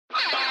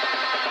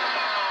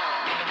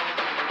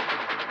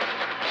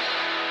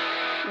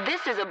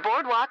is a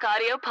Boardwalk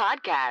Audio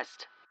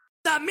podcast.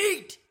 The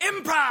Meat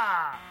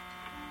Improv!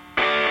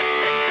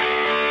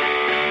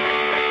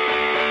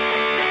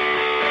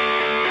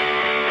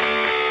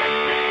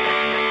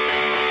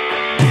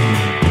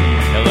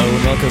 Hello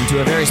and welcome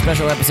to a very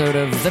special episode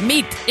of The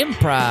Meat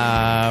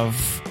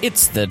Improv.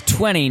 It's the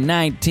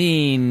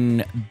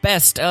 2019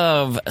 Best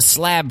of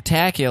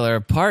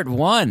SLABTACULAR Part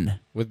 1.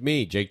 With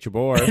me, Jake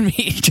Jabor. And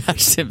me,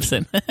 Josh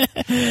Simpson.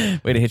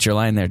 Way to hit your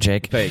line there,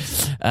 Jake.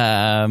 Thanks.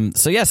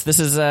 So yes, this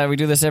is we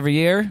do this every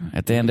year.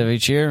 At the end of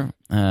each year,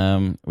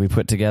 we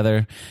put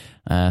together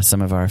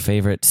some of our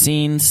favorite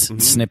scenes,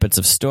 snippets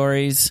of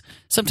stories.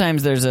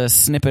 Sometimes there's a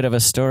snippet of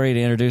a story to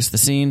introduce the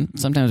scene.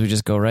 Sometimes we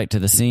just go right to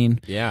the scene.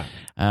 Yeah.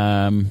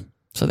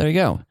 So there you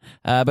go.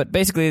 But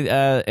basically,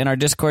 in our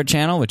Discord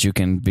channel, which you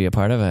can be a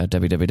part of at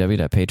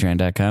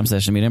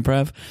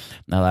www.patreon.com/themeatimprov,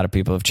 a lot of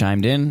people have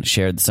chimed in,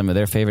 shared some of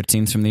their favorite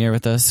scenes from the year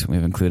with us.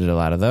 We've included a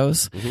lot of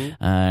those.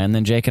 And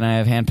then Jake and I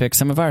have handpicked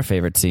some of our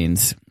favorite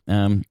scenes,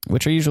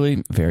 which are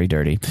usually very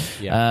dirty.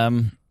 Yeah.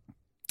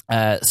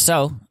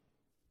 So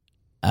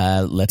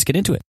let's get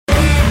into it.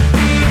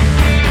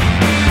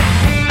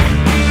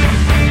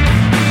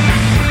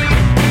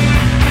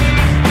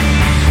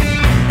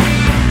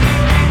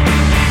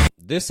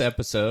 This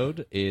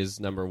episode is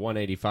number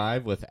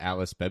 185 with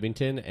Alice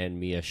Bebbington and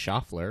Mia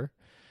Schaffler.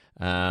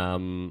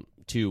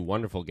 Two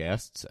wonderful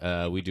guests.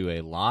 We do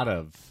a lot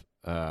of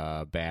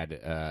bad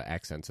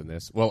accents in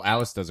this. Well,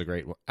 Alice does a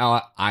great one.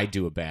 I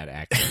do a bad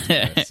accent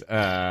in this.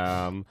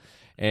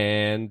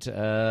 And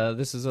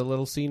this is a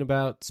little scene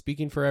about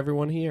speaking for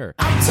everyone here.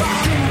 I'm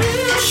talking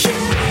real shit.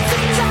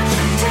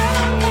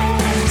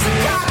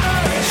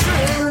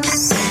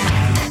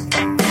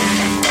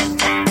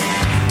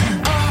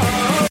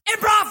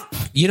 Improv!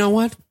 You know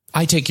what?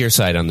 I take your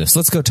side on this.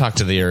 Let's go talk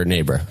to your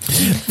neighbor.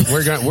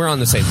 We're on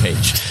the same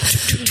page.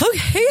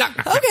 Okay.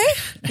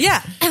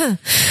 Yeah.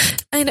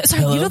 I know.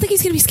 Sorry, you don't think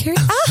he's going to be scary?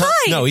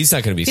 Hi. No, he's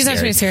not going to be He's scary.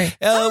 not going to be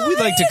scary. We'd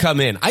like to come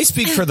in. I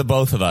speak for the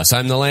both of us.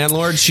 I'm the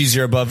landlord. She's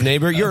your above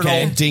neighbor. You're an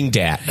old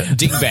dingbat.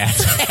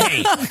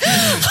 Hey,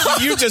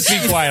 you just be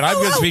quiet. I'm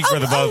going to speak for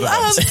the both of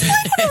us.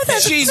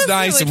 She's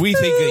nice, really and we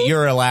think that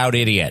you're a loud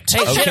idiot. Hey,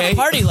 she had okay? a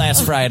party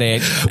last Friday.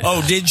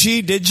 Oh, did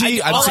she?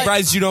 I'm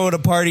surprised you know what a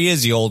party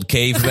is, you old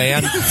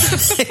caveman.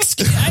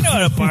 I know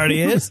what a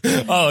party is.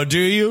 Oh, do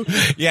you?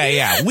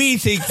 Yeah. We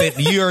think that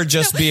you're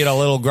just being a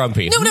little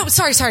grumpy. No,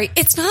 sorry.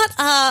 It's not,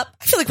 I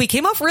feel like we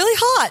came off really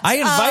hot. I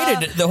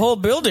invited the whole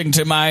building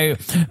to my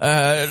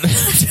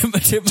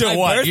To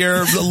what? birth-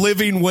 Your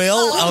living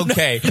will?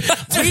 Okay.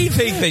 We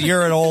think that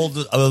you're an old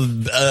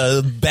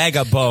bag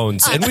of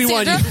bones, and we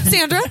want you.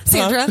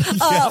 Sandra,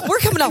 we're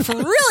coming off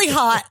really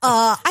hot.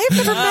 I have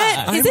never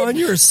met. I'm on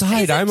your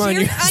side. I'm on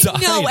your side.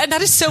 I know, and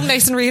that is so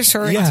nice and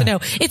reassuring to know.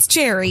 It's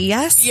Jerry,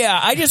 yes? Yeah,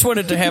 I just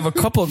wanted to have a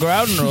couple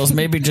ground rules.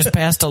 Maybe just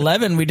past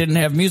 11, we didn't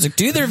have music.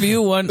 Do either of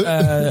you want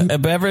a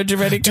beverage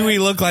already? Do we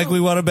look like we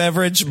want a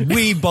beverage?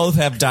 We both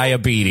have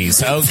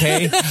diabetes,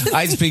 okay?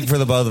 I speak for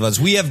the both of us.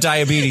 We have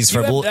diabetes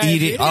from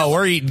eating. Oh,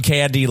 we're eating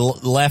candy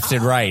left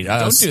and right.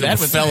 Don't do that.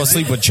 We fell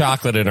asleep with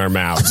chocolate in our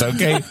mouths,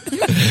 okay?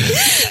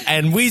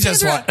 And we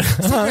just want.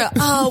 Sandra,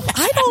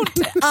 I don't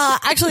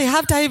actually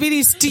have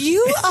diabetes. Do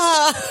you?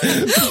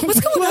 What's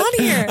going on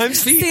here?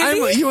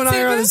 You and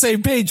I are on the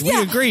same page. We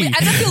agree. And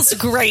that feels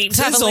great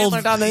to have a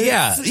landlord on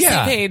the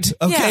same page.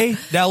 Okay. Yeah.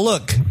 Now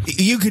look,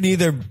 you can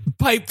either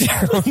pipe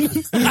down,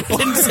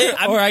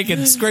 or I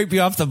can scrape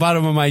you off the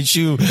bottom of my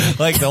shoe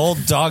like the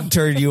old dog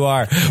turd you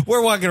are.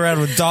 We're walking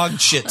around with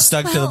dog shit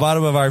stuck to the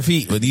bottom of our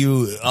feet, with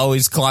you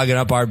always clogging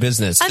up our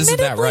business. Isn't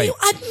that right?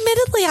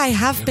 Admittedly, I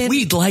have been.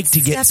 We'd like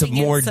to get some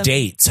more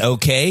dates,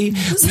 okay?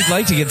 We'd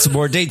like to get some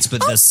more dates,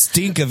 but the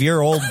stink of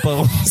your old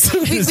bones.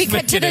 We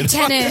cut to the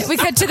tenant. We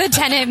cut to the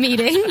tenant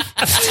meeting.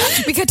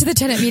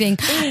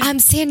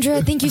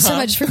 Sandra, thank you so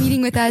much for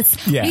meeting with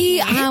us.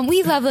 Yeah.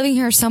 We love living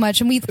here so much,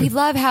 and we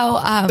love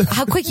how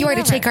quick you are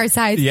to take our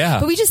sides. Yeah.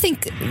 But we just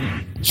think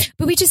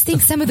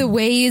some of the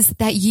ways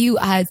that you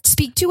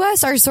speak to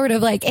us are sort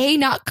of like A,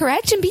 not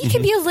correct, and B,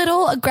 can be a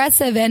little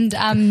aggressive and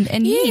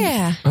mean.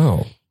 Yeah.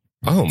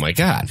 Oh my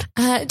God.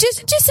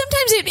 Just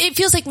sometimes it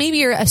feels like maybe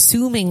you're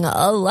assuming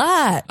a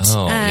lot.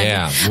 Oh,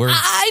 yeah.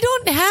 I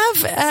don't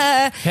have,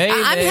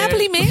 I'm there.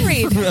 happily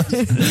married.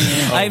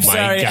 I'm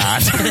sorry.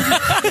 God.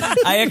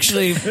 I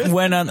actually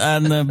went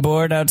on the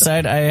board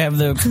outside. I have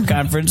the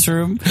conference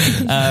room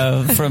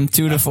from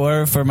 2 to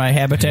 4 for my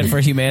Habitat for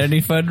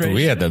Humanity fundraiser.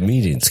 We had the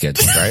meeting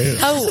scheduled, right?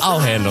 I'll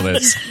handle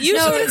this. You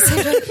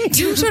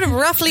sort of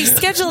roughly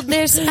scheduled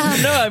this. No,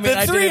 I mean,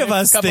 The three of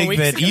us think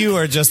that you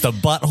are just a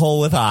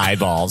butthole with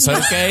eyeballs,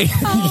 okay?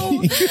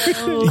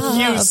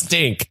 You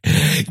stink.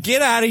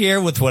 Get out of here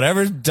with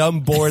whatever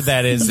dumb board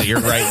that is that you're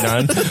writing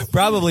on.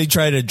 Probably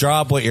try to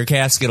draw up what your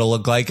casket will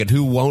look like and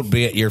who won't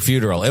be at your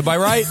funeral. Am I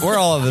right? We're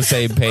all on the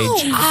same page.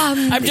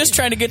 I'm just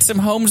trying to get some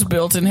homes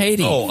built in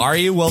Haiti. Oh, are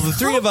you? Well, the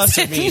three of us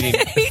are meeting.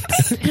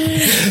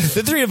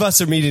 The three of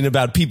us are meeting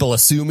about people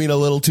assuming a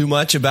little too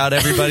much about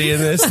everybody in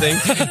this thing.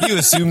 You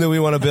assume that we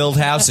want to build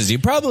houses. You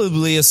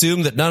probably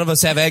assume that none of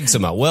us have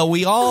eczema. Well,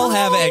 we all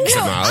have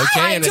eczema,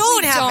 okay? I and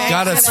don't it's have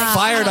got us eczema.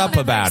 fired up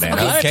about it,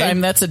 Another okay?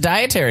 time, that's a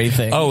dietary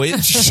thing. Oh,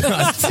 it's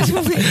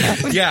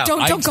yeah.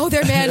 Don't go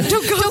there, man.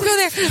 Don't go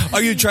there.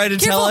 Are you trying to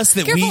tell us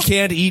that we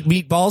can't eat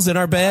meatballs in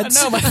our beds?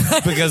 No,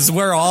 because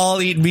we're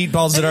all eating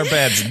meatballs in our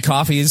beds and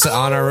coffee's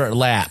on our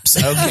laps,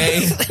 okay?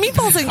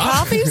 Meatballs and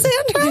coffee,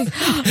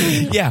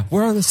 Sandra? Yeah,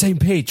 we're on the same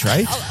page,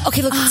 right?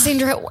 Okay, look,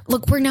 Sandra,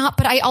 look, we're not,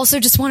 but I also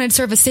just wanted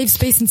sort of a safe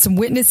space and some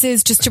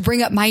witnesses just to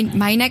bring up my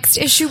next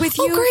issue with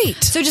you. Oh,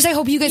 great. So just I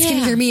hope you guys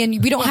can hear me,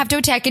 and we don't have to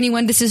attack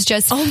anyone. This is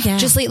just,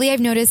 just lately I've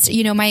noticed,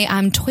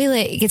 my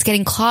toilet is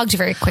getting clogged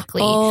very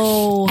quickly.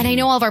 Oh. And I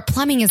know all of our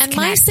plumbing is And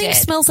connected. my sink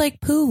smells like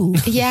poo.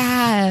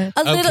 Yeah.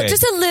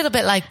 Just a little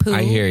bit like poo.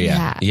 I hear you.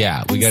 Yeah.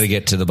 Yeah, we got to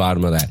get to the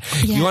bottom of that.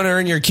 Yeah. You want to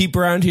earn your keep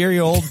around here,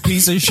 you old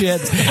piece of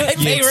shit?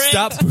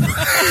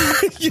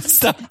 You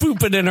stop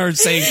pooping in her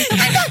sink,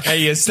 and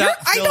you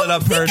stop filling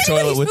up her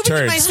toilet with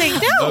turds.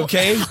 No.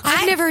 Okay?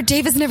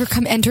 Dave has never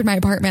entered my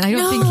apartment. I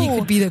don't think he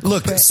could be the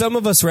Look, culprit. some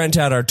of us rent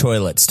out our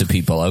toilets to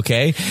people,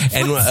 okay?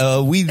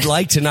 And we'd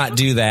like to not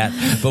do that,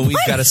 but we've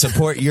got to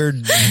support your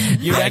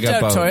You rent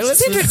out toilets?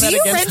 Sandra, Is do that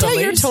you against rent the out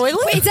your lease?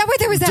 toilet? Wait, is that why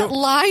there was that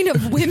line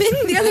of women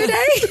the other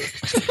day?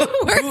 Who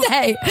were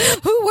they?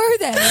 Who were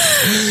they?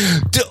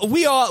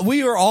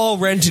 We are all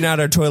renting out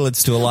our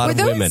toilets to a lot of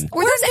women.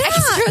 Were those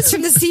extras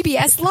from the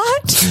CBS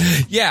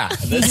lot? Yeah,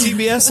 the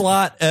CBS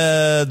lot,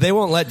 they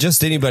won't let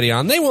just anybody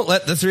on. They won't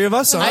let the three of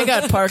us on. I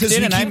got parked because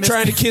in we and I keep missed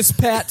trying to kiss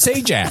Pat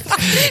Sajak.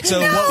 So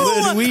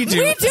what do we do?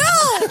 We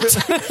don't.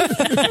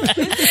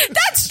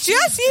 That's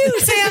just you,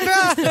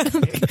 Sandra.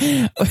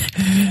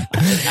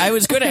 I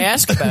was going to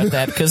ask about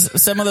that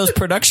because some of those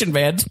production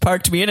vans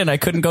parked me in and I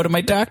couldn't go to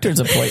my doctor's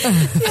appointment.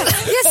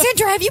 Yeah,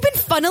 Sandra, have you been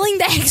funneling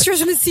the extras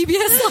from the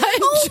CBS lot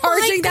and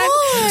charging them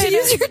to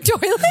use your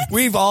toilet?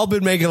 We've all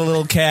been making a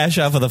little cash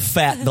off of the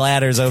fat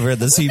bladders over at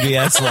the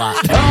CBS lot.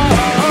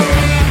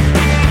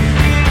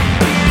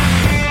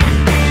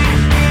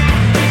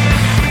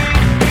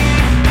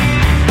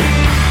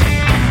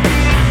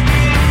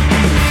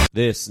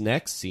 This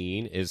next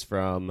scene is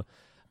from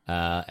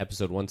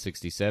episode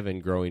 167,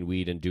 Growing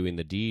Weed and Doing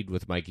the Deed,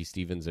 with Mikey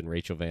Stevens and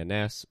Rachel Van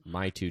Ness,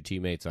 my two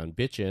teammates on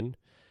Bitchin'.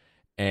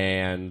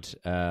 And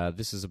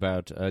this is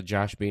about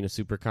Josh being a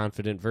super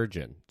confident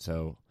virgin.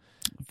 So,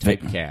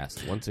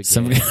 typecast, once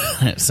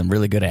again. Some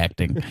really good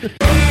acting.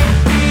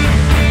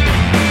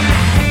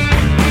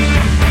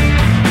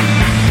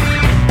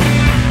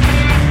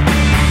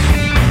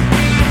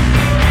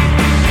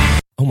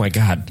 Oh my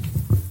God.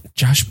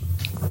 Josh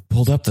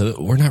pulled up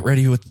we're not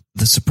ready with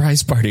the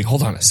surprise party.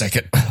 Hold on a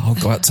second. I'll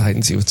go outside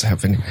and see what's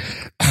happening.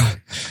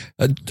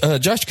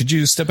 Josh, could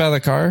you step out of the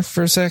car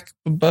for a sec,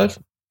 bud?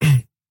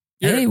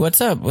 Hey,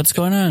 what's up? What's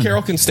going on?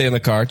 Carol can stay in the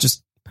car.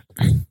 Just,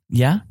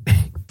 Yeah?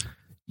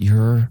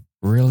 you're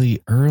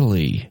really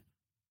early.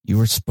 You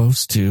were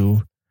supposed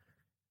to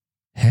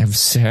have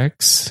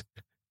sex.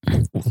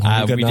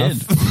 Long We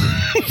enough.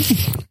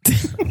 did.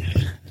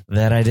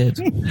 That I did.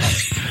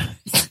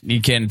 You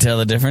can't tell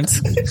the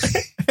difference?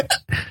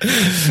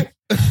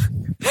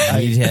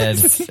 We had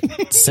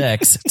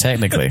sex,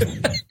 technically.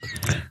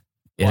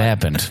 It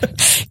happened.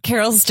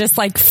 Carol's just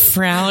like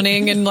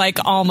frowning and like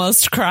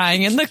almost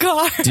crying in the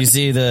car. Do you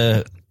see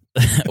the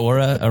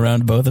aura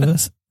around both of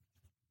us?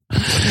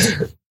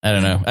 I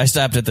don't know. I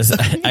stopped at this.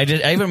 I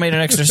even made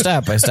an extra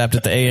stop. I stopped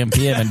at the AM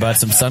PM and bought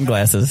some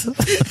sunglasses.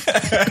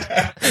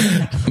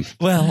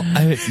 Well,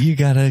 you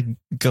gotta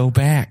go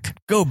back.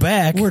 Go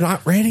back. We're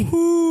not ready.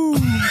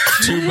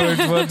 Two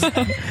birds, one.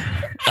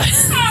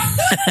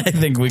 I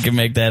think we can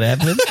make that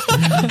happen.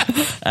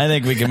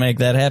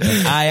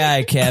 Aye,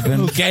 aye,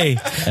 Captain. Okay.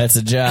 That's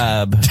a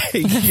job.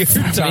 Take your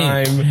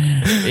time.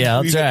 Yeah,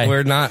 I'll try.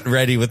 We're not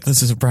ready with the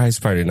surprise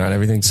party. Not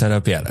everything's set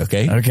up yet,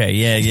 okay? Okay,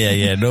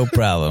 yeah. No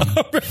problem.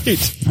 All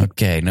right.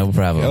 Okay, no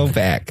problem. Go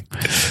back.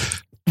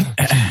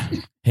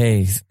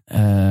 Hey,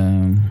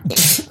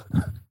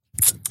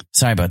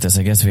 sorry about this.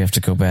 I guess we have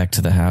to go back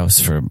to the house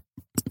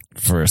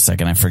for a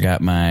second. I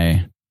forgot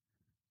my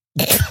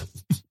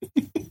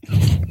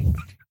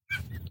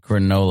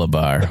granola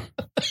bar.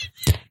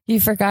 You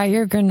forgot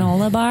your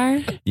granola bar?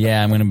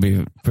 Yeah, I'm going to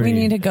be pretty We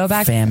need to go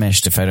back.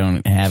 famished if I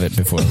don't have it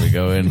before we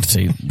go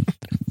into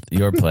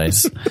your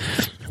place.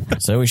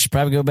 So we should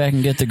probably go back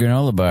and get the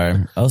granola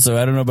bar. Also,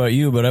 I don't know about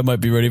you, but I might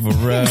be ready for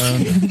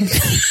round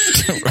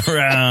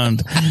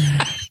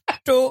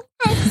two.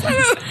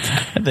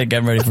 I think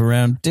I'm ready for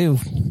round two.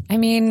 I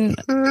mean,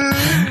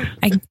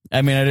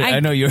 I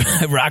know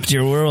I rocked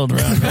your world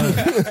round one.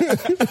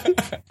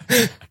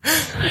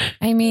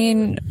 I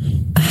mean,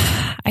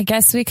 I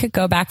guess we could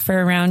go back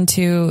for round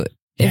two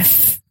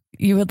if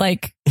you would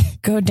like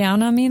go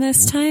down on me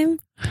this time?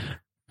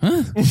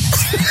 Huh?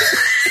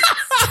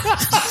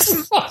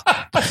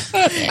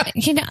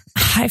 You know,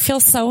 I feel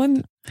so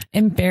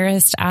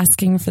embarrassed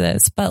asking for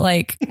this, but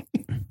like,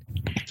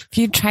 if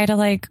you try to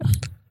like,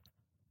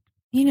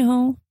 you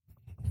know,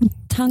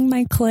 tongue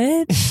my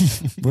clit.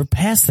 We're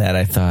past that,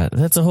 I thought.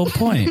 That's the whole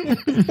point.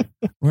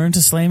 We're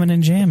into slamming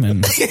and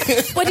jamming.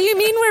 What do you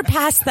mean we're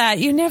past that?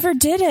 You never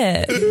did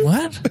it.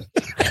 What?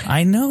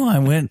 I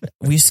know.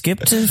 We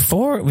skipped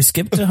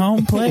to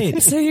home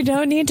plate. So you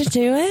don't need to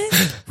do it?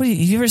 What,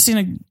 you ever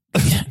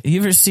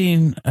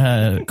seen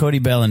Cody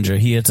Bellinger?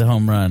 He hits a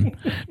home run.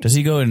 Does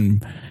he go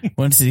and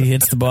once he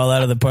hits the ball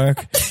out of the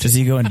park, does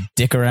he go and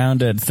dick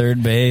around at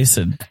third base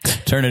and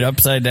turn it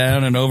upside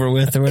down and over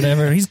with or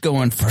whatever? He's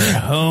going for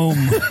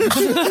home.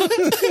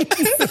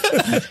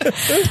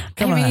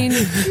 Come on.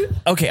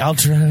 Okay, I'll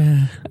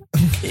try.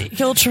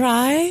 You'll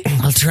try?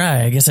 I'll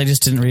try. I guess I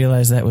just didn't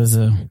realize that was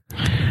a...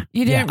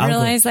 You didn't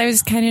realize I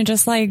was kind of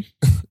just like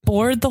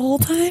bored the whole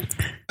time?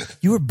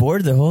 You were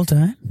bored the whole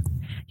time?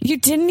 You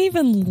didn't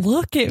even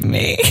look at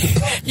me.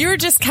 You were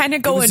just kind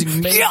of going,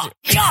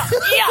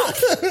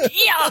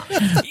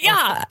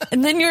 yeah.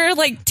 And then you were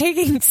like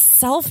taking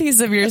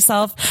selfies of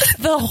yourself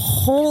the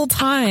whole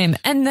time.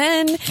 And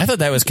then I thought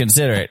that was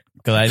considerate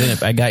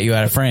because I got you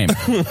out of frame.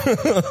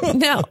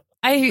 No,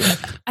 I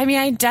mean,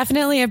 I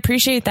definitely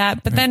appreciate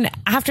that. But then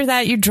after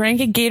that, you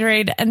drank a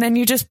Gatorade and then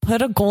you just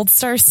put a Gold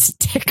Star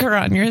sticker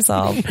on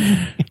yourself.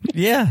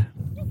 Yeah.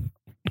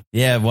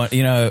 Yeah.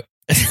 You know,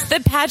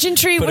 the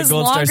pageantry was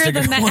longer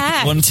than the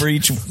act. One for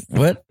each.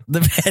 What?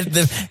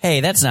 Hey,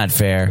 that's not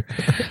fair.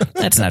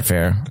 That's not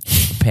fair.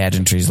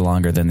 Pageantry's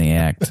longer than the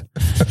act.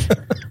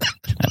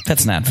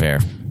 That's not fair.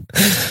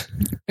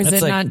 Is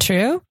it not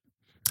true?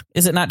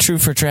 Is it not true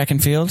for track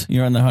and field?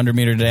 You're on the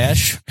 100-meter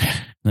dash.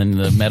 Then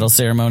the medal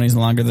ceremony is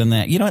longer than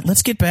that. You know what?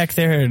 Let's get back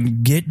there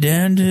and get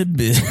down to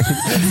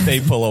business. They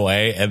pull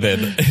away, and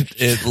then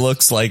it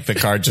looks like the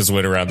car just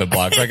went around the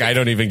block. Like, I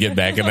don't even get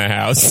back in the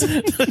house.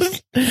 What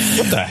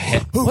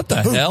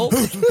the hell?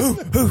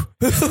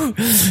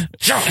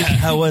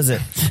 How was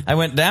it? I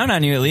went down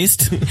on you at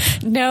least.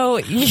 No,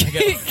 you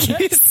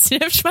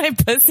sniffed my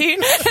pussy,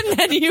 and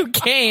then you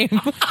came.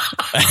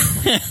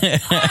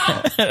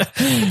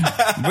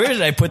 Where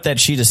did I put that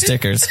sheet of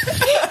stickers?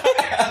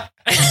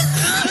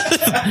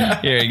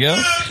 Here you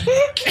go.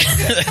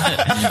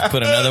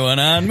 Put another one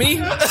on me.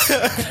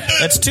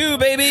 That's 2,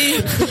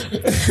 baby.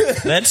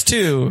 That's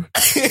 2.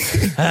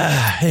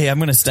 Hey, I'm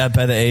going to stop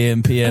by the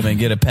AM PM and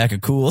get a pack of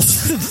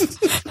Cools.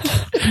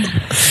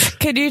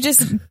 Could you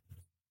just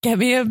get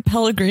me a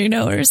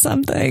Pellegrino or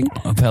something?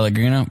 A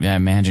Pellegrino? Yeah, I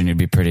imagine you'd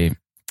be pretty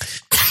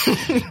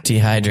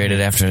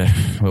dehydrated after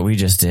what we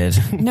just did.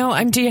 No,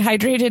 I'm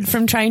dehydrated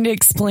from trying to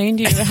explain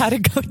to you how to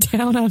go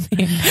down on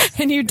me,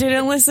 and you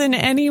didn't listen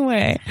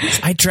anyway.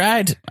 I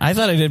tried. I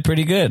thought I did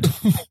pretty good.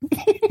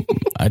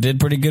 I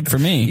did pretty good for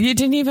me. You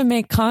didn't even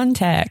make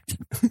contact.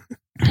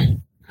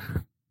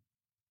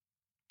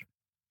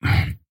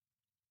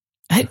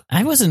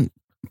 I wasn't...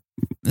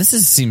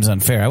 seems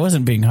unfair. I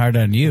wasn't being hard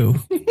on you.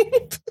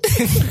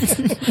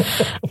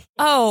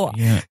 Oh,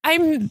 yeah.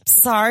 I'm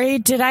sorry.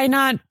 Did I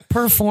not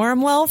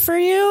perform well for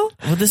you?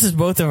 Well, this is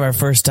both of our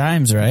first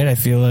times, right? I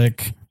feel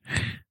like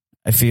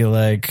I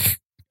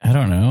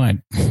don't know.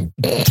 I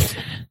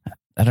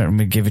don't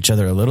we give each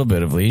other a little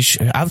bit of leash.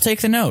 I'll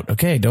take the note.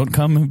 Okay, don't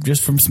come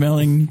just from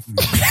smelling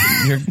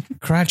your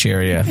crotch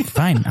area.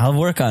 Fine, I'll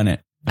work on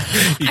it.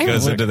 He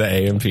goes into the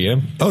AM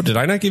PM. Oh, did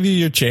I not give you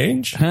your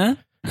change? Huh?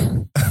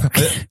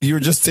 You were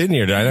just in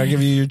here. Did I not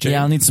give you your change?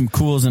 Yeah, I'll need some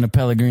Cools and a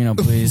Pellegrino,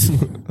 please.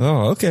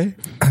 Oh, okay.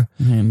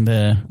 And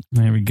there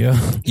we go.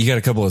 You got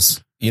a couple of...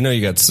 You know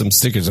you got some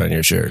stickers on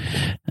your shirt.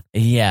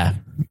 Yeah,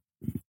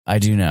 I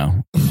do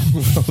know.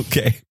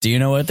 Okay. Do you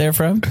know what they're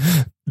from?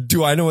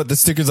 Do I know what the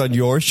stickers on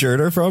your shirt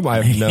are from?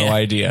 I have no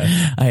idea.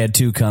 I had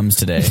 2 comes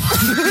today.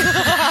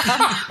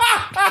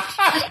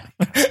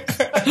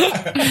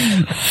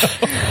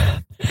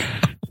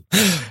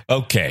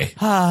 Okay.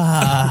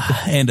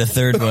 And a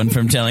third one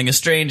from telling a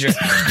stranger.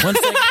 One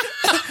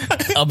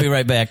second. I'll be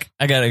right back.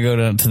 I got to go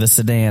down to the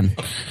sedan.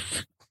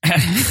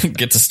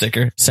 Gets a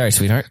sticker. Sorry,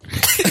 sweetheart.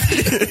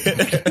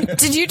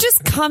 Did you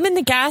just come in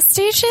the gas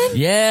station?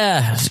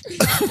 Yeah.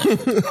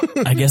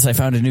 I guess I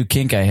found a new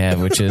kink I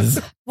have, which is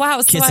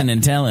kissing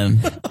and telling.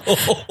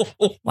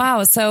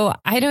 Wow, so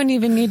I don't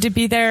even need to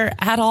be there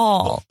at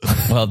all.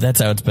 Well, that's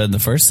how it's been the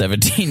first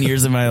 17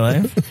 years of my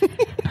life.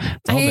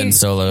 It's all been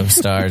solo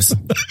stars.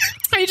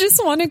 I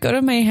just want to go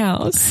to my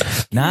house.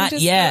 Not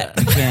yet.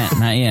 You can't.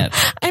 Not yet.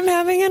 I'm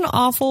having an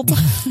awful time.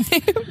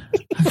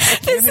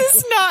 This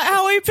is not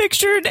how I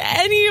pictured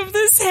any of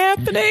this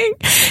happening.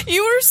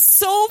 You are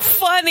so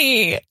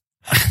funny,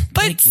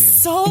 but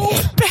so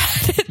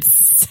bad at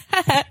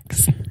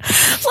sex.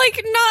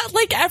 Like, not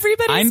like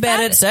everybody's I'm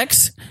bad at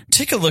sex?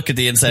 Take a look at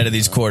the inside of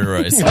these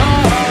corduroys.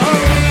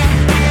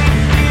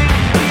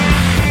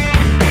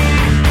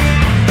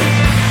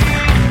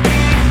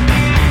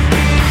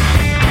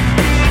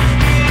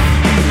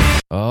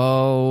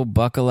 Oh,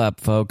 buckle up,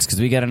 folks, because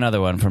we got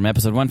another one from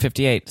episode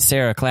 158.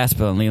 Sarah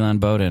Claspel and Leland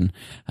Bowden.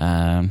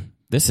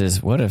 This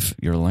is, what if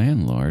your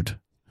landlord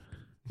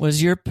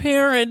was your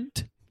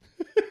parent?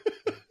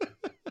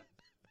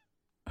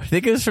 I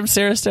think it was from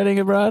Sarah Studying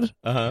Abroad.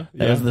 Uh-huh.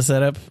 That was the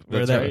setup.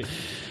 That's that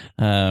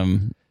right.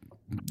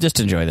 Just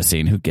enjoy the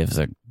scene. Who gives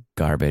a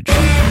garbage?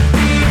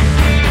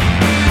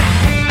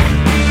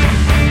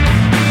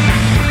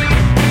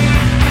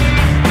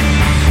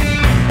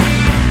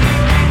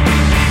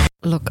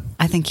 Look,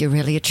 I think you're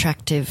really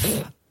attractive.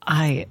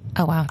 Oh,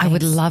 wow. I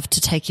would thanks. love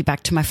to take you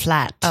back to my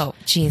flat. Oh,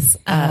 geez.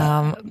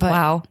 But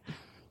Wow.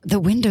 The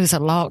windows are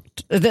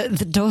locked. The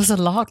doors are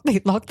locked. They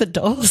lock the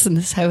doors in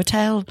this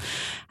hotel.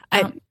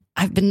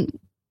 I've been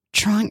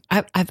trying.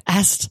 I've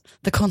asked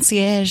the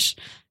concierge.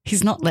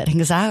 He's not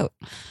letting us out.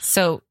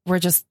 So we're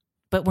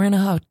in a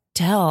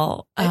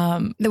hotel.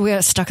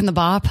 We're stuck in the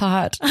bar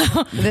part.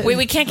 Wait,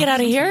 we can't get out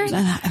of here?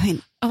 I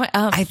mean, Oh,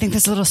 I think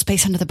there's a little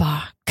space under the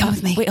bar. Come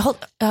with me. Wait,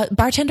 hold.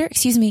 Bartender,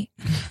 excuse me.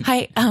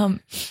 Hi.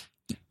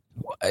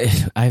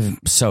 I'm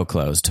so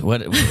closed.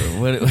 What?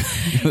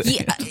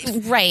 Yeah,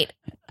 right.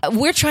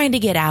 We're trying to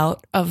get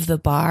out of the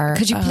bar.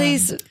 Could you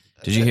please?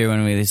 Did you hear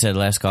when we said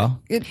last call?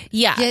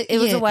 Yeah, it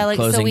was a while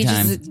ago. Closing So we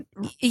time. just.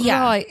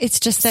 Yeah. Right. It's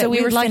just that So we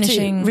we were would like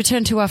finishing- to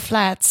return to our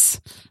flats,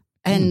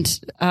 and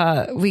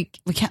we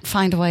can't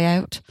find a way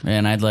out.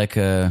 And I'd like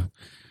a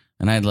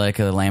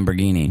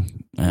Lamborghini,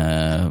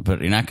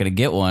 but you're not going to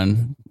get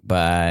one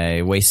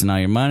by wasting all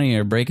your money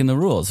or breaking the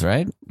rules,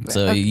 right?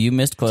 So you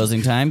missed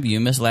closing time. You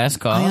missed last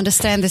call. I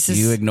understand this is.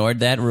 You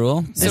ignored that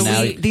rule. So and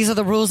now these are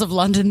the rules of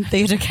London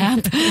Theatre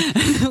Camp.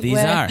 these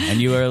are,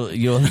 and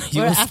you'll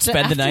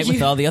spend the night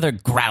with all the other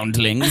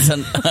groundlings.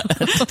 And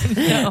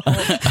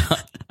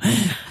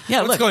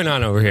yeah, What's going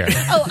on over here?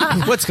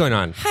 What's going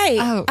on? Hi.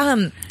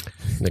 Oh.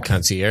 The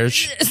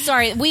concierge?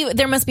 Sorry.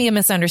 There must be a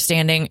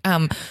misunderstanding.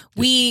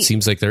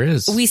 Seems like there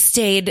is. We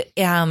stayed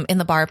in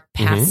the bar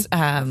past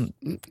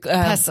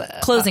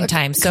closing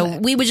time, so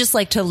we would just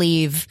like to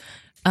leave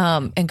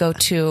and go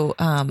to.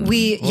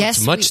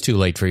 It's much too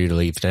late for you to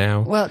leave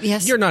now. Well,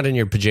 yes. You're not in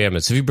your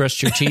pajamas. Have you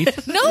brushed your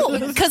teeth? No,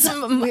 because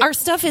our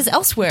stuff is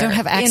elsewhere. Don't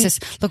have access.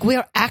 Look, we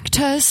are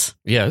actors.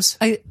 Yes.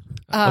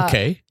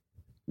 Okay.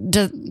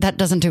 That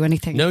doesn't do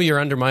anything. No, you're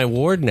under my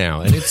ward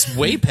now, and it's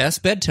way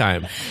past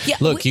bedtime. Yeah,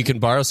 Look, you can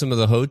borrow some of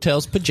the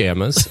hotel's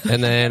pajamas,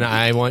 and then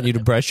I want you to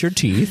brush your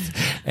teeth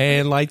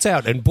and lights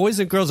out. And boys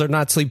and girls are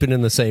not sleeping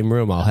in the same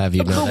room, I'll have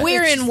you know. But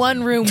we're in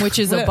one room, which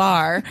is a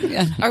bar.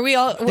 Are we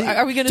all?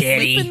 Are we going to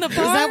Daddy. sleep in the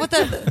bar? Is that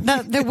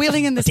what they're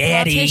wheeling in this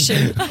Daddy.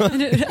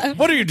 partition?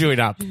 What are you doing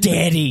up?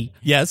 Daddy,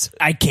 Yes?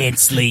 I can't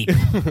sleep.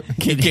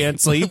 You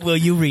can't sleep? Will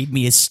you read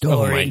me a Oh,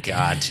 story? my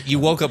God. You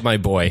woke up my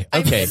boy.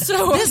 Okay. I'm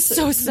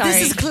so sorry.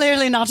 This is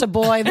clearly not a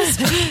boy. This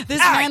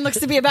man looks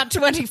to be about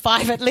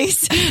 25 at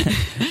least.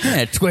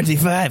 Yeah,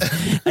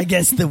 25. I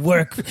guess the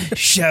work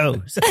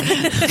shows.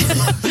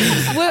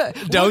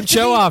 Don't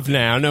show off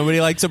now. Nobody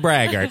likes a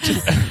braggart.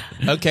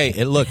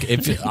 Okay, look,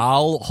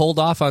 I'll hold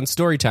off on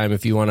story time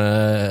if you want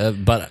to,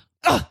 but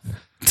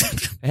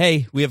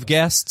hey, we have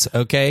guests,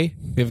 okay?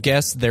 We have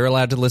guests. They're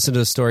allowed to listen to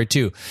the story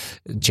too.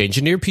 Change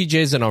into your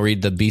PJs and I'll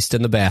read The Beast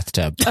in the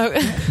Bathtub.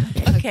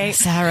 Okay.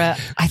 Sarah,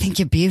 I think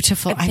you're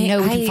beautiful. I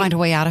know we can find a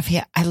way out of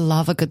here. I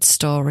love a good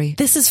story.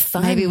 This is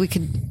fun. Maybe we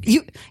could.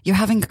 You're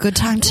having a good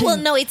time too. Well,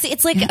 no,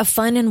 it's like a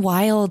fun and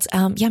wild.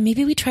 Yeah,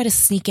 maybe we try to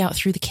sneak out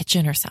through the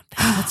kitchen or something.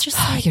 Let's just.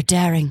 You're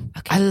daring.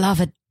 Okay. I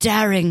love it.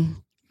 Daring.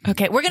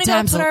 Okay, we're gonna go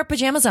Damsel. put our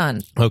pajamas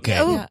on. Okay.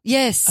 Oh,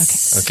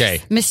 yes.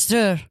 Okay.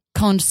 Mr.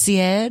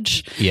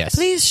 Concierge. Yes.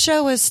 Please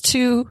show us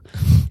to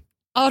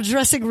our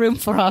dressing room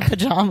for our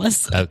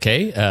pajamas.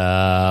 Okay.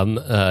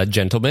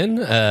 Gentlemen,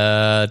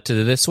 to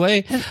this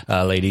way.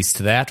 Ladies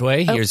to that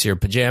way. Here's your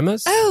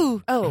pajamas.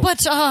 Oh,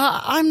 but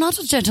I'm not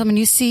a gentleman,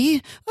 you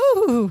see.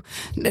 Oh,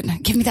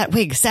 give me that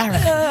wig,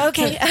 Sarah.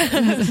 Okay.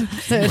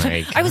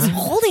 My I was God.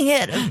 holding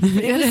it.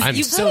 I'm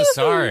so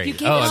sorry. You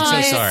gave Oh, it I'm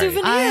my so sorry.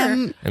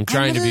 souvenir. I'm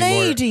trying to a be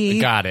lady.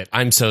 more. Got it.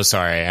 I'm so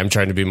sorry. I'm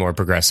trying to be more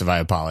progressive. I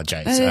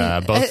apologize.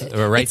 Both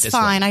right It's this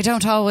fine. way. I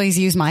don't always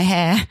use my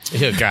hair.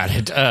 You got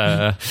it.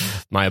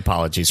 My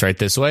apologies. Right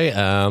this way.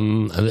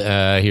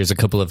 Here's a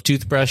couple of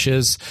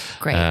toothbrushes.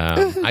 Great.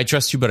 I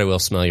trust you, but I will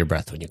smell your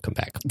breath when you come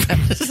back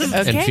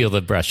and feel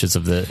the brushes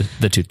of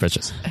the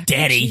toothbrushes.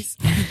 Daddy,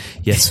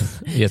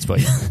 Yes, yes, boy.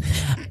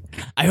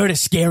 I heard a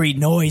scary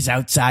noise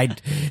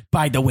outside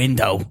by the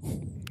window.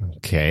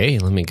 Okay,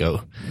 let me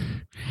go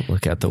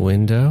look out the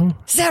window.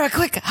 Sarah,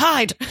 quick,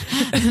 hide.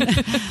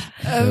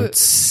 Don't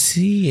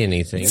see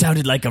anything. It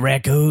sounded like a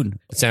raccoon.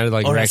 It sounded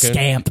like or a a raccoon.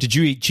 scamp. Did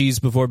you eat cheese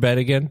before bed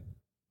again?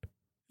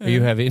 Are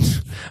you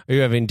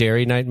having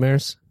dairy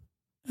nightmares?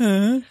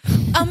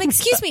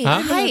 Excuse me.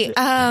 Huh?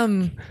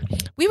 Hi.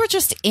 We were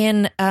just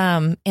in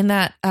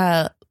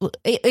that.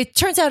 It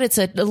turns out it's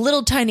a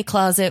little tiny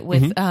closet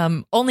with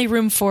only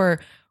room for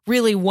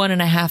really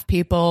 1.5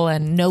 people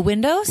and no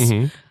windows.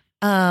 It's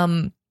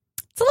a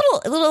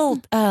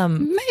little.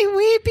 May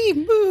we be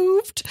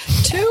moved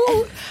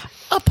to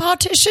a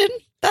partition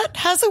that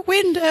has a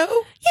window.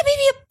 Yeah,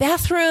 maybe a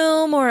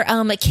bathroom or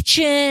a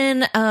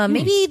kitchen,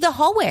 maybe the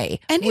hallway.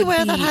 Anywhere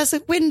would that be- has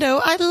a window.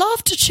 I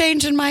love to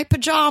change in my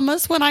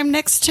pajamas when I'm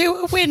next to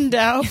a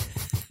window.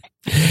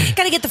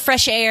 Gotta get the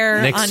fresh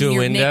air Next on to a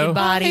your window? naked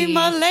body. I'm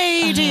a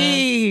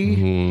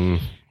lady.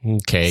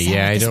 Okay, Sarah,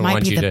 yeah, I this don't might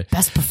want be you the to.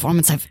 best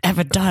performance I've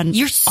ever done.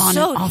 You're on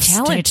so and off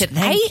talented. stage.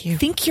 Thank you.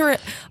 think you're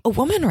a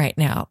woman right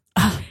now.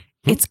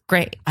 It's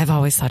great. I've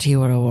always thought you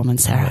were a woman,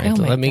 Sarah. Oh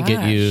my Let me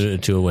get gosh. you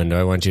to a window.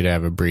 I want you to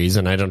have a breeze,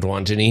 and I don't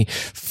want any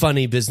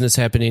funny business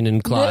happening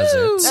in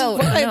closets. Oh,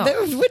 Why? no.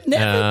 There would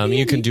never be.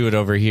 You can do it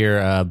over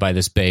here by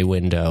this bay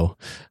window.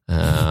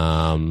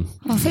 Oh,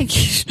 thank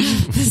you.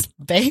 This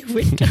bay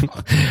window.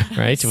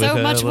 Right? So With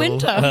a much little,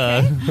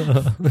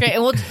 window. Great.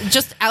 And we'll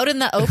just out in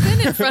the open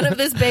in front of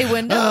this bay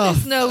window.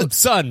 There's no.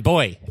 Son,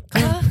 boy,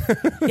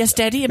 Yes,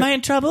 Daddy. Am I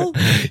in trouble?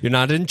 you're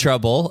not in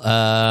trouble.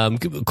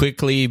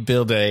 Quickly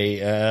build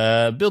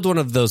one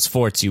of those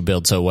forts you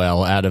build so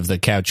well out of the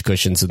couch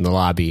cushions in the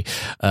lobby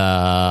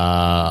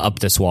up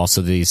this wall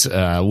so these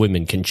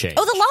women can change.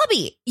 Oh, the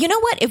lobby. You know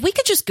what? If we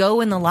could just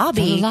go in the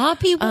lobby. The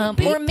lobby would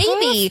be or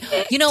maybe,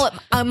 perfect. you know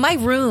what? My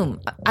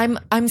room.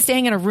 I'm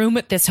staying in a room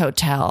at this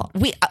hotel.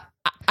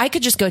 I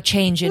could just go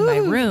change in my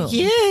room.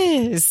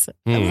 Yes.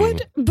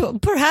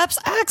 Perhaps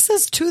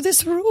access to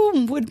this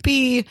room would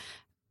be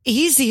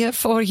easier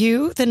for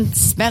you than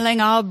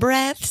smelling our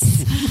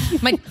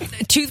breaths. My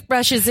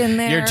toothbrush is in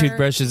there. Your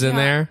toothbrush is in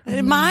there?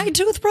 My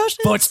toothbrushes.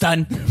 Fort's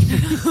done.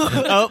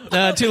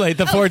 Oh, too late.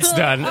 The fort's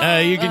done.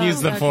 You can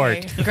use the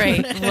fort.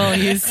 Great. We'll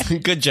use.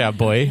 Good job,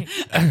 boy.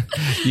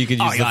 You can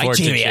use the fort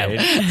to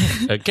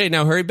change. Okay,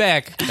 now hurry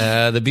back.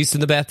 The beast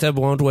in the bathtub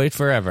won't wait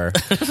forever.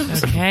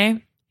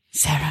 Okay.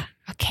 Sarah,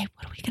 Okay.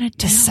 What are we gonna do?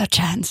 this is our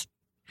chance.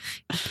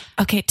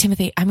 Okay,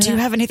 Timothy. Do you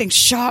have anything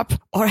sharp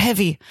or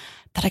heavy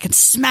that I can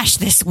smash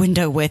this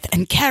window with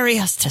and carry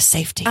us to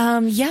safety?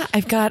 Yeah,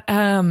 I've got.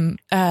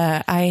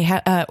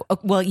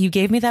 Well, you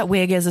gave me that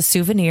wig as a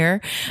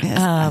souvenir.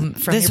 From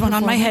This your one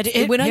on my head.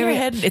 performance. It went on your Here-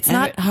 head. It's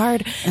not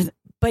hard,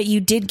 but you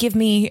did give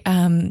me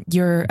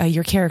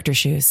your character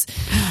shoes.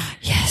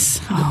 Yes.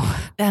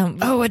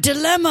 Oh, a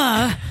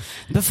dilemma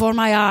before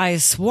my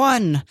eyes.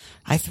 One,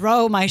 I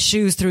throw my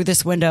shoes through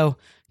this window,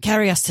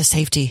 carry us to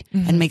safety,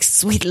 and make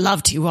sweet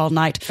love to you all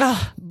night.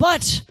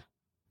 But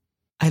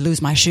I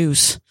lose my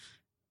shoes.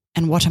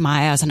 And what am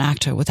I as an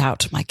actor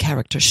without my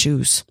character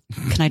shoes?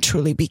 Can I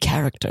truly be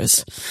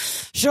characters?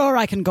 Sure,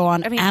 I can go on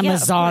mean, yeah, of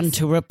Amazon course.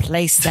 to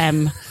replace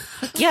them,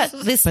 Yeah,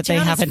 this. but they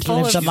town is haven't full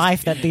lived the of-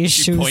 life that these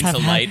shoes Points have a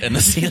had. light in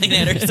the ceiling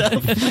at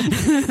herself.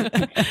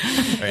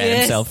 Or at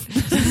himself.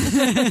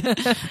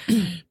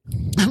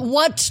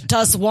 What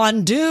does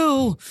one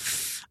do?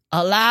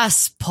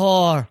 Alas,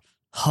 poor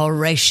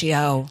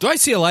Horatio. Do I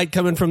see a light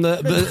coming from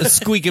the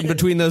squeaking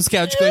between those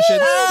couch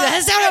cushions?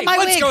 Sarah, my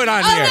what's wig. going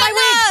on Oh, here? my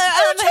wig.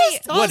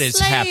 What is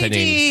happening?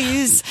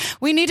 Ladies.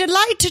 We needed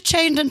light to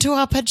change into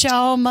our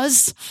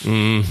pajamas.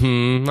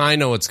 I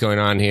know what's going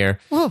on here.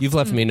 You've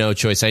left me no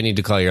choice. I need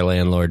to call your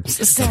landlord.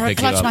 to Sarah, pick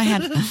you clutch up. my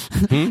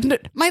hand.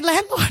 My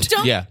landlord.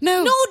 Yeah.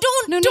 No.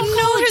 don't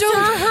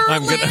call her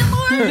I'm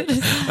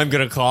gonna, I'm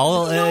gonna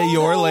call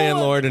your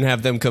landlord and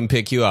have them come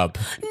pick you up.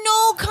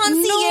 No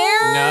concierge.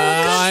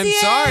 No, I'm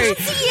sorry.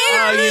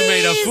 Oh, you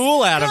made a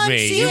fool out of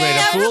me. You made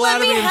a fool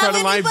out of me in front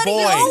of my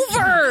boy.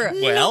 Over.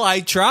 Well,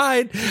 I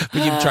tried, but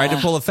you tried to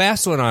pull a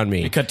fast one on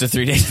me. Cut to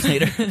 3 days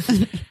later.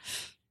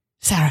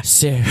 Sarah.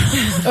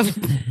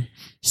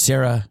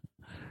 Sarah,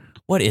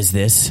 what is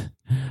this?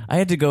 I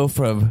had to go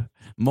from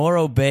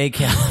Morro Bay,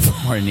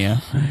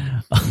 California,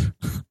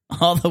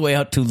 all the way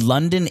out to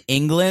London,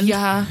 England,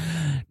 Yeah.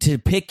 to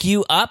pick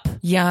you up.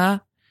 Yeah.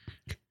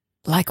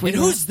 Like we And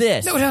who's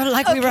this? No,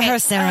 like we Okay,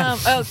 rehearsed, Sarah.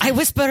 okay. I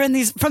whisper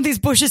from these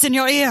bushes in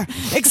your ear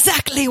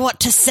exactly what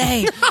to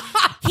say.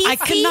 I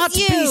cannot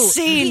sees be you.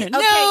 seen. Okay.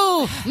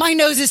 No, my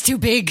nose is too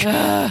big.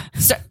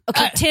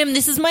 Okay, Tim,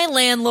 this is my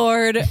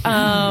landlord.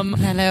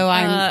 Hello,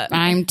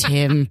 I'm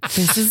Tim.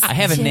 This is I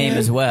have a name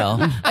as well.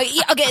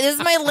 yeah, okay, this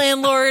is my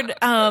landlord,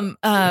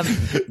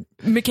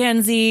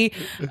 Mackenzie.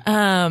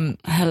 Charmed,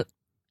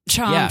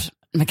 Yeah.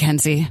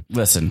 Mackenzie.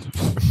 Listen,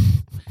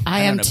 I I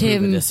am don't approve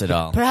of Tim. this at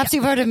all. Perhaps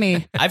you've heard of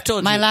me. I've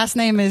told My you, last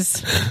name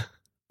is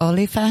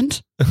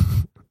Oliphant.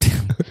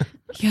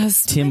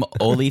 Yes, Tim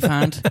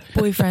Oliphant.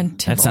 boyfriend.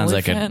 Tim That sounds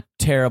like a Oliphant.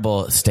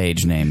 terrible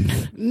stage name.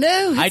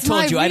 No, I it's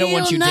told my you I don't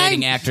want real you name.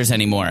 dating actors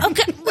anymore.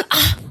 Okay.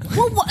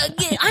 Well,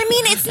 I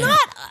mean, it's not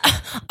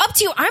up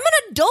to you. I'm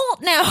an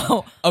adult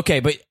now. Okay,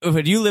 but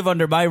you live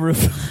under my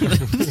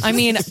roof. I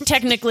mean,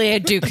 technically I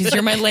do because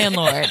you're my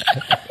landlord.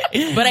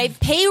 But I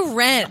pay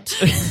rent.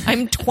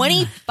 I'm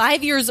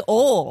 25 years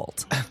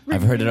old.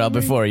 I've heard it all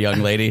before, young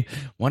lady.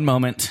 One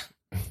moment.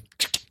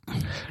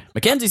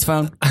 Mackenzie's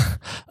phone.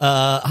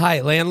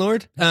 Hi,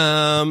 landlord.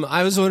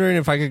 I was wondering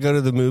if I could go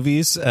to the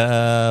movies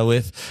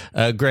with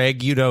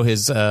Greg. You know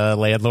his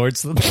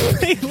landlords.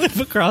 They live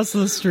across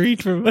the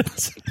street from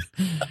us.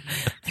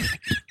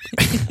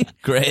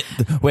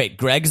 Wait,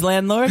 Greg's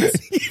landlords?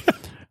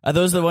 Are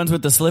those the ones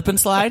with the slip and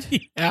slide?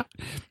 Yeah.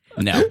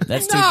 No,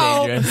 that's too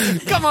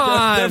dangerous. Come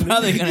on.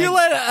 probably gonna- You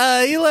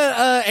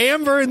let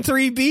Amber and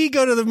 3B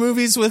go to the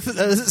movies with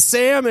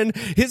Sam and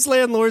his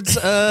landlord's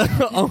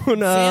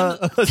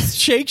own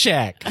Shake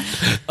Shack.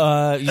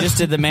 You just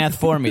did the math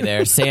for me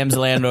there. Sam's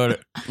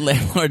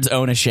landlords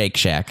own a Shake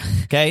Shack.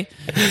 Okay,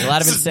 a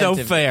lot of This is no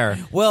incentive. fair.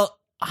 Well,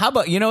 how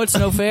about it's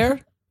no fair?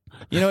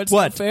 You know it's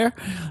What? not fair?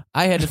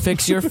 I had to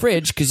fix your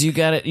fridge because you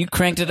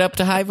cranked it up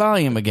to high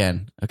volume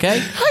again.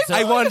 Okay? So,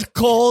 I want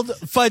cold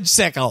fudge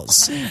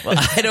sickles. well,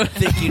 I don't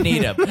think you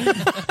need them.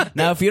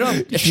 Now, if you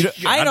don't,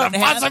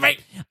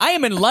 I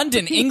am in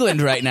London,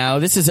 England right now.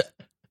 This is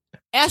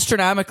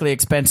astronomically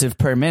expensive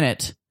per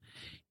minute.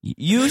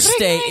 You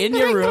stay in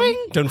your room.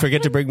 Don't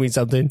forget to bring me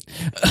something.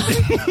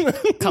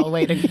 Call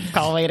waiting.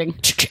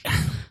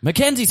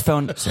 Mackenzie's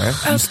phone, sir.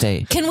 You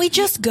stay. Can we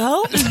just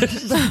go?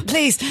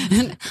 Please.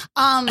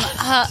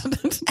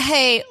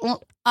 Hey,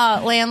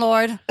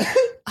 landlord.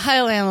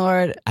 Hi,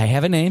 landlord. I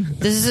have a name.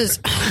 This is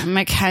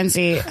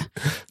Mackenzie.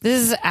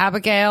 This is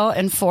Abigail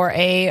and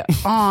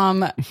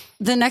 4A.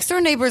 The next door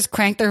neighbors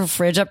cranked their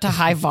fridge up to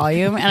high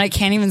volume and I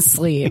can't even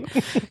sleep.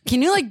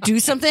 Can you do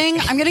something?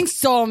 I'm getting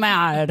so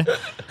mad.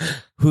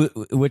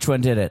 Which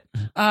one did it?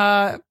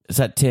 Is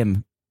that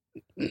Tim?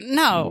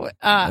 No.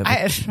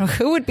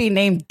 Who would be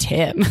named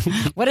Tim?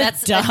 What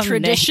That's dumb a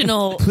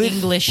traditional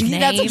English name.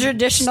 That's a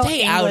traditional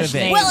Stay English out of it.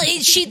 name. Well,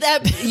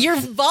 your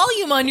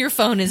volume on your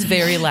phone is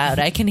very loud.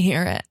 I can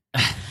hear it.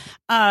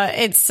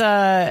 It's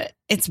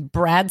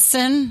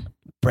Bradson.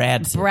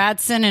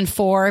 Bradson and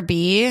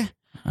 4B.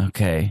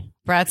 Okay.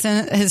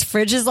 Bradson, his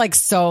fridge is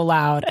so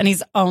loud and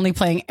he's only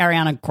playing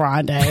Ariana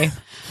Grande.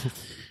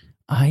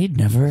 I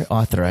never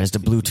authorized a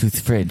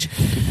Bluetooth fridge.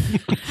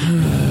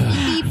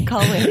 Call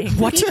waiting.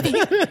 What?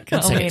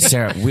 One second,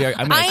 Sarah.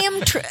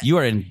 You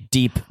are in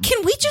deep.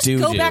 Can we just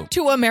doo-doo. go back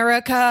to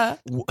America?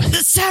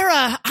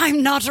 Sarah,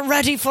 I'm not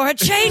ready for a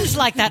change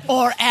like that.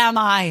 Or am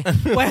I?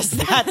 Where's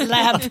that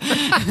lamp?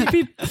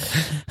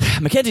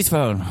 Mackenzie's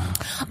phone.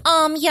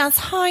 Yes.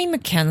 Hi,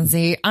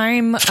 Mackenzie.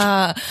 I'm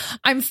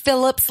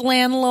Philip's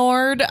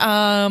landlord.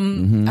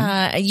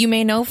 You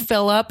may know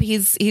Philip.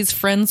 He's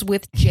friends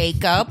with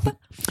Jacob.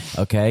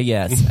 Okay,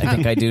 yes. I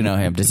think I do know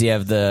him. Does he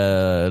have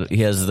the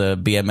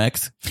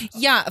BMX?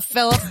 Yeah,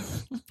 Philip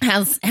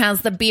has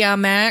the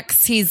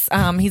BMX. He's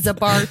a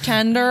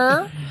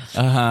bartender.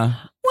 Uh-huh.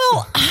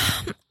 Well,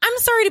 I'm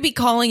sorry to be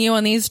calling you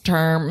on these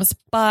terms,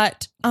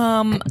 but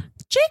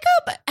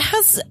Jacob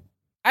has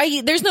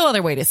there's no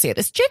other way to say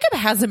this. Jacob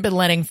hasn't been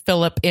letting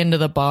Philip into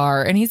the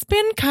bar, and he's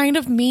been kind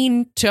of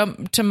mean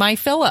to my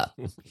Philip.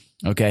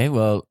 Okay,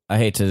 well, I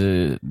hate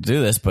to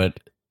do this, but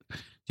do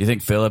you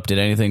think Philip did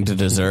anything to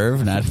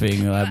deserve not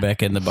being allowed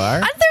back in the bar?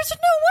 There's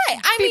no way.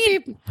 I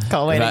mean,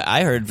 Call waiting.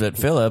 I heard that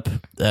Philip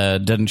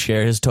doesn't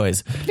share his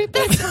toys.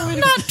 that's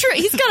not true.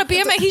 He's got a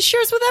BMX. He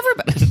shares with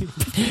everybody.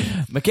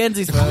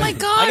 Mackenzie's phone. Oh my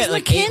gosh,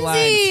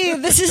 Mackenzie!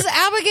 This is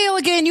Abigail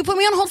again. You put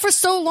me on hold for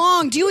so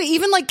long. Do you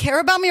even care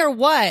about me or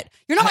what?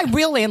 You're not my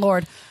real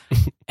landlord.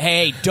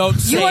 Hey, don't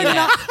say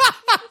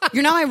that.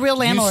 You're not my real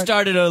landlord. You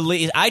started a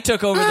lease. I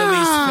took over the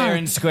lease fair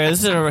and square. This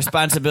is a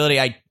responsibility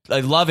I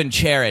love and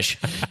cherish.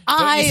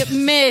 I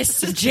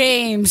miss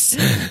James.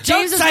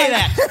 James say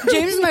that.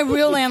 James is my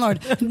real landlord.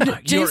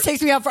 James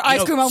takes me out for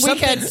ice cream on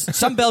weekends.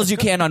 Some bells you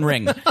can't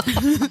unring.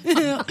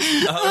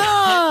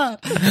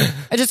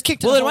 I just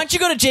kicked. Well, then why don't you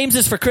go to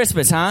James's for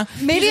Christmas, huh?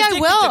 Maybe You're I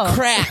just will. addicted to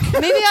crack.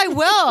 Maybe I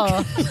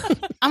will.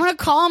 I'm gonna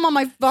call him on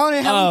my phone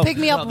and have him pick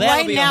me up that'll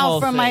right be a now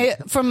whole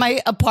from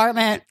my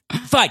apartment.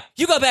 Fine,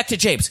 you go back to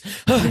James.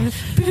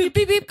 Beep,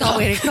 beep, beep. Call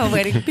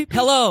waiting. Beep.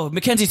 Hello,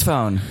 Mackenzie's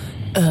phone.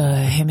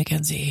 Hey,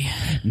 Mackenzie.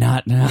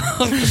 Not now,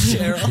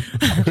 Cheryl.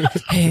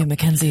 Hey,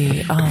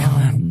 Mackenzie.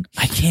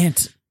 I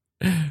can't.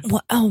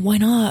 Why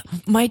not?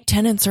 My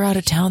tenants are out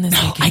of town this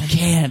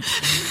weekend.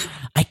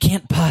 I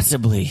can't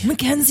possibly.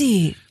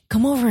 Mackenzie,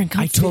 come over and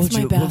come I told fix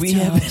my you what we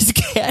have bathtub. is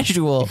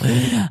casual.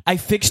 I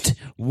fixed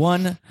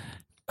one.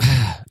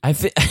 I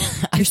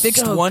fixed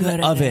so one good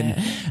at oven.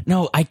 it.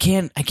 No, I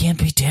can't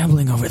be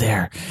dabbling over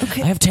there.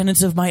 Okay. I have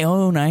tenants of my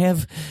own. I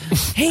have.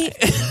 Hey,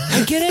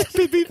 I get it.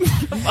 Beep,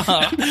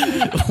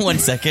 beep. 1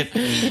 second.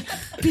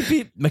 Beep,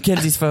 beep.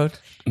 Mackenzie's phone.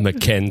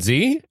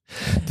 Mackenzie,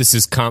 this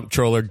is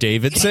Comptroller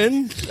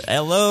Davidson.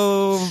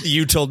 Hello.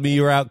 You told me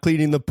you were out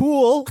cleaning the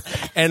pool,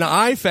 and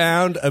I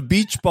found a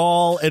beach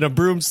ball and a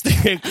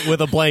broomstick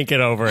with a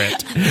blanket over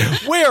it.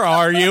 Where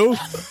are you?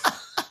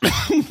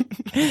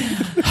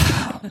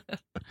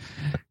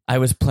 I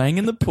was playing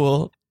in the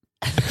pool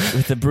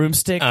with the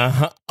broomstick.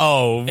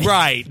 Oh,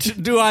 right.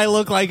 Do I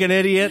look like an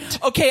idiot?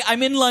 Okay,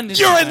 I'm in London.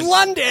 You're in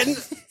London.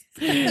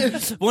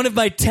 One of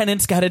my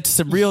tenants got into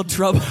some real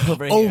trouble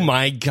over here. Oh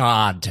my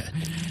God.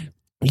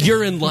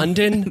 You're in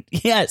London?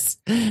 Yes.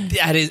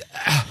 That is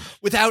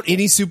without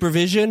any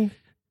supervision?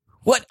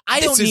 What? I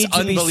This don't is need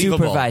to be unbelievable.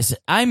 supervised.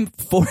 I'm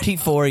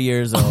 44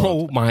 years old.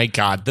 Oh my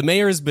God. The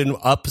mayor has been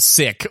up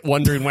sick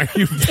wondering where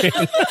you've been.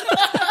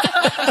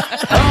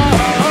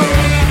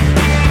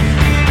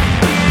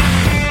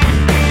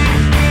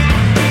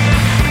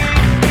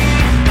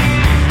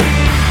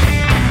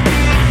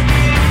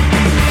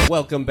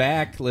 welcome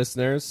back,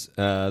 listeners.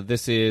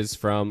 This is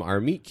from our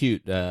Meet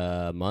Cute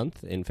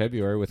month in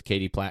February with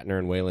Katie Plattner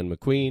and Waylon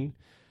McQueen.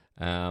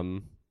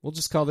 We'll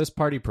just call this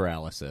Party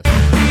Paralysis.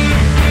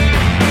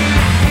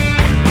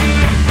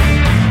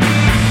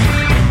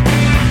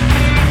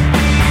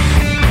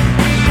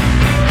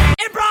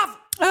 Improv!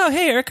 Oh,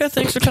 hey, Erica.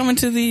 Thanks for coming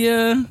to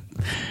the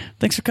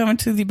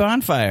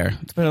bonfire.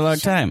 It's been a long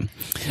time.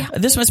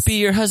 This must be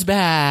your husband.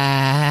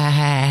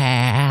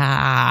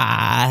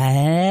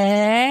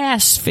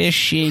 Bass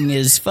fishing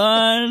is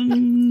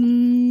fun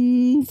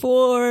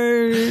for...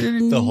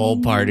 The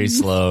whole party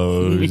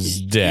slows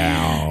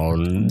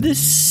down.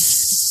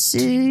 This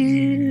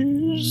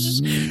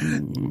is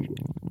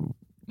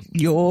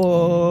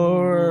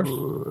your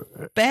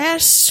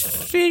bass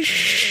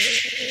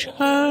fish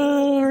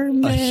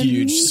harmon. A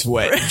huge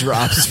sweat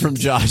drops from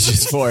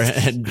Josh's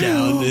forehead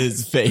down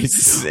his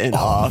face and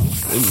off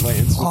and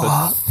lands with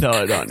a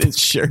thud on his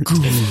shirt.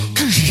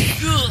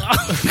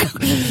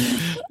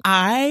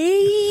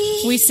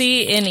 We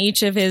see in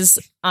each of his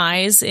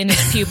eyes, in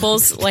his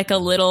pupils, like a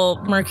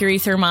little mercury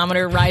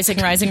thermometer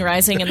rising,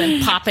 and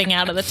then popping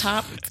out of the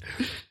top.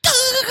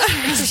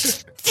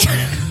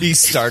 He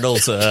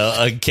startles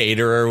a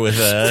caterer with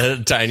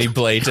a tiny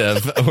plate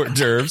of hors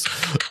d'oeuvres.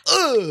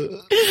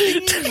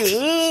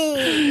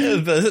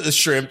 The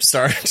shrimp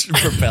start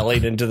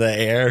propelling into the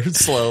air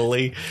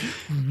slowly.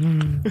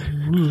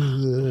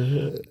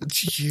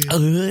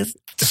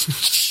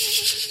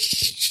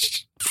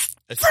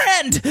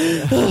 Friend!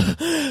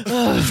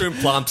 Shrimp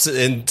plumps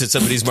into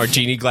somebody's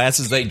martini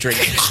glasses. They drink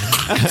it.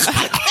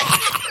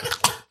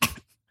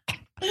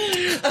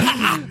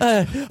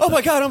 Oh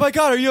my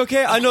god, are you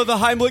okay? I know the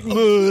Heimlich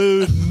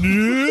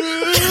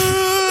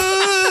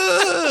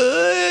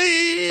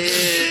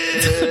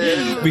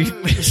We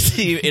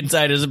see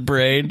inside his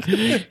brain.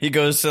 He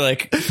goes to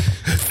like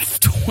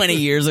 20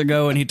 years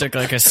ago and he took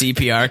like a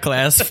CPR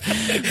class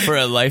for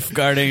a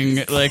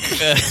lifeguarding like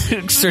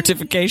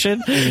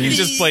certification. He's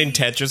just playing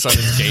Tetris on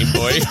his Game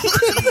Boy.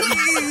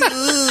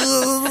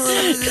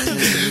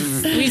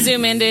 We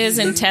zoom into his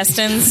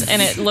intestines,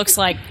 and it looks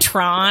like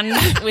Tron,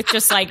 with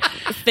just like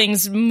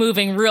things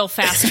moving real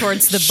fast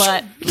towards the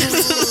butt.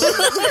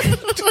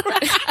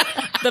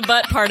 The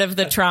butt part of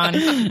the Tron.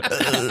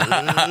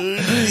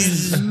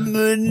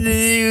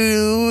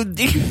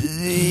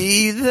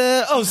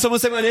 Oh, someone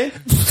say my name?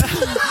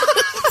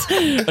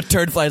 A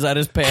turd flies out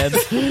his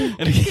pants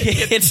and he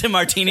hits a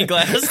martini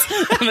glass.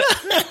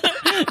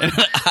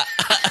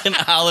 And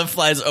an olive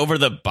flies over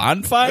the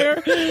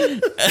bonfire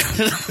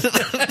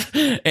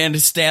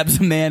and stabs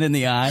a man in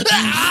the eye.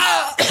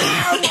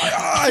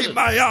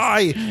 My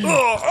eye!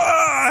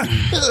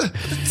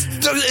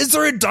 Is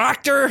there a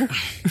doctor?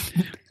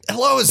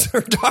 Hello, is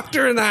there a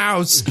doctor in the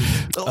house?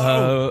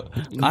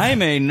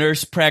 I'm a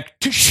nurse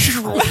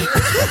practitioner.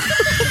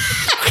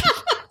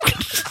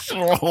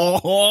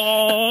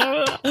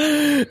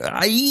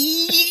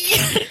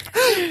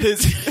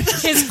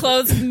 His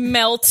clothes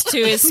melt to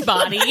his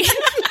body.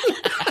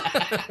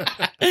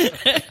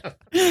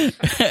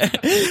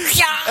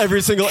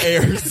 Every single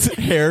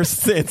hair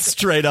sits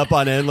straight up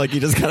on end like he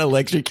just got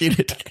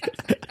electrocuted.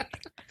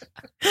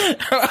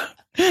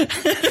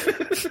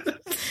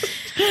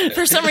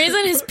 For some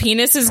reason, his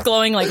penis is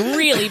glowing like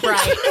really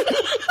bright.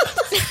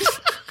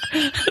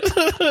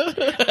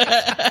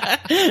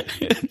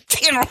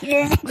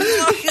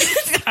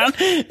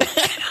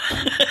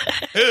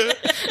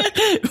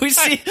 We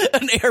see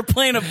an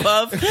airplane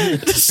above.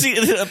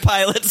 The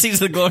pilot sees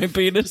the glowing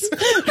penis.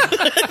 Take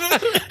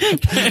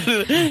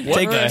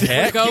the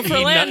heck? Go for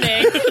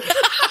landing.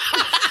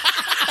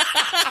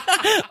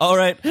 All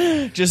right,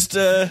 just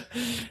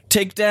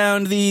take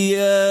down the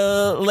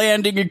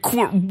landing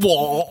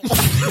wall.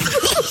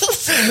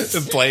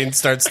 The plane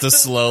starts to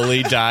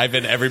slowly dive,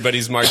 and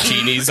everybody's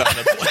martinis on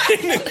the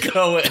plane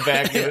go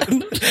back.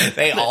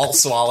 They all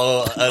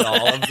swallow an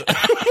olive.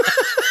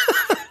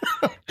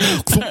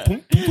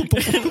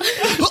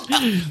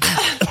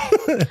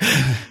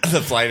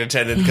 The flight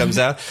attendant comes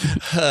out.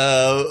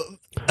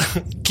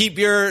 Keep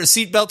your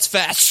seatbelts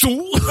fast.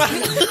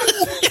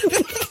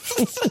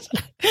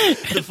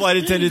 The flight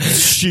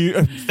attendant's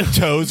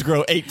toes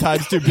grow 8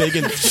 times too big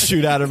and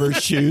shoot out of her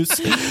shoes.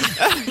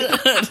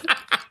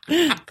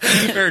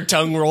 Her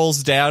tongue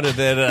rolls down, and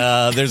then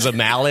there's a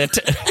mallet.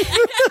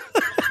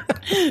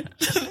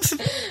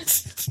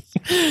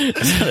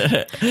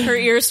 Her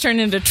ears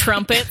turn into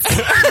trumpets.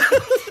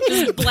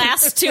 Just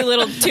blast 2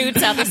 little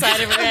toots out the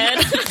side of her head.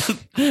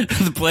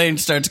 The plane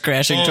starts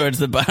crashing towards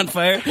the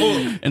bonfire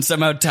and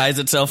somehow ties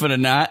itself in a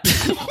knot.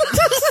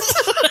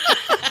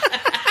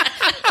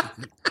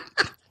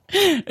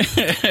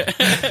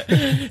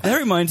 That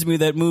reminds me of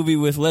that movie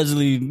with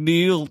Leslie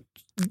Neal.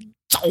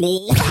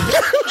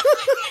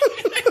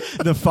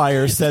 The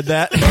fire said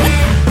that.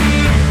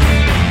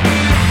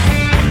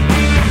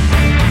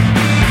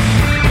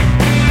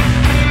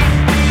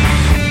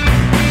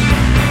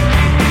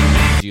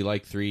 Do you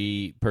like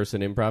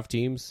 3-person improv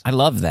teams? I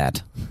love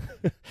that.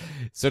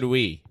 So do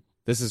we.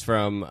 This is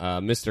from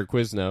Mr.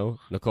 Quizno,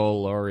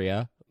 Nicole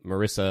Loria,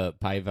 Marissa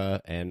Paiva,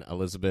 and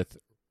Elizabeth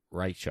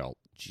Reichelt.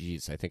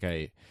 Jeez, I think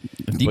I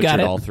You got butchered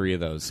it. all three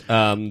of those.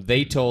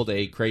 They told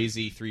a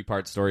crazy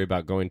 3-part story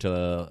about going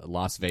to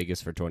Las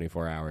Vegas for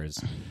 24 hours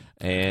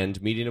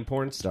and meeting a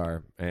porn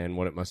star, and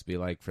what it must be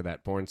like for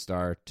that porn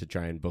star to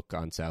try and book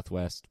on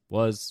Southwest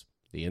was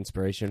the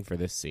inspiration for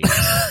this scene.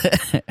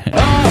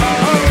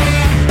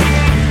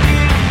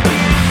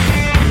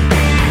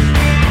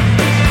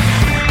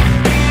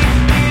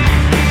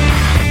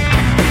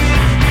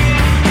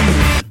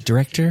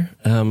 Director,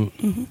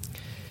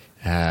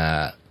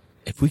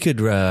 if we could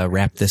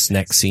wrap this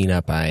next scene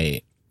up,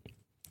 my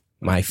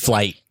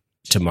flight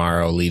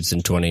tomorrow leaves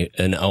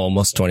in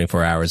almost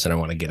 24 hours, and I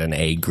want to get an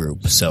A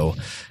group. So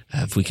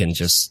if we can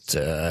just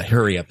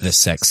hurry up this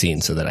sex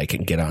scene so that I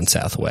can get on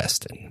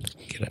Southwest and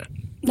get a.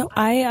 No,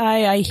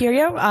 I hear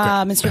you,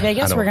 Mr.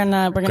 Vegas. We're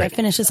gonna Great.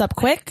 finish this up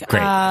quick.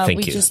 Great, thank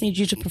we you. just need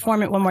you to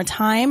perform it one more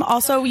time.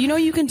 Also,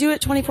 you can do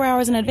it 24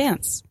 hours in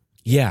advance.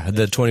 Yeah,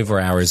 the 24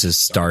 hours is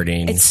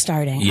starting. It's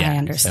starting. Yeah, I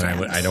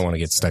understand. and I don't want to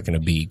get stuck in a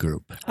B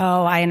group.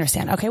 Oh, I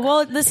understand. Okay,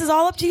 well, this is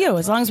all up to you.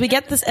 As long as we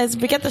get this, as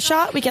we get the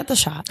shot, we get the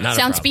shot. Not a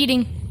Sounds problem.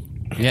 speeding.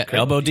 Yeah,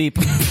 elbow deep.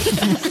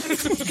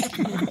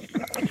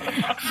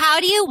 How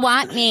do you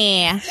want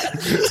me? I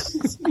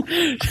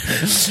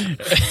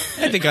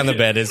think on the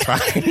bed is fine.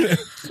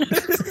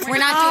 We're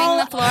not doing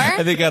the floor?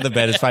 I think on the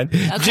bed is fine.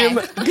 Jim,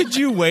 could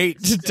you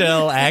wait to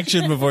tell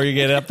action before you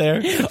get up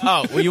there?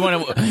 Oh, well, you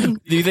want to?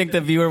 Do you think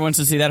the viewer wants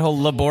to see that whole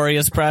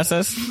laborious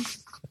process?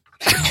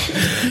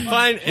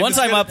 Fine. Once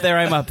I'm up there,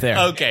 I'm up there.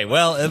 Okay,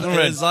 well,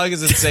 as long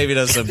as it's saving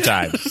us some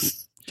time.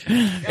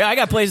 Yeah, I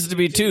got places to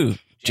be too,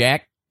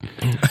 Jack.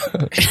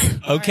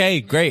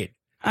 Okay, great.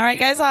 All right,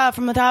 guys.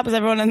 From the top, is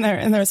everyone in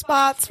their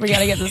spots? We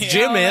gotta get this.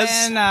 Jim going.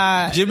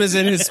 is. Jim is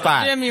in his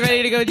spot. Jim, you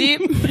ready to go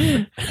deep?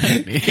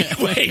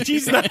 Wait,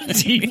 he's not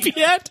deep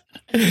yet?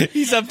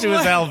 He's up to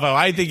his elbow.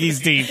 I think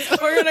he's deep.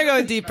 We're gonna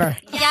go deeper.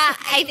 Yeah,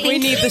 I think We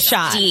need the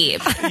shot.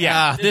 deep.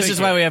 Yeah. This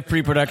is why we have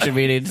pre-production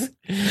meetings.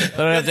 I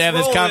don't have to have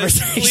this roll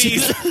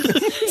conversation.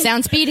 this,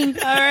 Sounds speeding.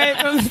 All right,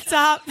 from the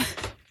top.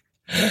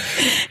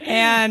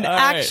 And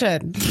right.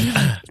 action.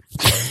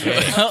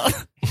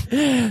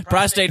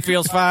 Prostate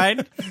feels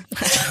fine.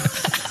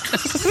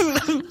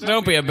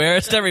 Don't be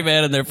embarrassed. Every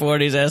man in their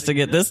 40s has to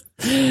get this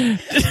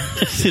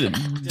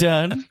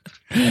done.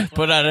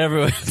 Put on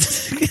everyone.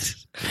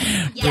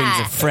 Brings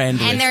a friend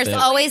with And there's them.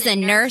 always a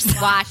nurse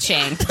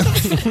watching.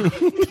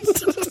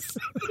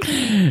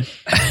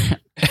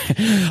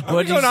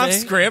 What'd you going off say?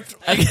 script.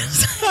 I'm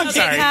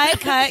sorry.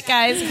 Cut,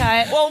 guys,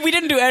 cut. Well, we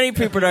didn't do any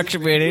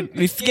pre-production meeting.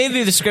 We gave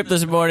you the script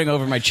this morning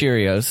over my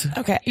Cheerios.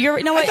 Okay,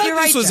 you know what? I thought You're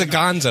right. this was a Jim.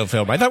 Gonzo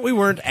film. I thought we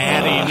weren't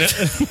adding. I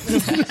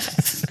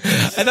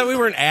thought we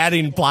weren't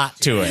adding plot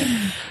to it.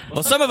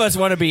 Well, some of us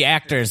want to be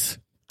actors.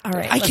 All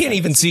right. I can't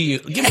even see you.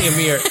 Give me a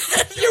mirror.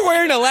 You're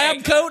wearing a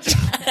lab coat?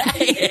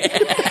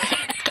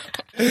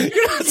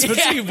 You're not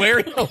supposed to be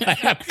wearing a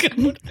lab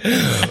coat.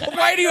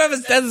 Why do you have a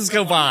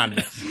stethoscope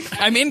on?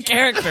 I'm in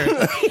character.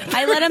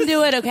 I let him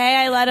do it, okay?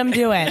 I let him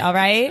do it, all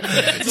right?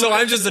 So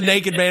I'm just a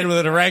naked man with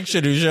an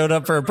erection who showed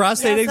up for a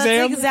prostate Yes, exam?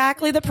 that's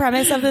exactly the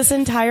premise of this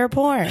entire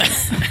porn.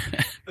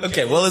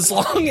 Okay, well, as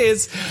long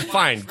as...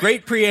 Fine,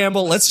 great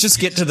preamble. Let's just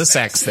get to the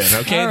sex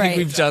then, okay? All I think right.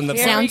 we've done the...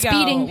 Here Sounds we go.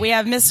 speeding. We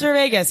have Mr.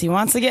 Vegas. He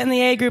wants to get in the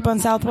A group on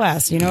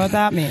Southwest. You know what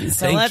that means.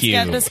 So Thank let's you.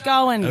 get this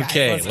going, guys.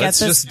 Okay, let's let's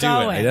get this just do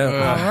going. it. I don't,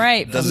 All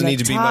right. from Doesn't the need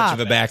to be top. much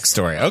of a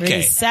backstory. Okay.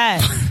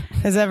 Reset.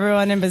 Is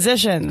everyone in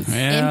positions?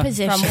 In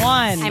position. From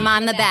one. I'm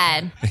on the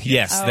bed.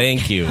 Yes,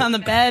 thank you. On the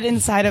bed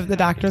inside of the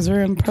doctor's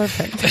room.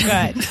 Perfect.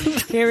 Good.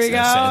 Here we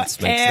go. sense.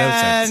 Makes no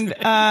sense.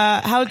 And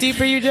how deep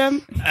are you,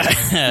 Jim?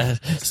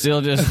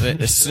 Still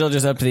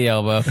just up to the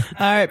elbow. All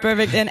right.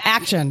 Perfect. In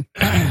action.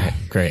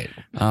 Great.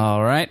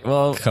 All right.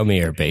 Well, Come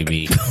here,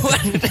 baby.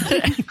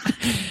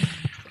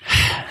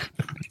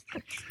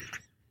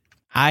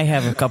 I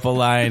have a couple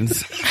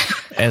lines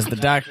as the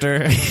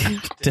doctor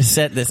to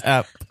set this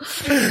up.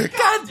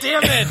 God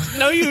damn it.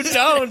 No, you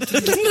don't.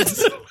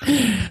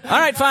 All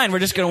right, fine. We're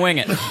just gonna wing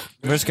it.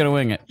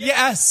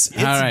 Yes. It's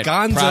All right.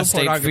 Gonzo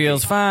Prostate pornography.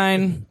 feels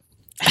fine.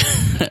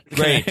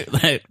 Great.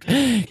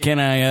 Can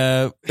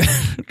I?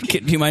 Do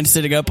you mind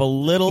sitting up a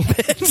little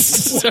bit?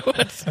 so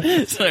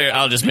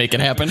I'll just make it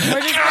happen.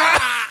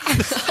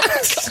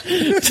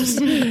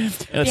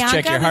 Let's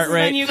check your heart this is when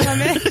rate. you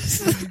come in.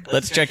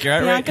 Let's check your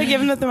heart Bianca, rate.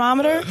 give him the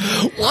thermometer.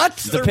 What?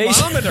 The patient,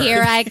 Thermometer.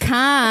 Here I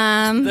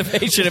come. the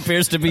patient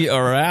appears to be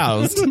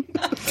aroused. So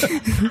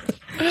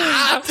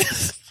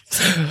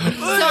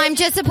I'm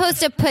just supposed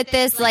to put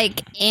this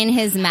like in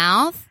his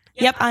mouth?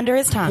 Yep, under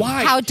his tongue.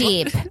 Why? How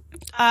deep?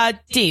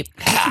 Deep.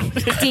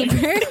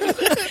 Deeper?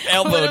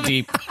 Elbow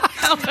deep.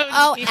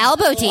 Oh,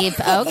 elbow deep.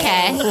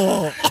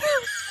 Okay.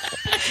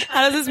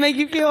 How does this make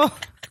you feel,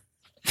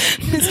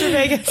 Mr.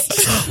 Vegas?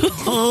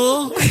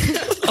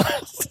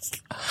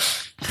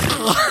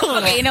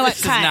 Okay, you know what? This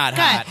is not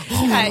hot.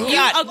 Cut.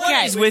 You,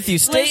 okay. He's with you.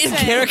 Stay in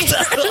Listen. character.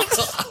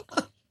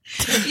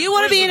 You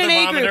want to be in an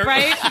A group,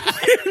 right?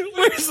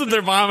 Where's the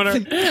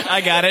thermometer?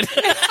 I got it.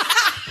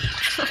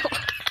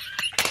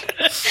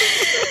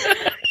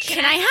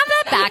 Can I have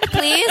that back,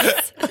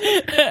 please?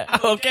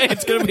 Okay,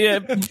 it's going to be a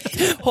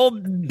whole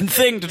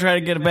thing to try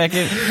to get it back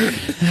in.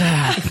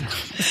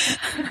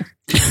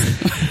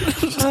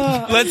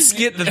 Let's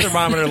get the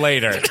thermometer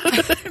later.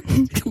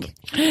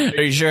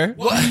 Are you sure?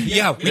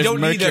 Yeah, we There's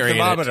don't need a mercury in it.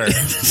 thermometer.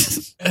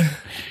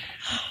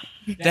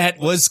 That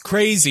was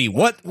crazy.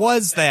 What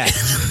was that?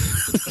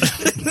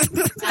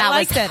 I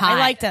liked it. I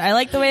liked it. I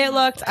liked the way it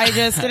looked. I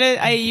just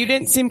didn't. You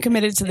didn't seem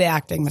committed to the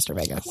acting, Mr.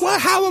 Vegas.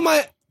 What? How am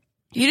I?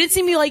 You didn't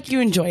seem like you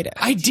enjoyed it.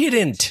 I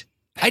didn't.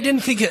 I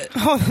didn't think it.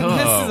 Oh,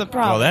 this is a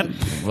problem.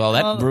 Well,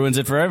 that ruins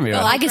it for everyone.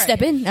 Well, I can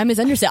step in. I'm his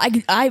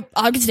understudy. I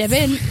can step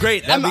in.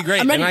 Great. That'd be great.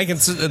 I'm Then ready. I can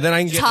get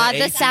Todd, the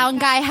the eight. sound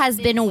guy, has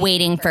been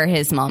waiting for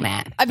his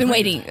moment. I've been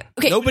waiting.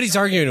 Okay. Nobody's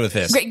arguing with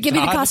this. Great, give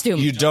me the Todd, costume.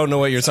 You don't know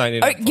what you're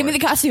signing All up right, give me for.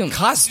 the costume.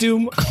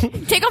 Costume?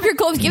 Take off your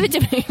clothes. Give it to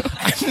me.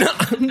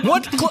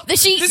 What? The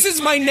sheet. This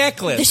is my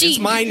necklace. The sheet. It's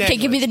my necklace. Okay,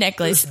 give me the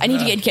necklace. I need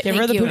to get. Give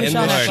her the puka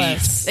shell And the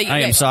necklace. Thank you. I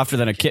am Okay. softer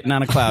than a kitten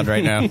on a cloud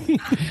right now. All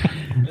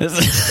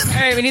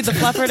right, we need the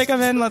fluffer to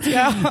come in. Let's go.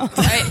 All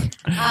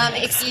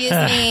right. Excuse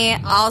me.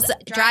 Also,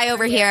 dry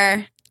over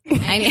here.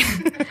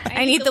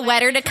 I need the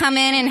wetter to come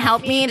in and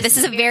help me. This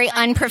is a very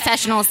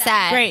unprofessional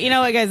set. Great. You know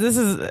what, guys? This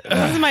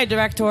is my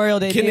directorial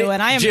debut,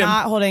 and I am Jim,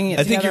 not holding it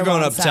I think together you're going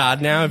well up on set.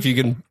 Todd now. If you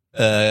can.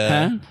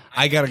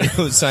 I gotta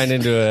go sign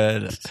into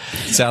a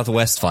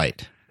Southwest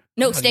flight.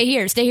 No, stay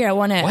here. Stay here.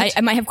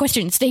 I might have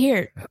questions. Stay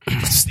here.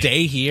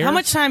 Stay here. How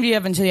much time do you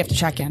have until you have to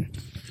check in?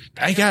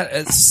 I got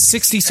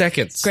 60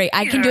 seconds. Great.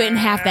 I can do it in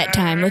half that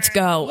time. Let's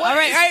go. All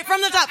right, from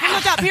the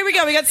top. Here we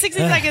go. We got 60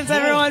 seconds,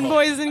 everyone,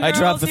 boys and girls. I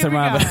dropped the Here we go.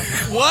 thermometer.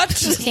 What?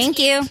 Thank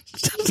you.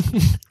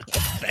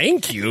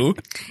 Thank you.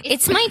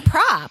 It's my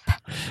prop.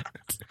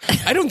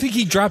 I don't think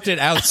he dropped it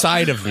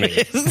outside of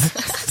me.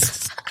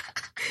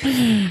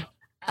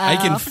 I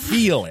can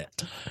feel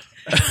it.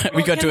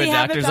 We go can to a we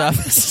have it doctor's back?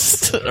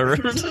 office.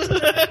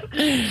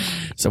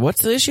 So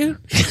what's the issue?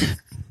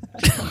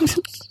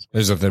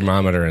 There's a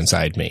thermometer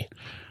inside me.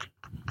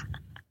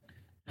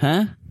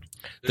 Huh?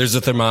 There's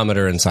a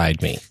thermometer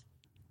inside me.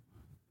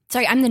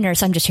 Sorry, I'm the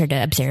nurse. I'm just here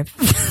to observe.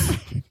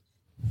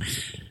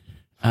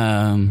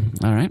 All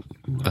right.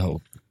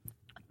 Oh,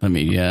 Let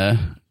me,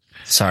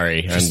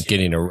 sorry. I'm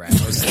getting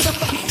aroused.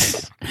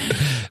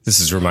 This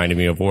is reminding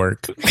me of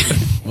work.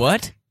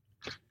 what?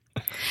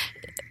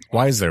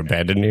 Why is there a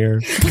bed in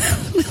here?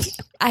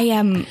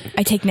 I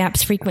take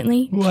naps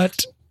frequently.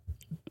 What?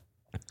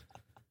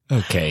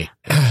 Okay.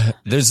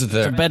 There's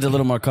The the. bed's a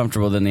little more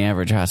comfortable than the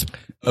average hospital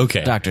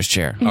Okay. doctor's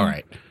chair. All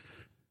right.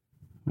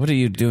 What are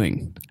you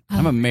doing?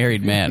 I'm a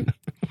married man.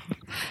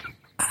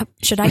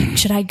 Should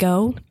I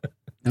go?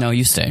 No,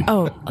 you stay.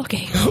 Oh,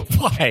 okay.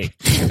 Why?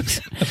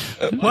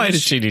 Why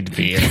does she need to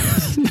be here?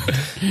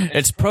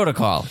 It's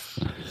protocol.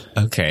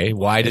 Okay.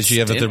 Why does she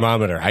have a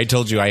thermometer? I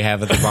told you I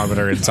have a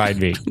thermometer inside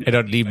me. I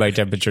don't need my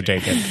temperature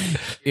taken.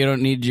 You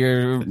don't need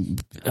your.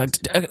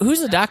 Who's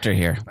the doctor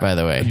here, by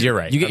the way? You're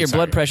right. You get I'm your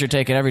blood sorry. pressure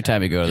taken every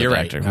time you go to the You're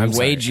right. doctor. I'm We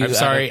weighed sorry. you. I'm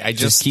sorry. I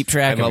just keep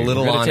track. I'm of a it.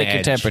 little We're gonna on take edge.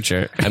 your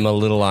temperature. I'm a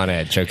little on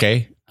edge.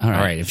 Okay. All right.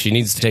 All right. If she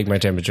needs to take my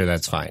temperature,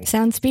 that's fine.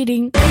 Sound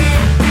speeding.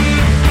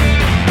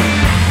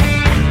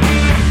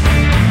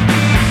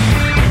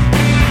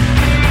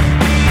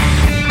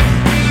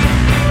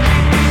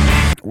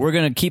 We're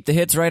going to keep the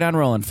hits right on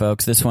rolling,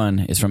 folks. This one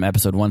is from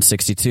episode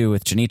 162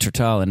 with Janitra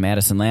Tall and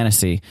Madison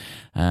Lannacy.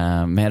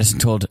 Madison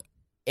told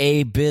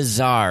a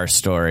bizarre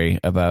story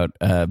about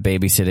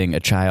babysitting a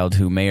child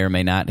who may or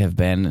may not have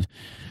been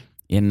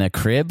in the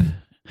crib.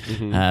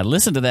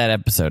 Listen to that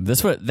episode.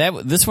 This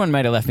one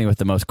might have left me with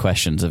the most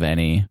questions of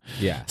any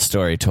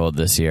story told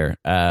this year.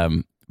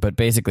 But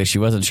basically, she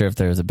wasn't sure if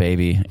there was a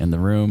baby in the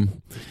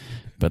room.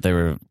 But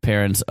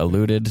parents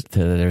alluded to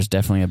that there's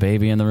definitely a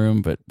baby in the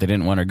room, but they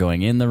didn't want her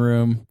going in the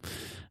room.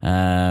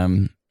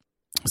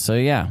 So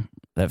yeah,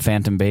 that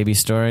phantom baby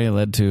story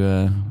led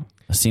to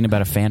a scene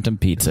about a phantom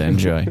pizza.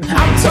 Enjoy.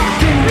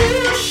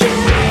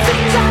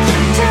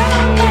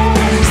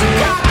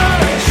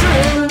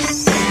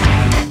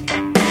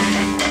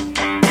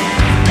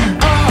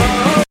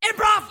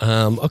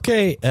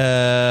 Okay.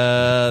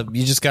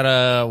 You just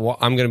gotta.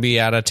 I'm gonna be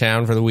out of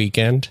town for the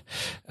weekend.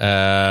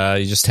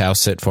 You just house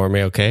sit for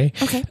me, okay?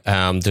 Okay.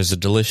 There's a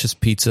delicious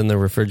pizza in the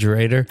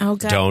refrigerator.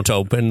 Okay. Don't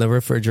open the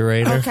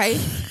refrigerator. Okay.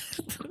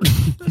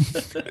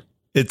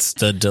 It's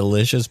the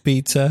delicious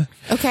pizza.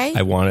 Okay.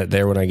 I want it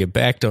there when I get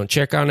back. Don't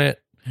check on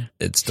it.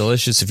 It's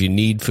delicious. If you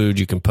need food,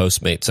 you can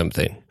Postmate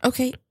something.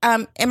 Okay.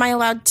 Am I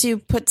allowed to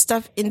put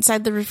stuff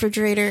inside the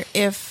refrigerator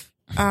if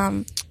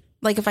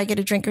if I get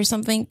a drink or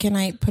something, can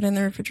I put in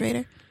the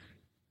refrigerator?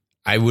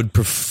 I would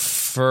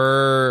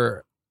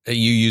prefer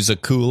you use a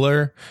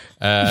cooler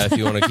if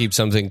you want to keep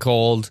something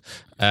cold,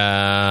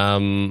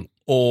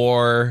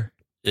 or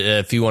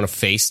if you want to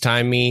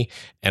FaceTime me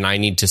and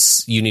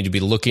you need to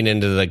be looking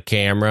into the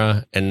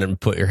camera and then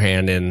put your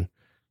hand in.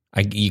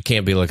 You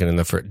can't be looking in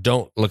the fridge.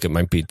 Don't look at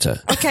my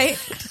pizza. Okay.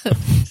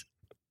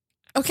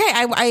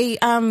 Okay.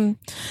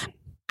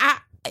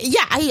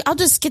 I'll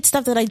just get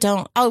stuff that I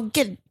don't. I'll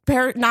get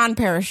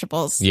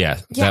non-perishables. Yeah,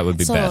 that would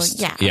be best.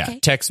 Yeah. Yeah. Okay.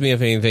 Text me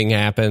if anything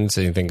happens,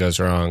 anything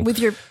goes wrong. With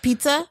your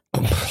pizza?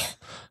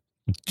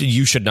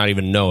 You should not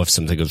even know if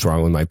something is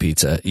wrong with my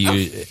pizza.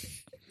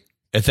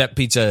 If that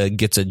pizza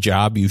gets a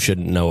job, you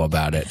shouldn't know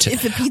about it.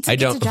 If the pizza I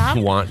gets don't a job?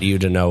 want you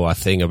to know a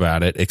thing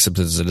about it, except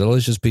it's a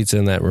delicious pizza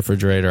in that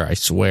refrigerator. I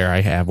swear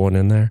I have one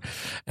in there,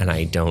 and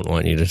I don't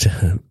want you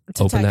to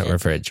open that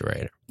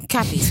refrigerator.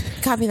 Copy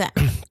that.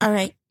 All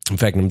right. In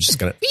fact, I'm just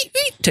going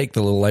to take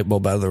the little light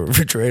bulb out of the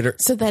refrigerator.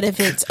 So that if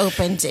it's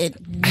opened,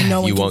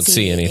 no one You can won't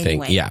see anything.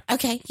 Anyway. Yeah.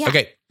 Okay. Yeah.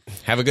 Okay.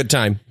 Have a good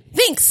time.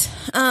 Thanks.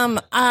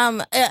 I'm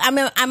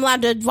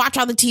allowed to watch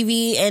all the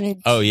TV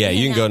and. Oh yeah,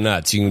 you can go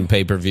nuts. You can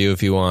pay-per-view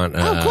if you want.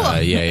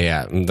 Cool.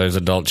 Yeah. There's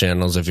adult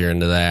channels if you're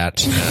into that.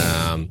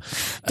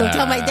 Don't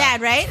tell my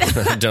dad, right?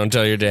 Don't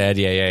tell your dad.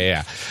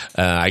 Yeah.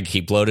 I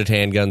keep loaded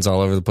handguns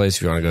all over the place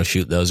if you want to go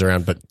shoot those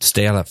around, but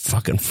stay out of that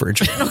fucking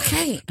fridge.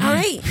 Okay. All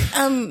right.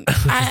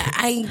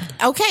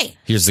 Okay.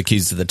 Here's the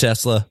keys to the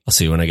Tesla. I'll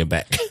see you when I get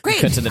back.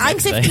 Great. Cut to the I'm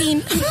next day.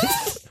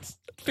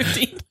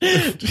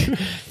 15.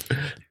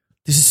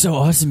 This is so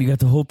awesome. You got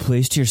the whole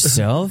place to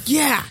yourself?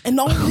 Yeah. And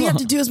all we have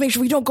to do is make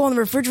sure we don't go in the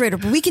refrigerator,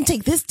 but we can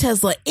take this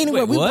Tesla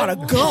anywhere we what?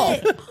 want to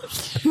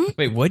go.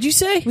 Wait, what'd you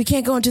say? We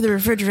can't go into the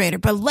refrigerator,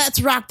 but let's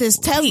rock this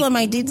Tesla,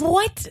 my dude.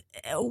 What?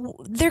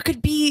 There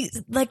could be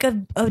like a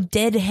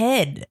dead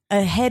head,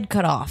 a head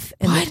cut off.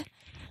 What?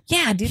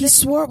 Yeah, dude. He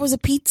swore it was a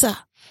pizza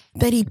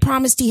that he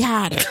promised he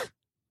had.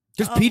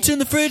 There's pizza in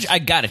the fridge? I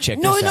gotta check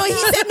No, this out.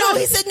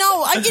 he said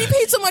no. I'm getting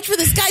paid so much for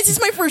this, guys. This is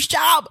my first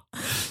job.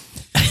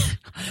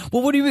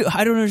 Well, what do you mean?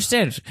 I don't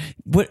understand.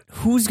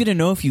 Who's gonna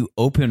know if you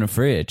open a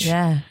fridge?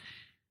 Yeah.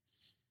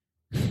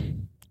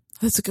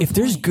 That's a good If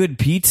there's point. good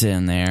pizza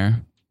in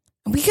there,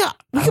 We could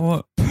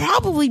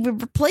probably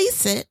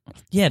replace it.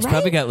 yeah, it's Right?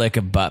 probably got like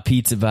a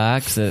pizza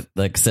box that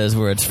like says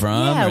where it's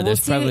from. Yeah, or we'll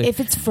there's see probably if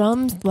it's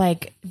from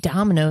like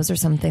Domino's or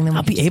something. Then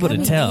I'll be able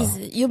to tell.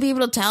 You'll be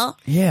able to tell.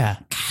 Yeah.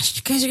 Gosh,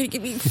 you guys are gonna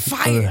get me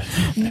fired.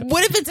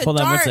 What if it's a Hold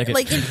on one dart? second.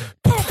 Like,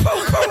 boom,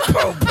 boom, boom,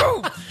 boom,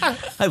 boom.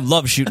 I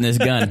love shooting this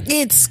gun.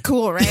 It's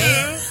cool, right?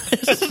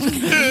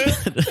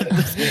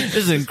 This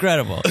is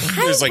incredible.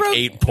 There's like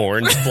 8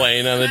 porns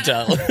playing on the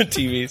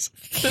TVs.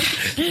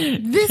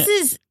 This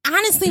is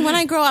honestly, when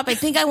I grow up, I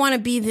think I want to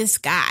be this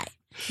guy.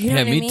 You know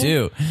Yeah, what I me mean?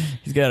 too.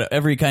 He's got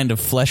every kind of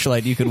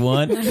fleshlight you could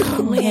want.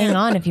 Well, hang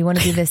on. If you want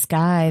to be this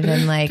guy,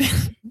 then like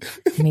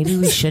maybe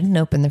we shouldn't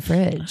open the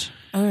fridge.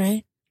 All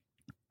right.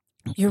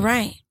 You're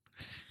right.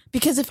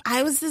 Because if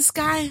I was this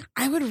guy,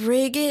 I would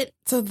rig it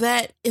so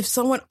that if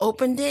someone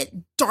opened it,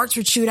 darts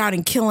would shoot out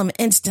and kill him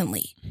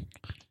instantly.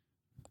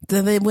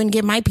 So they wouldn't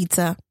get my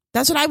pizza.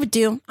 That's what I would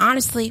do,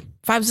 honestly,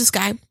 if I was this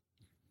guy.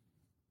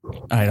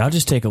 All right, I'll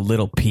just take a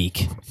little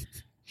peek.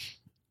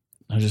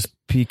 I'll just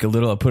peek a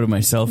little. I'll put in my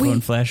cell phone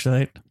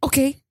flashlight.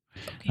 Okay.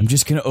 I'm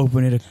just going to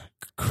open it a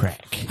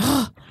crack.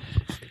 Close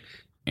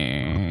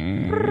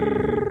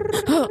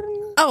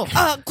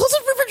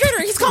the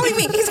refrigerator. He's calling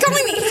me.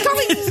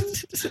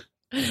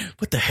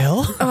 What the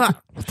hell?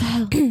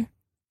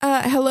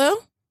 Hello?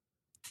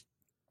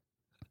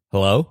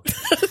 Hello?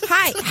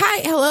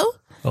 Hi, hello?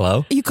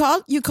 Hello? You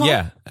called?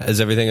 Yeah. Is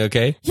everything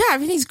okay? Yeah,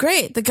 everything's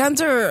great. The guns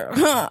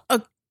are,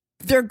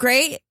 they're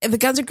great. The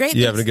guns are great.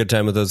 You having a good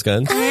time with those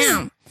guns? I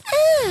am.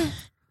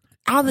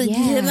 All the,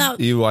 Yeah. you know,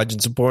 You watching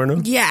some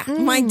porno? yeah,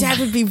 my dad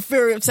would be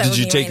very upset Did with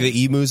you me take right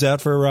the emus out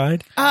for a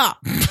ride? now.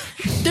 Oh,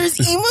 there's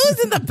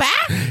emus in the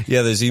back?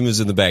 Yeah, there's emus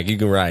in the back. You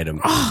can ride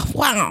them. Oh,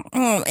 wow.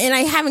 And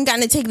I haven't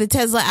gotten to take the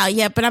Tesla out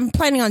yet, but I'm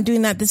planning on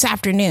doing that this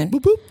afternoon.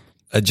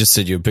 I just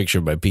sent you a picture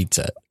of my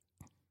pizza.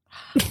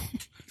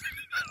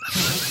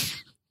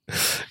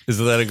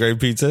 Isn't that a great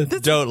pizza?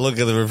 Don't look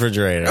at the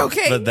refrigerator.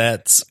 Okay. But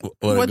that's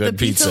what a What the good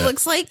pizza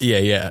looks like?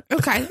 Yeah.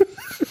 Okay.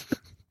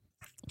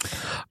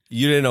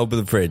 You didn't open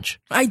the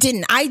fridge. I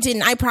didn't.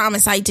 I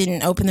promise I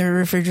didn't open the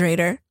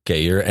refrigerator.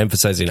 Okay, you're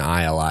emphasizing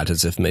I a lot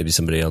as if maybe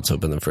somebody else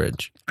opened the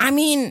fridge. I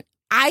mean,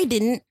 I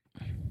didn't.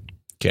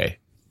 Okay.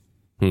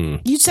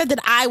 You said that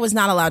I was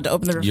not allowed to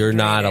open the refrigerator. You're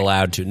not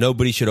allowed to.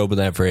 Nobody should open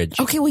that fridge.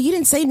 Okay, well, you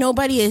didn't say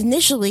nobody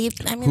initially.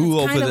 I mean, Who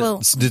it's opened kind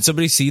of it? Did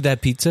somebody see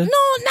that pizza? No,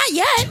 not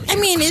yet. I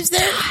mean, is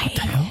there?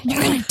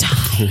 You're gonna die.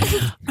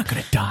 I'm not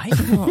going to die.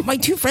 Oh, my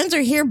 2 friends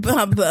are here,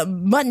 Mutt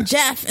and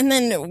Jeff, and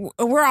then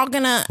we're all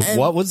gonna.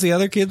 What was the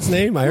other kid's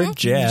name? I heard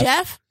Jeff.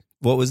 Jeff,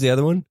 What was the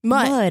other one?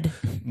 Mutt,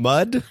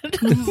 Mud?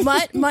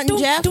 Mutt, and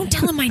Jeff. Don't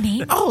tell him my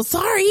name. Oh,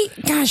 sorry.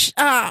 Gosh,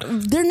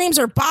 their names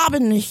are Bob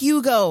and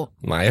Hugo.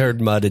 I heard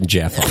Mud and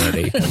Jeff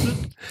already.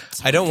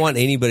 I don't want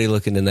anybody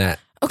looking in that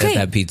Okay. at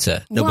that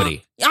pizza.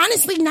 Nobody. Well,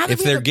 honestly, now that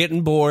If they're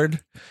getting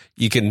bored,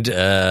 you can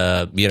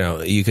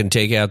you can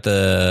take out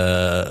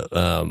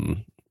the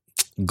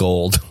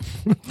gold.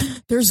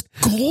 there's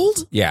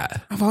gold. Yeah.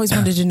 I've always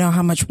wanted to know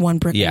how much one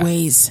brick Yeah.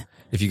 weighs.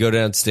 If you go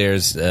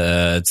downstairs,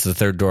 it's the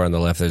third door on the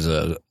left. There's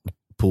a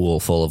pool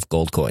full of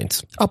gold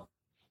coins. Oh.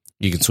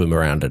 You can swim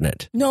around in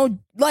it. No,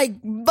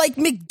 like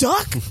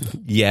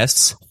McDuck.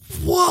 Yes.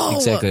 Whoa.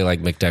 Exactly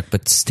like McDuck,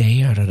 but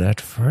stay out of that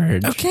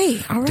fridge.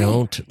 Okay, all right.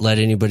 Don't let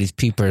anybody's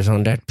peepers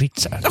on that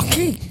pizza.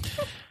 Okay,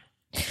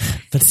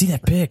 Let's see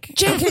that pic.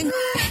 Jeff,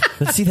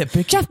 Let's see that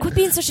picture. Jeff, quit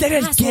being such an That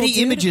has asshole. Getty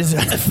dude. Images.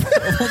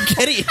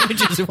 Getty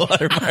Images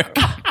watermark.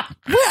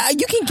 Where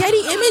you can Getty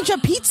image a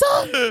pizza?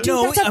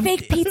 Dude, that's a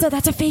fake pizza.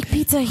 That's a fake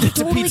pizza. You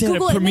totally pizza at a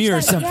Google it. premiere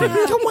or something.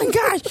 Yeah. Oh my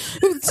gosh!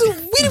 So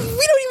we don't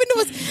even know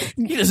what's.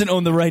 He doesn't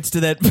own the rights to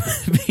that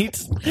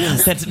pizza.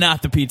 That's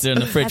not the pizza in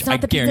the fridge. That's not I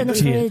the pizza in the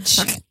guarantee it.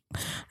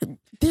 fridge.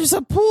 There's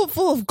a pool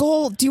full of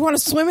gold. Do you want to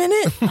swim in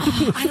it?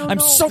 I don't I'm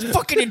know. so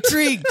fucking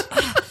intrigued.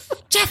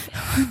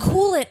 Jeff,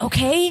 cool it,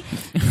 okay?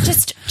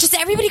 Just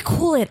everybody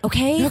cool it,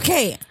 okay?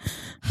 Okay.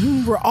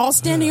 We're all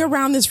standing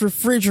around this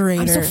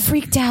refrigerator. I'm so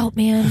freaked out,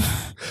 man.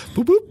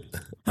 Boop,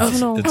 boop. I don't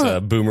know. It's a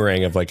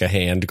boomerang of like a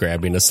hand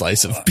grabbing a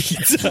slice of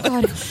pizza.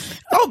 God.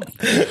 Oh,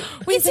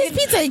 Wait a second.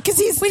 pizza because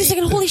he's. Wait a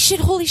second. Holy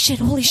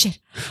shit.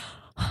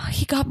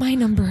 He got my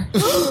number.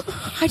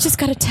 I just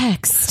got a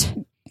text.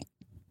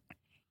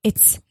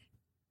 It's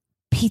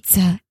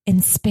pizza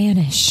in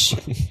Spanish.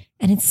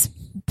 And it's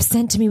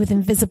sent to me with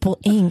invisible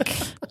ink.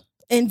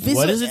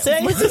 What does it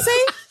say? What's it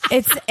say?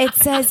 It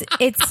says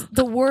it's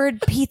the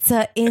word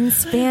pizza in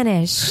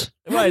Spanish.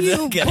 What, is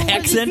it got an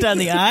accent on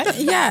the I?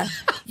 Yeah.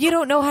 You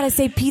don't know how to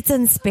say pizza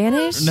in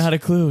Spanish? Not a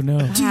clue, no.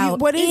 How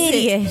what is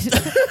idiot.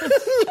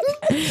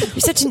 You're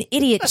such an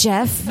idiot,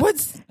 Jeff.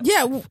 What's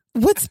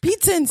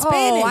pizza in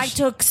Spanish? Oh, I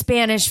took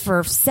Spanish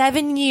for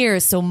 7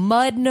 years, so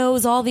Mud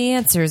knows all the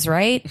answers,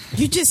 right?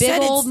 You just Big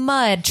said old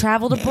Mud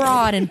traveled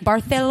abroad in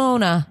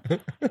Barcelona.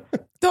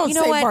 Don't You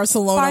know say what?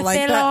 Barcelona like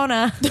that.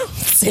 Barcelona. Don't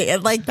say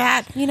it like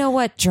that. You know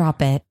what?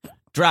 Drop it.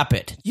 Drop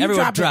it. You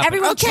Everyone drop it.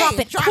 Everyone Okay, drop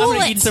it. drop I'm Cool going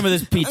to it. eat some of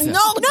this pizza.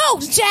 No,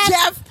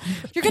 Jeff.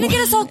 You're going to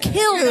get us all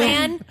killed,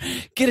 man.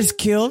 Get us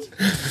killed?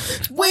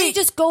 Why don't you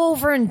just go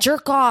over and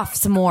jerk off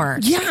some more?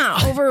 Yeah,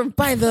 over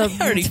by the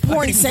Already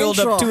porn fucking filled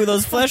central. up 2 of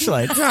those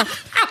fleshlights.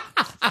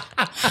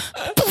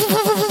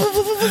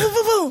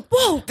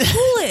 Whoa, cool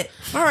it.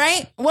 All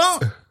right. Well,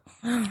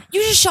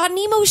 You just shot an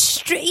emo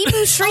straight in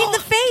the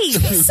face. he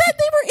said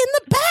they were in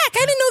the back.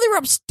 I didn't know they were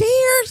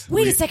upstairs.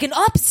 Wait a second,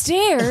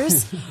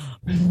 upstairs.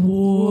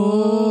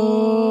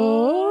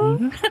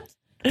 Whoa.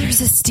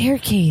 There's a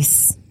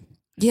staircase.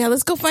 Yeah,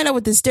 let's go find out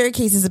what this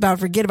staircase is about.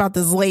 Forget about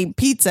this late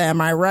pizza. Am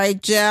I right,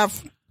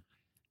 Jeff?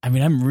 I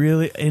mean, I'm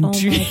really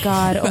intrigued. Oh my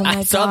God, oh my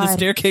I saw the God.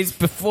 staircase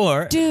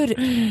before.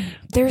 Dude,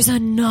 there's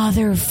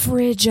another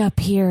fridge up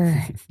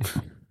here.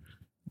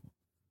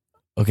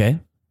 Okay.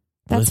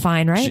 That's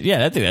fine, right?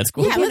 Yeah, I think that's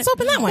cool. Yeah, let's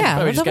open that one. Yeah,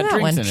 Probably let's just open got that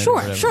drinks one. in it or Sure,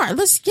 whatever. sure.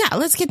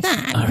 Let's get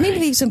that. All Maybe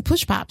right. leave some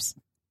push pops.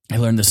 I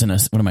learned this in one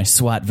of my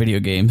SWAT video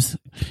games.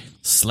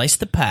 Slice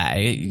the pie.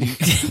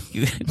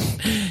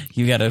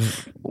 You got to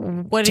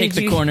take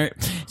the corner.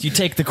 You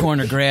take the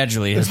corner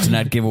gradually as to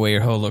not give away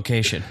your whole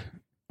location.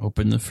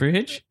 Open the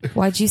fridge.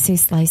 Why'd you say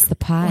slice the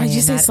pie? Why'd you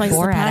and say not slice the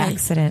Borat pie?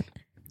 accident?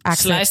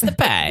 Slice the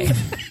pie.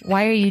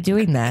 Why are you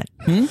doing that?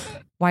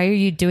 Why are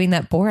you doing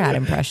that Borat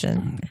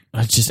impression?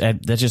 That's just how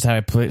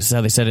that's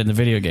how they said it in the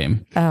video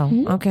game.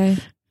 Oh, okay.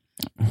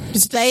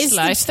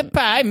 Slice the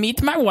pie.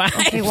 Meet my wife.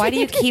 Okay, why do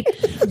you keep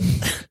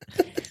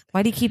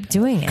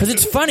doing it? Because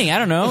it's funny. I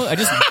don't know. I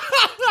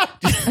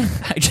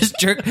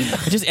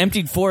just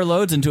emptied 4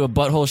 loads into a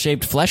butthole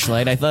shaped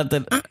fleshlight. I thought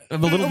that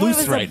I'm a little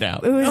loose right now.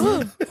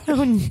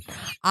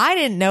 I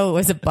didn't know it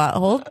was a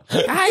butthole.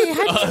 How did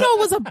you know it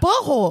was a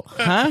butthole?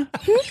 Huh?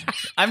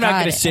 I'm not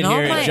going to sit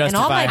here and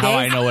justify how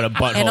I know what a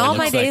butthole In all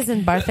my looks days like.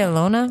 in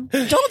Barcelona,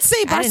 Don't say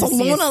I didn't see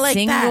a Barcelona like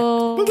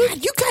single- that.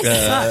 God, you guys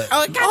suck.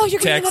 Oh, God. oh, you're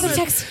getting Text. another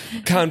text.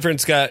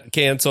 Conference got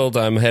canceled.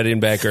 I'm heading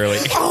back early.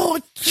 Oh,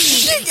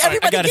 shit. I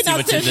Everybody gotta get see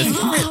what's in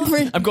downstairs.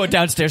 this. I'm going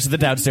downstairs to the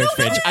downstairs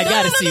fridge. I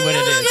got to see what it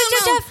is.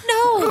 Jeff,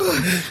 no.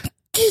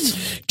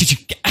 Did you?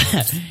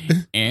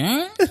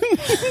 Eh?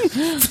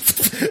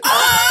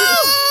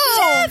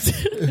 Oh!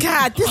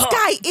 God, this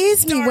guy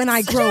is me when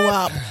I grow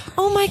up.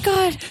 Oh my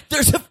God.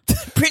 There's a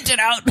printed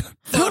out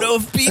photo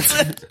of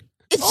pizza.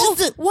 It's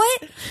just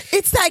What?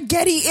 it's that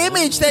Getty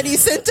image that he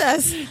sent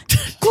us.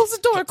 Close the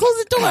door. Close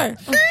the door.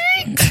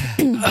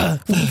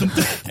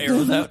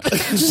 Arrows out.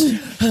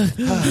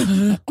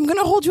 I'm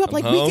gonna hold you up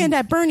like home. Weekend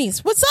at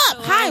Bernie's. What's up?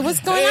 Hi, what's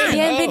going on?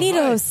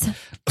 Bienvenidos.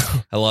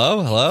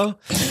 Hello?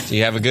 Do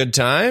you have a good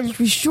time?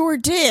 We sure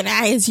did,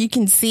 as you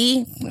can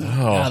see.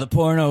 Oh, the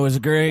porno was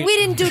great. We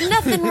didn't do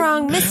nothing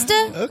wrong, mister.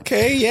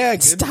 Okay, yeah.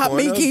 Good Stop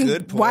porno, making.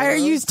 good Why are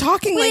porno. you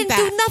talking We like didn't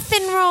do that?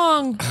 nothing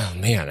wrong. Oh,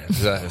 man,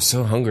 I was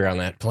so hungry on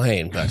that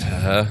plane, but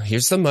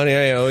here's the money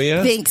I owe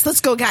you. Thanks.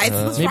 Let's go, guys.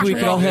 Let's Maybe rock we and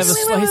could all roll. have a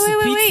Wait, slice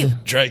of pizza.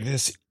 Drag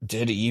this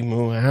dead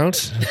emu out.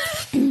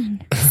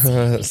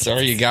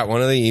 Sorry, you got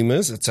one of the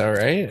emus. It's all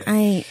right.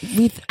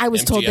 I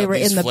was told they were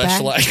in the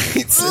back.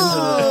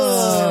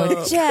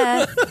 Oh,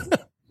 Jeff.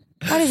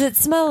 Why does it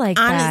smell like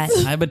that?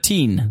 I'm a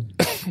teen.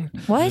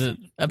 What?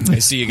 I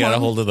see you got a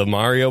hold of the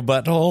Mario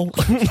butthole.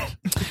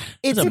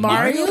 It's a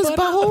Mario Mario's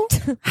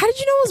butthole. How did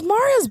you know it was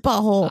Mario's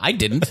butthole? I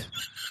didn't.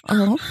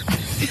 Oh.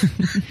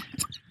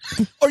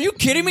 Are you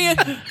kidding me?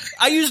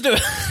 I used a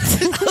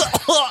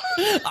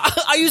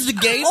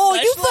gay. Oh,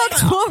 you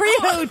fucked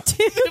Mario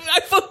too. I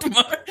fucked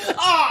Mario.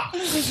 Ah!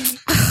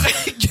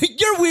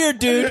 You're weird,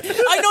 dude.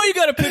 I know you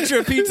got a picture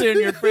of pizza in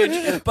your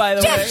fridge, by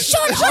the way.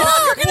 Shut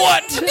up!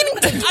 What?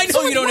 I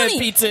know you don't have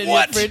pizza in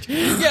your fridge.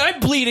 Yeah, I'm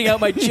bleeding out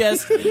my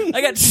chest.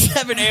 I got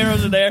 7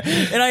 arrows in there,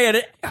 and I had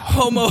a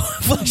homo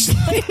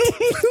flashlight.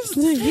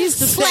 He's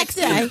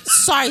deflecting.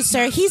 Sorry,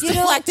 sir. He's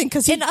deflecting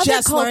because he in other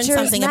just learned cultures,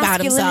 something about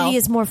masculinity himself.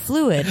 is more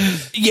fluid.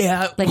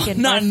 Yeah, Like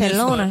in not in this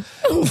Barcelona.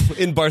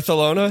 In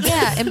Barcelona?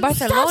 Yeah, in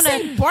Barcelona.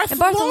 saying Barcelona In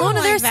Barcelona,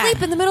 like they're that.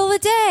 asleep in the middle of the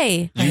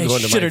day. You go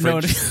into should my have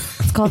known fridge. it.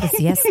 It's called a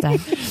siesta.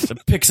 It's a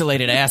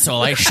pixelated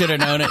asshole. I should have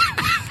known it.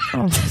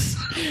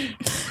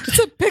 It's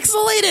a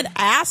pixelated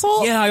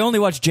asshole. Yeah, I only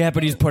watch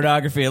Japanese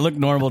pornography. It looked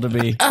normal to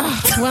me.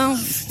 Well,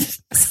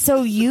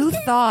 So you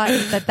thought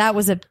that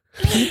was a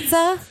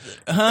pizza?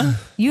 Huh?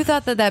 You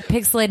thought that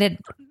pixelated...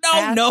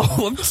 No,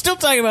 I'm still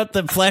talking about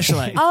the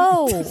flashlight.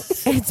 Oh,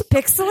 it's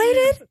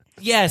pixelated?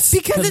 Yes,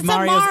 because it's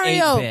Mario's a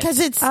Mario. 8-bit. Because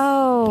it's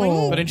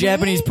Oh. But in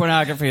Japanese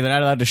pornography, they're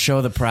not allowed to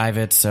show the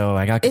private, so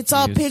I got confused. it's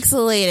all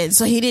pixelated,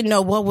 so he didn't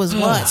know what was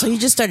what. So he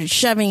just started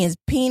shoving his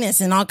penis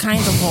in all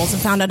kinds of holes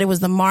and found out it was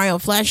the Mario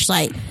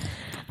flashlight.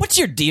 What's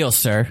your deal,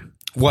 sir?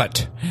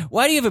 What?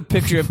 Why do you have a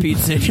picture of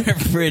pizza in your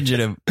fridge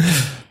and a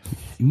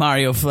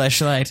Mario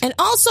flashlight? And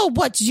also,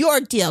 what's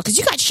your deal? Because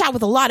you got shot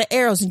with a lot of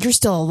arrows and you're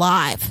still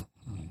alive.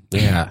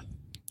 Yeah.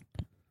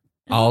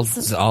 I'll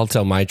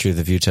tell my truth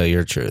if you tell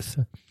your truth.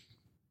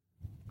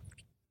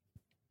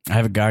 I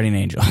have a guardian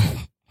angel.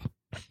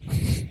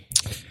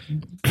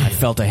 I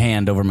felt a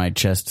hand over my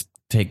chest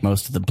take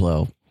most of the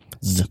blow.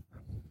 Zzz.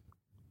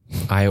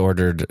 I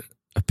ordered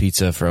a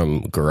pizza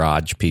from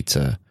Garage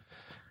Pizza,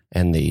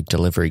 and the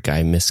delivery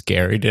guy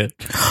miscarried it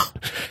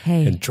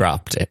Hey, and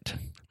dropped it.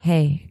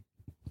 hey.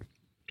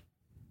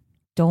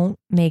 Don't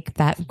make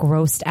that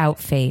grossed out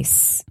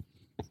face.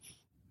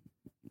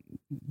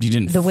 You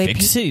didn't The way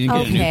fix it? You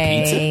didn't get a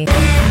new pizza?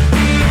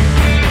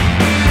 Okay.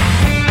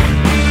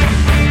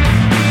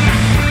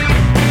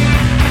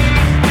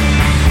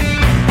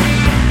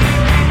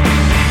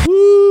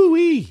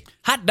 Woo-wee.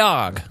 Hot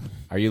dog.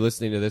 Are you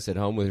listening to this at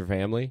home with your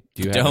family?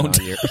 Do you have Don't.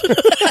 it on your...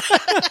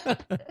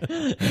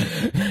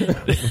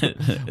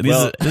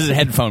 This is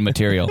headphone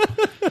material.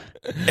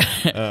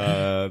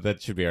 That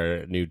should be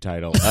our new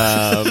title.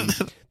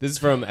 This is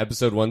from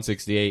episode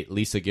 168.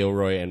 Lisa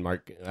Gilroy and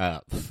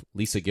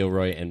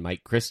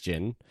Mike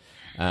Christian.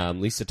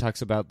 Lisa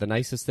talks about the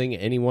nicest thing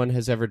anyone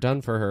has ever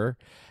done for her,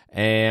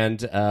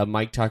 and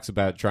Mike talks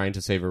about trying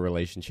to save a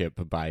relationship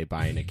by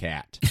buying a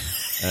cat.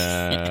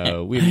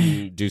 We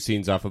didn't do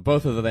scenes off of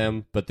both of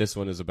them, but this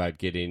one is about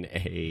getting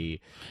a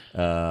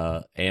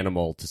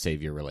animal to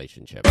save your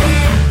relationship.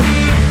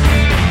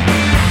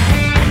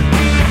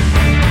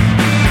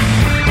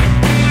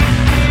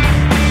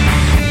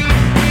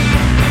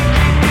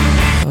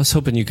 I was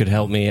hoping you could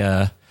help me.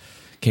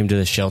 Came to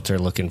the shelter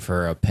looking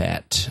for a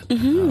pet.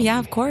 Yeah,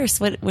 of course.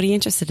 What are you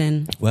interested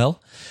in?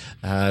 Well,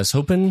 I was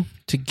hoping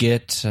to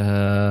get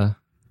a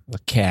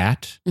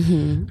cat. We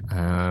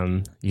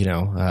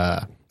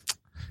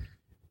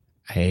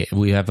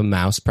have a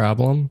mouse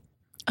problem.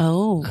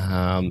 Oh.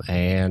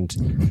 I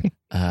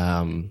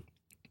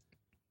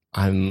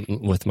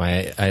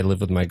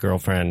live with my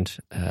girlfriend,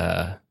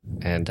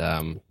 and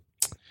I'm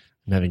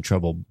having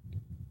trouble.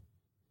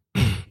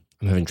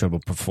 I'm having trouble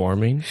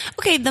performing.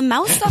 Okay, the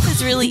mouse stuff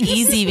is really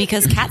easy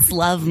because cats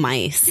love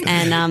mice,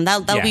 and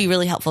that'll be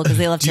really helpful because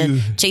they love to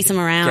chase them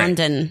around,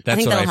 and I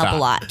think that'll help a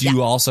lot. Do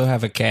you also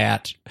have a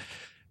cat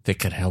that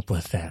could help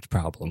with that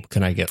problem?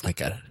 Can I get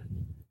like a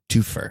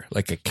twofer,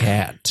 like a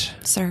cat?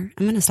 Sir,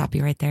 I'm going to stop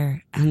you right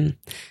there. We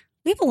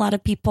have a lot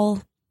of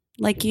people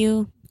like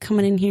you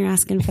coming in here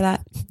asking for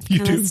that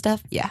kind of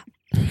stuff. Yeah.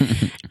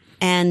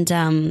 And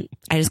I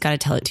just got to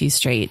tell it to you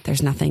straight.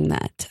 There's nothing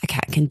that a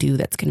cat can do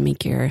that's going to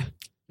make your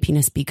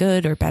penis be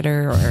good or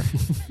better, or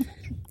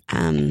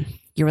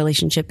your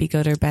relationship be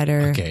good or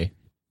better. Okay.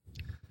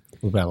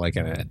 What about like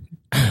an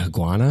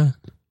iguana?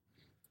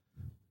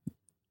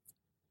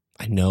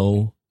 I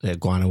know the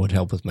iguana would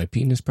help with my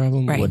penis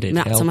problem. Right. Would it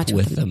Not help so much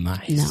with the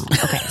mice? No.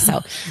 Okay.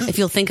 So if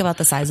you'll think about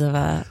the size of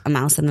a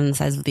mouse and then the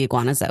size of the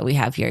iguanas that we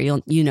have here,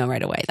 you know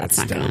right away that's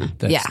not dumb. gonna.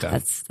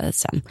 That's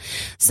dumb.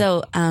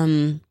 So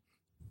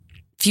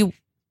if you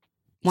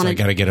want I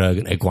got to get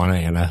an iguana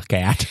and a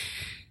cat.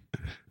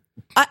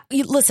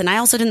 Listen, I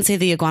also didn't say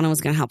the iguana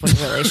was going to help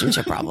with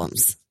relationship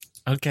problems.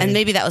 Okay. And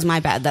maybe that was my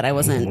bad that I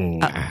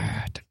wasn't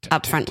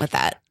upfront with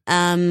that.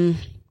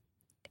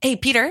 Hey,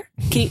 Peter,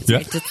 can you,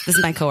 sorry, this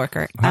is my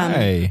coworker.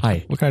 Hi.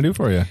 Hi. What can I do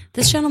for you?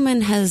 This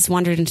gentleman has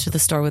wandered into the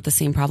store with the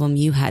same problem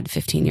you had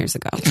 15 years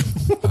ago.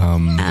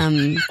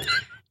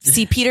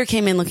 See, Peter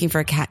came in looking for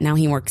a cat. Now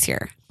he works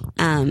here.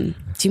 Do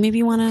you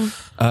maybe want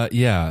to?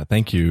 Yeah.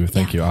 Thank you.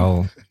 Thank you.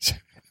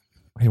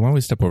 Hey, why don't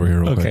we step over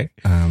here real quick?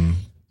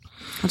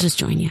 I'll just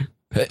join you.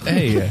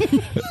 Hey.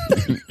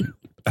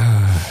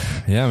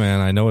 Yeah, man.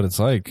 I know what it's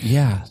like.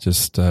 Yeah.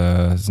 Just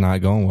it's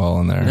not going well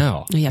in there.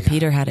 No. Oh, yeah,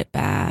 Peter had it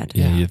bad.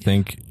 Yeah. You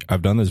think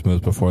I've done this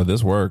move before?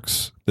 This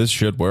works. This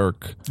should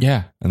work.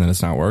 Yeah. And then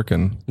it's not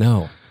working.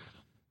 No.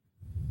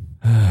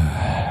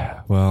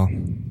 Well,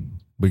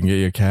 we can get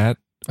you a cat,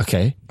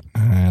 Okay.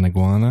 an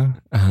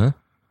iguana, Uh-huh.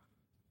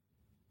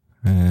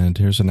 And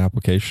here's an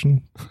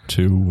application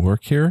to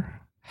work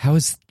here. How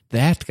is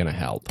that going to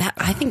help?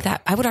 I think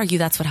that I would argue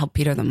that's what helped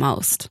Peter the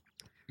most.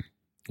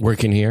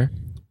 Working here?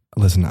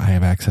 Listen, I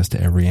have access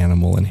to every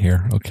animal in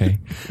here, okay?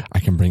 I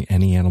can bring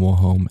any animal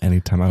home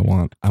anytime I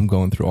want. I'm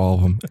going through all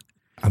of them.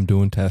 I'm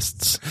doing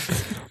tests.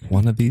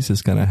 One of these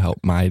is going to help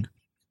my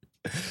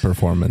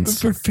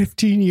performance. For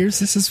 15 years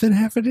this has been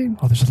happening?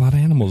 Oh, there's a lot of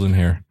animals in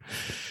here.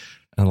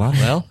 A lot.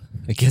 Well,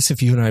 I guess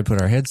if you and I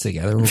put our heads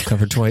together, we'll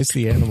cover twice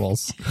the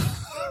animals.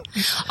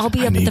 I'll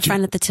be up at the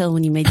front at the till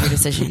when you made your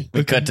decision.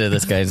 We cut to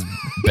this guy's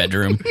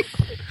bedroom.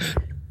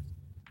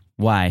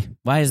 Why?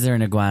 Why is there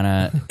an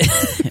iguana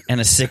and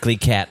a sickly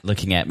cat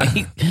looking at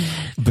me?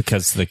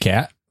 Because the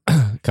cat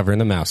covering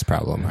the mouse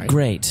problem, right?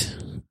 Great.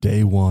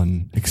 Day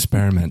 1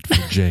 experiment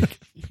for Jake.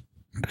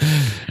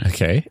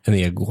 Okay. And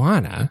the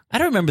iguana. I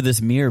don't remember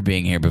this mirror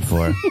being here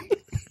before.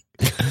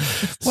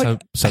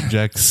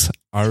 Subjects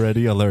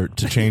already alert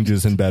to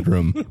changes in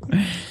bedroom.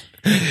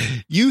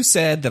 You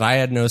said that I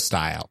had no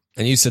style.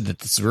 And you said that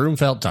this room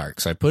felt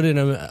dark. So I put in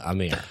a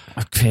mirror.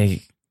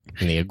 Okay.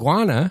 And the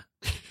iguana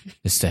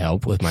is to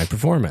help with my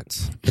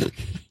performance.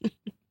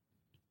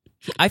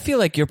 I feel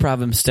like your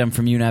problems stem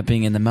from you not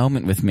being in the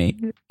moment with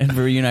me and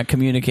for you not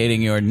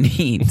communicating your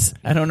needs.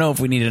 I don't know if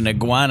we need an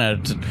iguana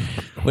to...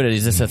 What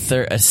is this, a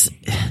third...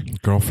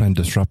 Girlfriend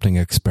disrupting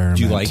experiment.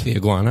 Do you like the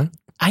iguana?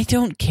 I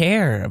don't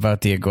care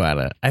about the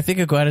iguana. I think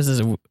iguanas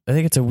I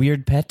think it's a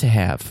weird pet to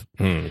have.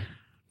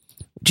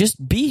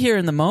 Just be here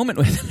in the moment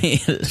with me.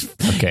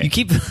 Okay.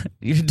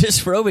 You're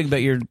disrobing,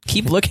 but you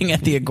keep looking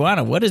at the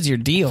iguana. What is your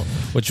deal?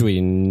 What should we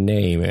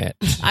name it?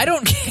 I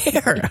don't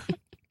care.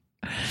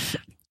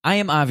 I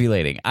am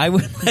ovulating. I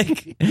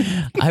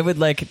would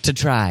like to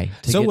try.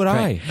 So would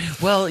I.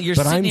 Well, you're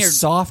but sitting I'm here,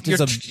 soft as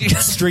a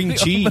string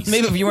cheese.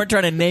 Maybe if you weren't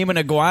trying to name an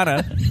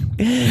iguana.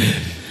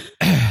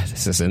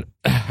 This isn't.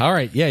 All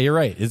right. Yeah, you're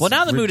right. Well,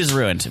 now the mood is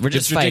ruined. We're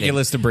just fighting.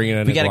 Ridiculous to bring in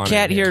an We got iguana a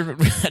cat in here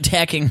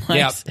attacking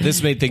mice. Yeah,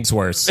 this made things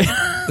worse. All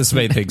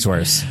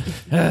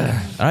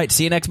right,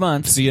 see you next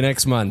month. See you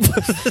next month.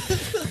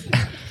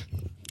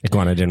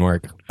 Iguana didn't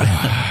work.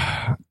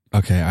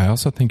 Okay, I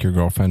also think your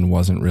girlfriend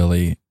wasn't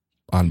really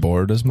on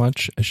board as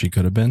much as she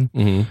could have been.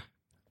 Mm-hmm.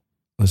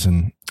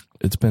 Listen,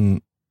 it's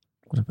been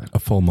a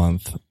full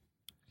month.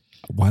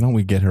 Why don't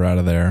we get her out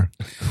of there?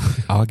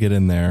 I'll get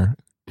in there,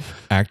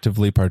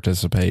 actively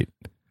participate.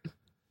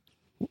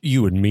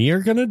 You and me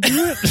are going to do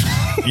it?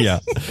 Yeah.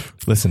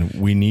 Listen,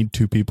 we need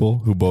 2 people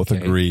who both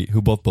agree,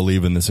 who both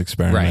believe in this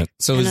experiment. Right.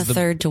 So And is a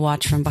third to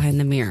watch from behind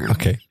the mirror.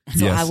 Okay.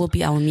 So yes. I will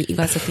meet you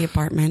guys at the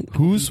apartment.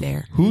 Who's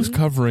there? Who's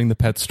covering the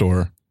pet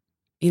store?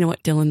 You know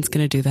what? Dylan's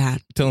going to do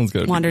that. Dylan's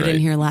going to Wandered in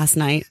here last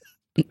night.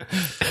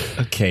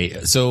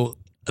 Okay, so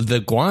the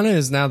iguana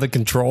is now the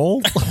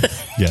control?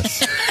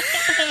 Yes.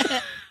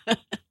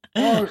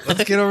 Oh,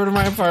 let's get over to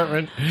my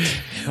apartment.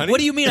 What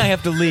do you mean I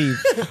have to leave?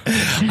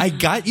 I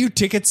got you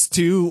tickets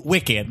to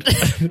Wicked.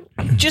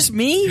 Just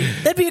me?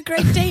 That'd be a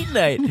great date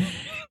night.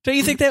 Don't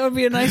you think that would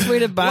be a nice way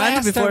to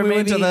bond Last time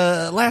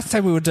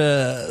we went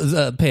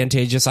to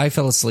Pantages, I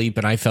fell asleep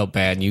and I felt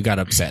bad and you got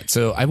upset.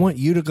 So I want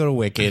you to go to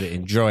Wicked,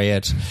 enjoy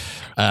it.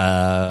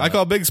 I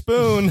call Big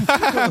Spoon.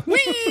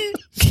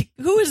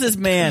 Who is this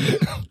man?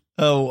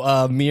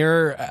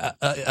 Mirror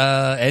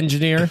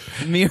engineer.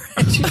 Mirror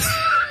engineer.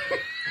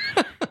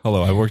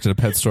 Hello, I worked at a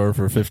pet store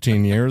for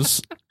 15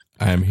 years.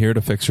 I am here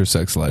to fix your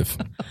sex life.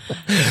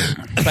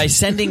 By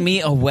sending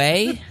me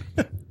away?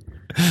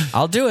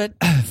 I'll do it.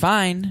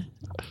 Fine.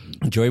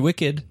 Enjoy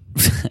Wicked.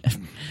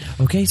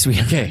 Okay,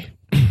 sweet. Okay.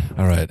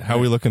 All right. How are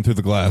we looking through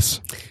the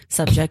glass?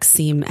 Subjects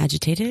seem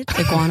agitated.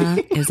 Iguana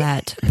is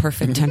at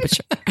perfect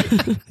temperature.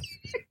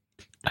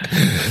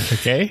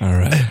 Okay. All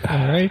right.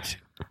 All right.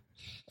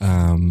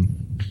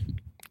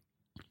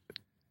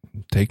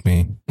 Take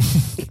me.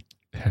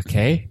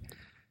 Okay.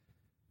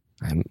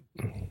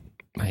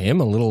 I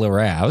am a little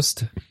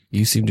aroused.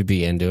 You seem to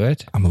be into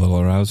it. I'm a little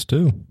aroused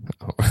too.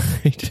 All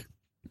right.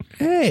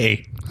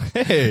 Hey.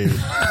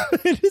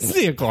 It is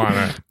the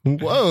iguana.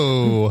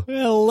 Whoa.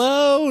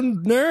 Hello,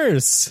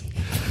 nurse.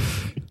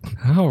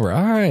 All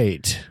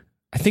right.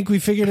 I think we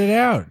figured it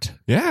out.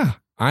 Yeah.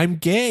 I'm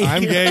gay.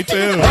 I'm gay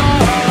too.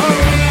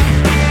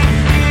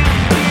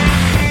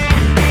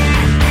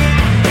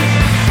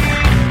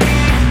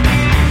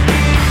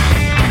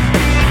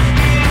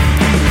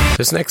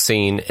 This next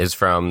scene is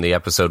from the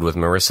episode with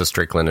Marissa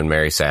Strickland and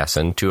Mary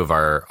Sasson, 2 of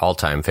our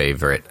all-time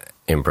favorite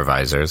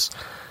improvisers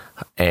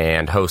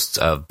and hosts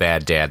of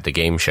Bad Dad, the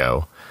game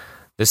show.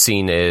 This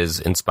scene is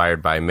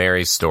inspired by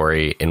Mary's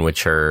story in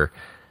which her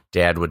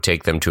dad would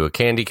take them to a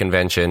candy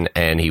convention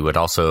and he would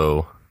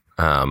also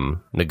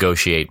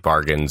negotiate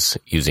bargains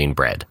using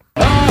bread.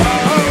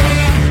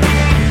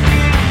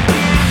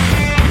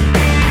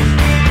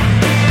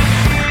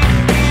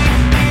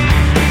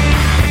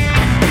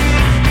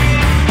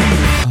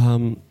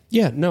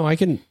 Yeah, no, I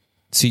can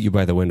seat you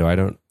by the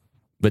window.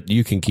 But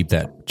you can keep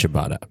that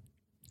ciabatta.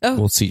 Oh.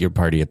 We'll seat your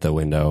party at the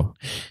window.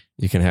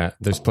 You can have,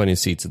 there's plenty of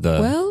seats at the...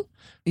 Well,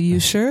 are you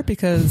sure?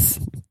 Because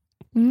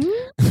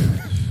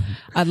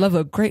I'd love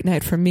a great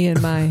night for me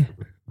and my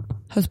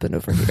husband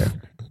over here.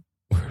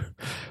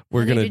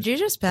 We're gonna. Did you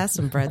just pass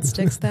some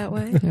breadsticks that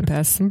way? I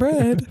passed some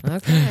bread.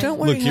 Okay. Don't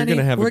worry, Look, you're honey.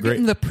 gonna have a We're great-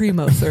 getting the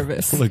primo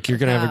service Look, you're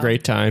gonna have a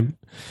great time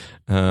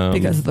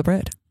because of the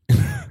bread.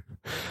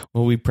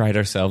 Well, we pride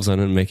ourselves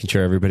on making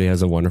sure everybody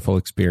has a wonderful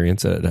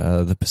experience at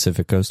the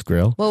Pacific Coast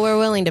Grill. Well, we're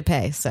willing to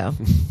pay, so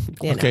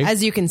Okay.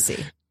 as you can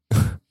see.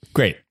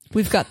 Great.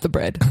 We've got the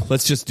bread.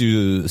 Let's just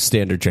do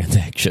standard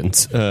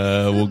transactions.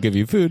 We'll give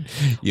you food.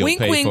 You'll Wink,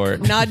 pay wink, for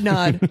it. nod,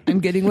 nod. I'm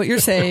getting what you're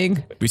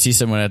saying. We see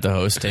someone at the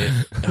host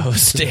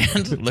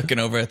stand looking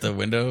over at the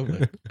window.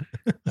 Like,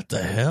 what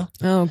the hell?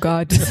 Oh,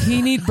 God. Does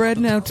he need bread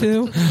now,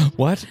 too?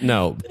 What?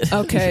 No.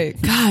 Okay.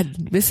 God,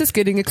 this is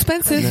getting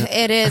expensive.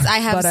 It is. I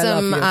have But I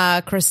some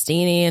love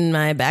crostini in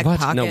my back What?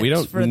 pocket No, we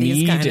don't for these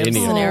need kind of any of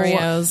that.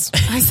 scenarios.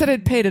 I said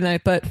I'd pay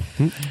tonight, but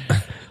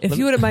if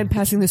you wouldn't mind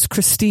passing this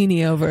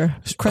crostini over.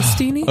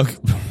 Crostini? Okay.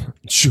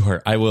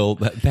 Sure. I will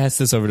pass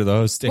this over to the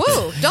host.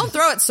 Whoa, don't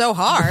throw it so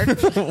hard.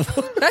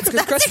 That's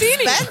good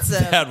crostini.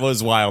 Expensive. That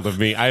was wild of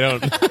me. I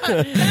don't.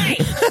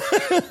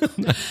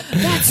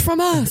 That's from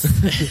us.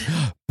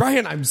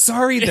 Brian, I'm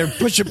sorry. They're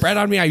pushing bread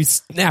on me. I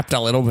snapped a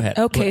little bit.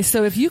 Okay,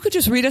 so if you could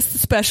just read us the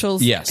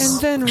specials. Yes.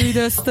 And then read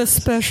us the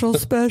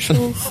specials.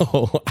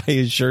 Oh, I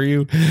assure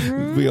you,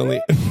 we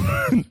only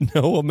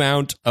no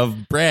amount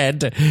of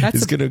bread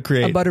is going to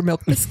create a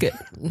buttermilk biscuit.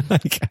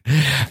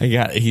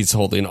 He's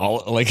holding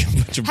all like a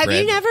bunch of Have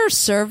bread. you never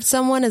served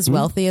someone as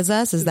wealthy as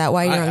us? Is that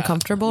why you're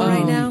uncomfortable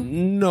right now?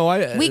 No,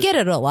 We get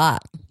it a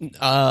lot.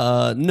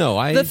 no,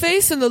 I The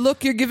face and the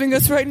look you're giving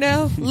us right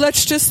now,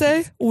 let's just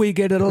say, we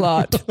get it a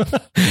lot.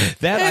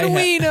 And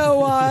we know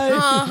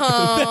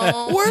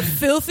why. We're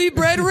filthy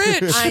bread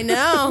rich. I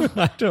know.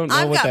 I don't know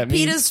I've what got that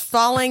means. pitas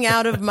falling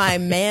out of my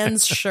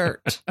man's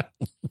shirt.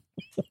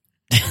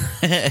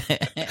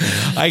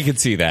 I can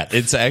see that.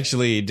 It's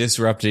actually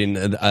disrupting.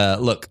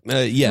 Look,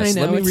 yes, I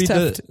know, let me it's read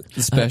tough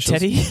the specials.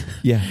 Teddy?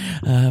 Yeah.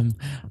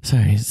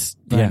 Sorry, it's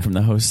Brian Yeah. from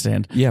the host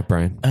stand. Yeah,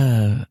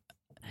 Brian.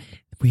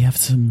 We have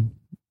some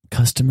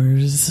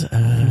customers.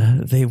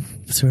 They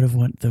sort of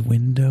want the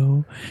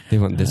window. They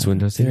want this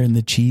window seat. They're in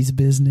the cheese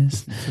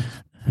business.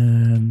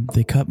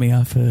 They cut me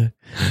off a.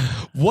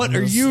 What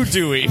are you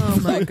doing? Oh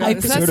my God. I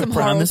Is that sort some of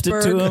promised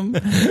it to him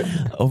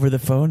over the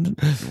phone.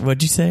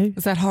 What'd you say?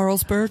 Is that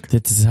Harlesburg?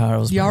 This is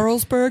Harlesburg.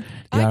 Jarlsberg?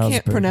 I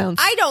can't Jarlsberg. pronounce.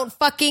 I don't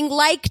fucking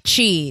like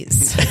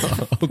cheese.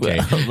 Okay.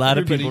 A lot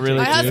of people really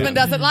My do. husband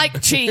doesn't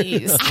like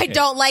cheese. I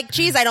don't like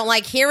cheese. I don't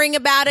like hearing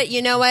about it.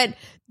 You know what?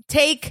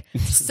 Take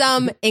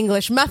some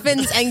English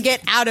muffins and get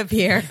out of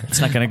here.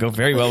 It's not going to go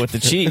very well with the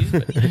cheese.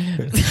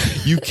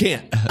 You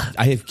can't.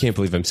 I can't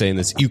believe I'm saying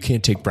this. You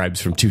can't take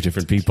bribes from two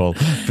different people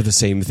for the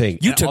same thing.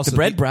 You And took also the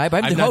bread bribe.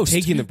 I'm the not host.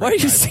 taking the bread Why are you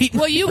bribe. seating?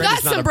 Well, you Bread got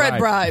is not some a bread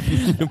bribe.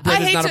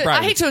 Bread is not a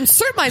bribe. I hate to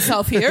insert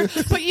myself here,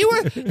 but you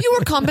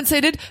were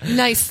compensated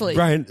nicely.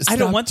 Brian, I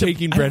don't stop want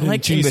taking I bread don't like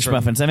and cheese English from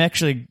muffins. I'm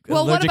actually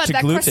Well, what allergic about to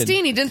that gluten.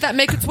 crostini? Didn't that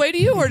make its way to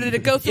you, or did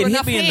it go through It hit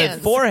enough me in hands?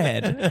 the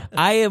forehead.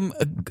 I am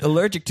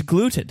allergic to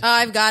gluten.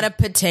 I've got a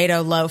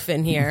potato loaf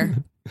in here.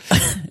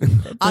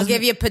 I'll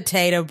give you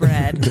potato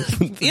bread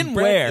In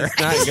where?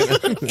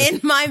 in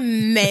my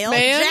male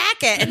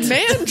jacket.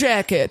 Man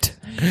jacket.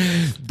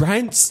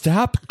 Brian,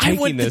 stop I taking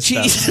want the this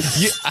cheese.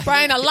 stuff.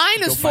 Brian, a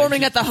line is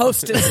forming at the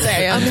hostess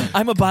stand.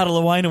 I'm a bottle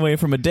of wine away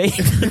from a date.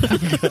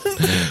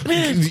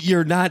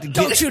 You're not.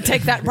 Don't you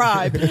take that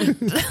bribe.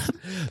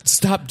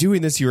 Stop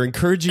doing this. You're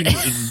encouraging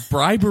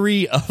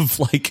bribery of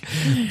like.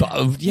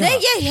 Yeah.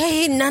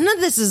 Hey, none of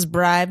this is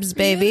bribes,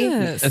 baby.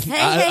 Yes.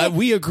 Hey,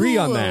 we agree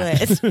on cool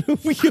that. it.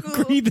 We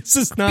agree. This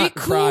is not Be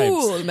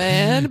cool, bribes.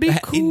 man. Be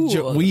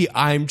cool.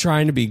 I'm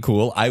trying to be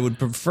cool. I would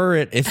prefer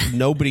it if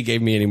nobody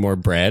gave me any more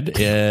bread.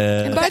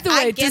 And by the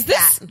I way, get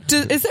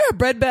is there a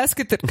bread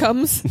basket that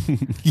comes?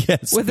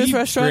 Yes, With this we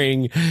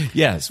restaurant?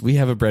 Yes, we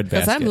have a bread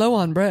Because basket. I'm low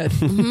on bread.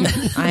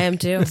 I am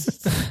too.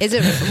 Is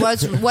it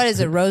what is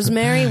it?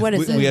 Rosemary? What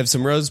is it? We have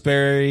some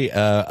rosemary,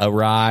 a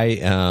rye.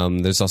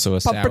 There's also a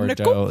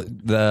Pumpernickel?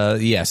 sourdough.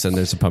 Yes, and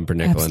there's a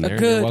pumpernickel in there. You're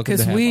Good, welcome because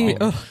to have we.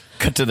 all.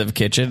 Cut to the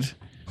kitchen.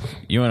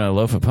 You want a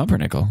loaf of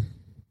pumpernickel?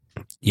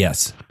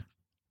 Yes,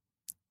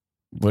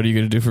 What are you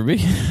going to do for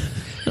me?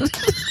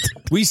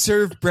 we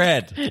serve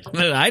bread.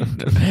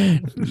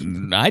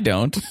 I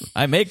don't.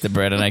 I make the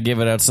bread and I give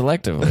it out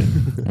selectively.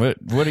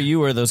 What are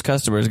you or those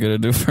customers going to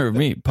do for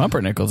me?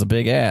 Pumpernickel's a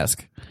big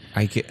ask.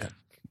 I can't.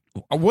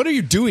 What are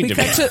you doing to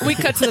me? We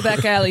cut to the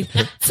back alley.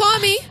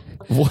 Tommy,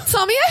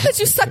 I heard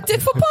you suck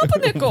dick for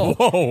pumpernickel.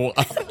 Whoa!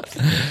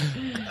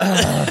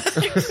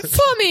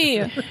 Tommy,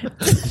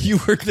 You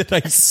heard that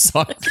I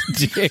suck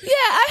dick. yeah,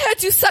 I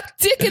heard you suck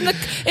dick in the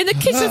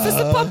kitchen for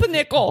some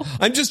pumpernickel.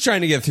 I'm just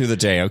trying to get through the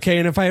day, okay?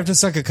 And if I have to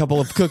suck a couple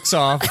of cooks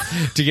off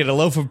to get a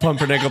loaf of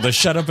pumpernickel to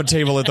shut up a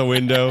table at the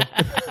window,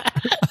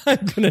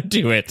 I'm gonna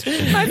do it.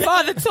 My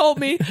father told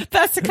me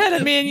that's the kind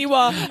of man you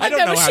are. I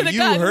don't know how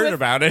you heard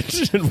about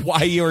it and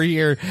why you're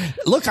here.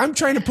 Look, I'm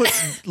trying to put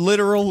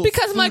literal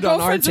because my food on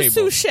our girlfriend's a table.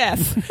 sous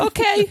chef.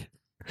 Okay.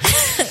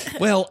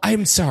 Well,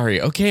 I'm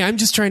sorry, okay? I'm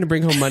just trying to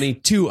bring home money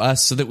to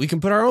us so that we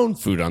can put our own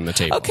food on the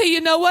table. Okay,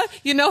 you know what?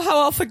 You know how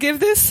I'll forgive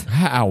this?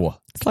 How?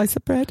 Slice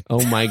of bread.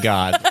 Oh, my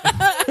God.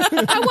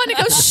 I want to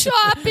go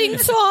shopping,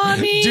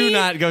 Tommy. Do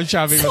not go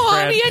shopping with bread.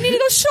 Tommy, I need to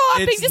go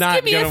shopping. It's Just not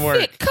give me a gonna work.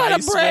 thick cut I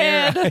of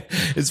bread. swear.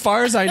 As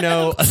far as I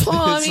know,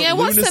 Tommy, this I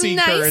want some lunacy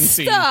nice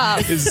currency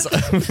stuff. is...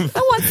 I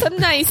want some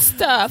nice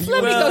stuff.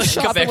 Let me go Come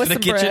shopping back with to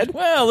some the kitchen. bread.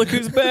 Well, look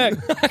who's back.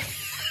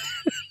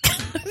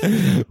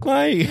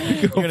 My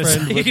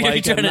girlfriend would You're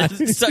like trying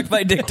to suck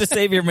my dick to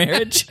save your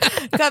marriage.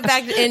 Cut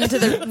back into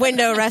the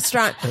window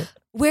restaurant.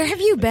 Where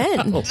have you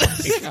been?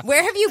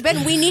 Where have you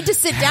been? We need to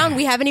sit down.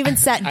 We haven't even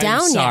sat down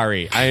I'm yet.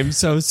 sorry. I am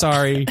so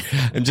sorry.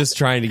 I'm just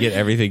trying to get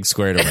everything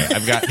squared away.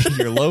 I've got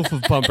your loaf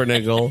of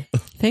pumpernickel.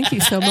 Thank you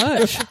so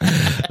much.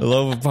 A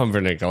loaf of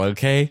pumpernickel,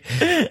 okay?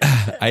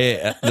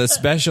 The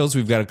specials,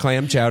 we've got a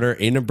clam chowder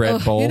in a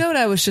bread bowl. You know what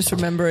I was just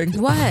remembering?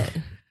 What?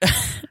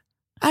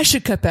 I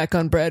should cut back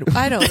on bread.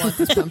 I don't want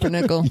this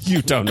pumpernickel.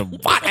 You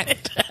don't want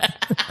it.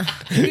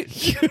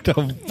 You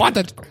don't want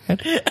it.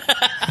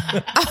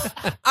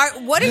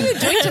 What are you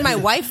doing to my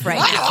wife right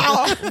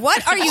now?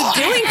 What are you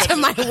doing to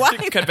my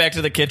wife? Cut back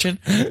to the kitchen.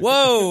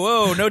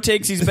 Whoa, no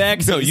takesies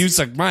back. No, you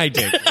suck my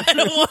dick. I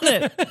don't want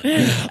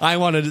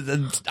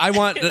it. I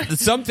want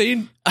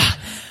something.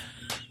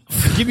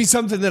 Give me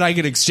something that I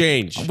can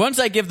exchange. Once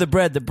I give the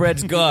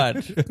bread's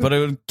gone. But it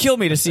would kill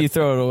me to see you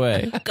throw it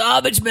away.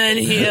 Garbage man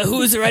here.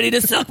 Who's ready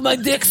to suck my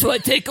dick so I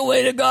take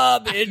away the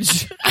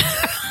garbage?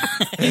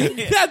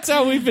 That's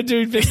how we've been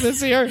doing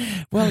business here.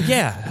 Well,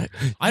 yeah.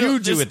 You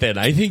do it then.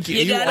 I think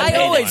you I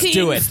always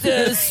do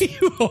it.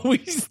 You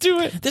always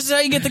do it. This is how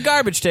you get the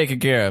garbage taken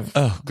care of.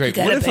 Oh, great.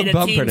 What if a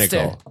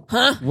pumpernickel?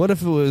 Huh? What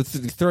if it was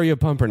throw you a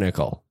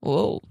pumpernickel?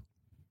 Whoa.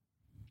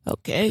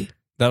 Okay.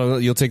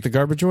 You'll take the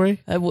garbage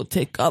away? I will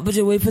take garbage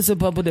away for some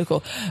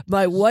pumpernickel.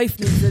 My wife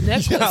needs a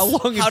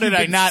necklace. How did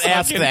I not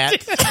ask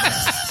that?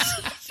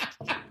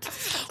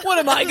 What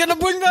am I going to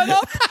bring that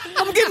up?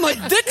 I'm getting my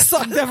dick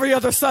sucked every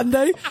other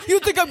Sunday. You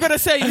think I'm going to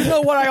say, you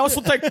know what, I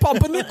also take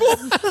pumpernickel?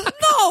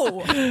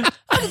 No!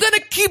 I'm going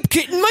to keep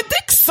getting my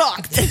dick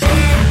sucked.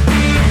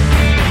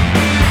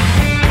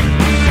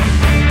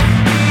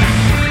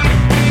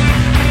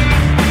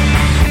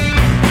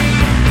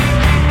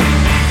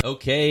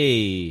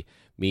 Okay,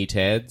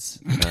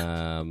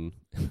 meatheads.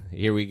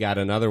 Here we got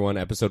another one,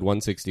 episode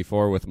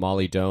 164 with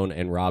Molly Doan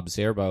and Rob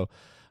Skirbo.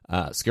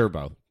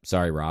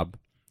 Sorry, Rob.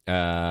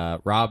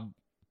 Rob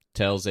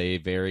tells a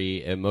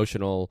very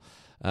emotional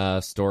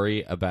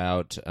story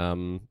about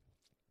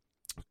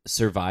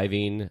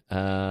surviving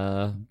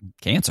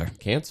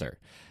Cancer.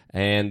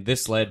 And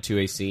this led to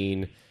a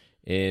scene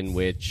in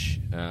which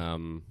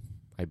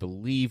I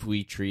believe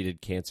we treated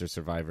cancer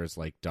survivors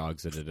like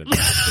dogs at an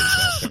adoption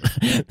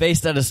shelter.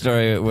 Based on a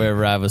story where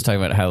Rob was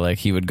talking about how like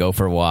he would go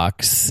for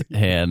walks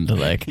and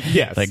like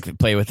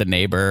play with the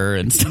neighbor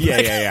and stuff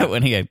that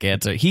when he had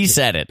cancer. He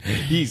said it.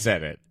 He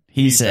said it.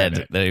 He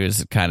said that he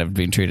was kind of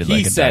being treated like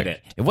a dog. He said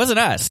it. It wasn't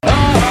us.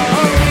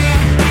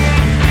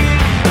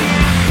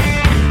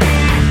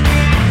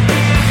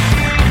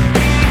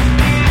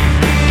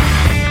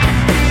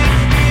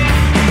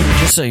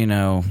 Just so you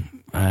know,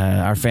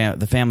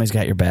 the family's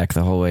got your back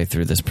the whole way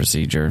through this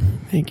procedure.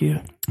 Thank you.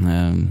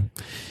 Chemo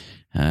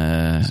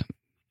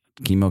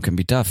can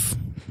be tough,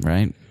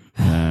 right?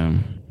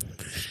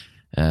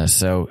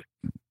 So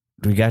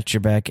we got your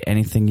back.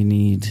 Anything you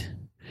need.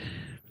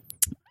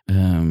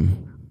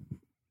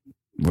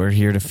 We're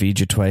here to feed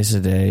you twice a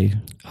day.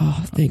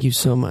 Oh, thank you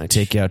so much.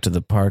 Take you out to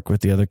the park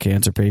with the other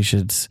cancer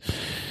patients.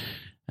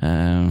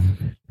 All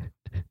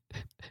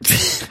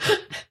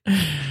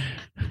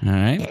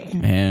right.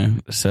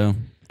 And so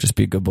just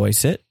be a good boy.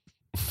 Sit.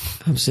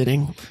 I'm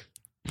sitting.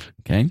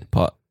 Okay.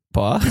 Paw.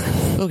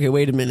 Okay,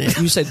 wait a minute.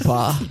 You said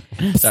paw.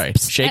 Sorry.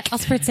 Shake. I'll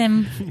spritz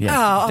him.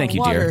 Yeah. Thank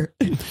you, water.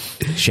 dear.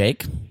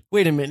 Shake.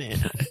 Wait a minute.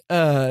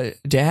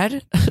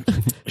 Dad?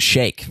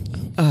 Shake.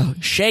 Oh,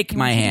 shake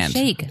my hand.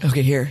 Shake.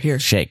 Okay, here.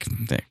 Shake.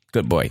 There.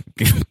 Good boy.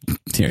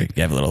 Here,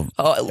 you have a little.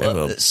 Oh, I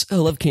love this. I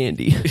love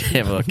candy.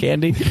 Have a little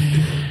candy.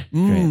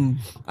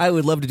 I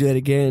would love to do that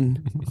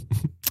again.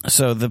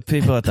 So the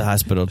people at the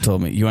hospital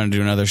told me, "You want to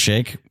do another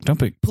shake? Don't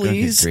get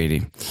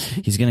greedy.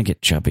 He's gonna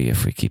get chubby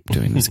if we keep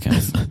doing this kind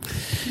of stuff."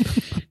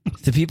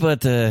 The people at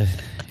the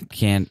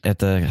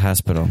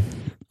hospital,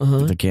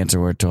 the cancer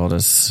ward, told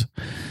us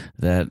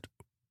that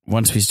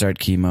once we start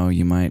chemo,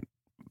 you might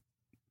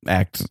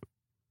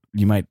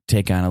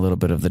take on a little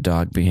bit of the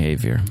dog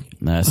behavior.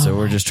 So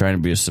we're just trying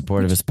to be as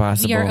supportive as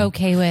possible. We are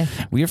okay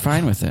with. We are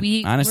fine with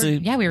it. Honestly,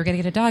 we were going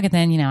to get a dog, and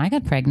then I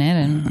got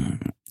pregnant,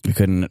 and we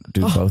couldn't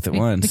do both at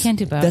once. We can't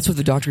do both. That's what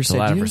the doctor said. It's a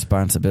lot of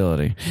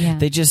responsibility. Yeah.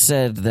 They just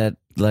said that,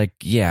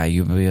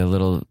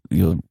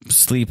 you'll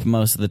sleep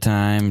most of the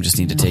time. Just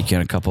need to take you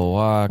on a couple of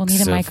walks. We'll need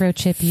to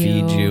microchip you.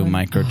 Feed you,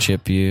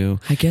 microchip you.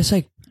 I guess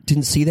I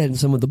didn't see that in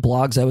some of the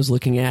blogs I was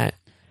looking at.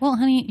 Well,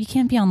 honey, you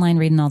can't be online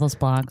reading all those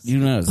blogs. You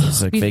know,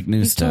 it's like fake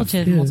news stuff. We've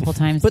told you multiple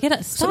times.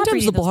 But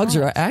sometimes the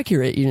blogs are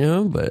accurate,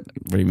 but...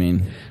 What do you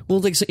mean?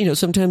 Well,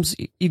 sometimes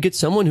you get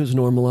someone who's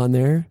normal on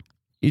there.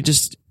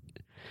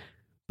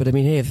 But But I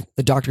mean, hey, if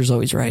the doctor's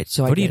always right.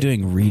 So What are you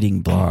doing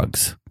reading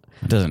blogs?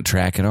 It doesn't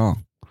track at all.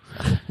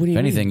 What do you If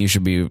anything, you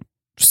should be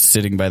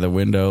sitting by the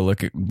window,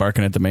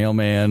 barking at the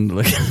mailman.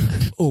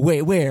 Oh,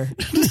 wait, where?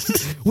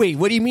 Wait,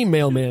 what do you mean,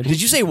 mailman?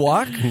 Did you say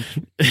walk?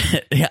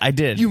 Yeah, I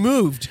did. You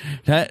moved.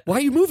 Why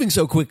are you moving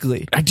so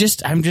quickly? I'm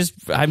just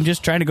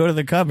trying to go to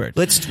the cupboard.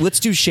 Let's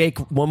do shake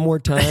one more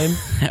time.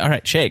 All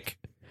right, shake.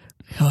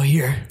 Oh,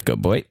 here.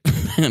 Good boy.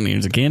 And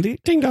here's a candy.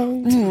 Ding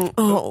dong.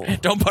 Oh.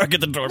 Don't bark at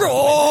the door.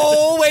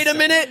 Oh, wait a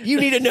minute. You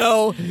need to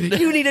know.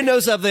 You need to know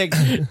something.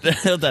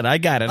 Hold on. I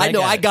got it. I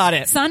know. I got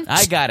it. Son?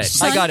 I got it.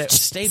 I got it.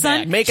 Stay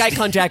Son? back. Make eye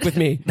contact with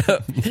me.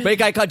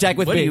 Make eye contact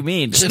with What me. do you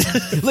mean?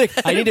 Look,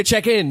 I need to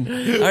check in.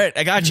 All right,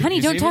 I got you. Honey,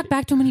 You don't see talk me?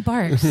 back to him when he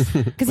barks.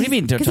 What do you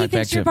mean, don't talk he back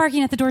thinks to you're him?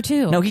 barking at the door,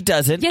 too. No, he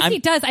doesn't. Yes, he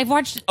does. I've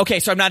watched Okay,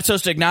 so I'm not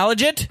supposed to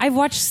acknowledge it? I've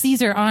watched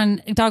Caesar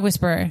on Dog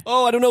Whisperer.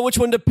 Oh, I don't know which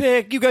one to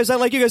pick. You guys, I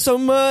like you guys so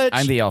much.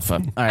 I'm the alpha. All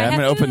right, I'm have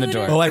going to open the food.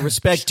 door. Oh, I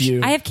respect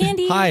you. I have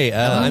candy. Hi,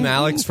 I'm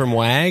Alex from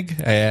WAG.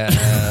 I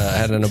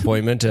had an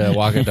appointment to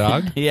walk a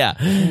dog. Yeah.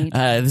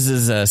 This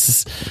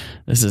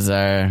is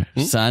our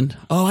son.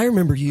 Oh, I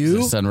remember you.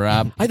 Our son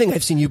Rob. I think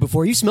I've seen you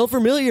before. You smell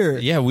familiar.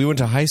 Yeah, we went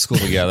to high school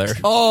together.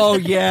 Oh,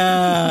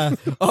 yeah.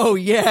 Oh,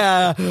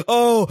 yeah.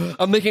 Oh,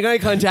 I'm making eye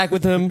contact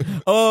with him.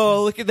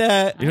 Oh, look at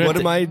that. What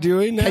am I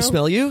doing now? Can I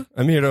smell you?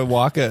 I'm here to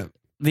walk a...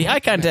 The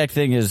eye contact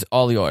thing is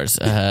all yours.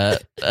 Yeah,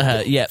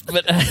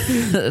 but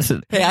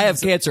Hey, I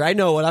have cancer. I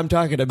know what I'm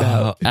talking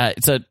about.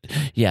 so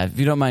yeah, if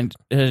you don't mind,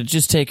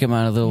 just take him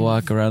on a little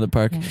walk around the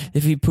park.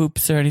 If he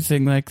poops or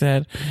anything like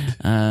that,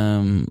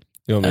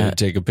 You want me to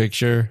take a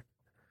picture?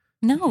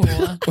 No.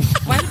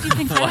 Why would you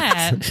think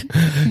that?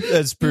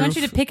 That's We proof. want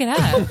you to pick it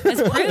up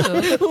as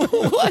proof.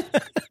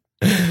 What?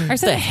 Our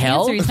son the has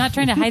hell? cancer. He's not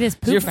trying to hide his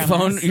poop your from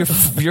phone,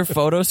 us. your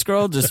photo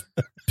scroll, just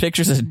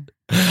pictures of.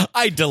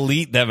 I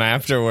delete them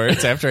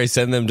afterwards after I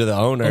send them to the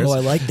owners. Oh, I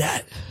like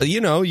that.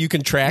 You know, you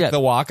can track Yeah. the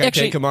walk I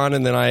Actually- take them on,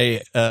 and then I...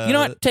 You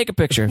know what? Take a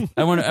picture.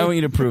 I want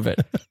you to prove it.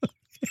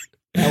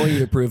 I want you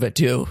to prove it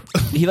too.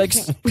 He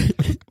likes.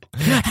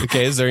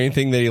 Okay, is there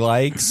anything that he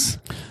likes?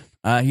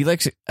 He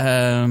likes.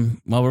 Well,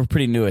 we're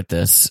pretty new at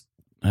this.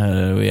 We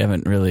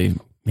haven't really.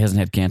 He hasn't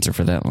had cancer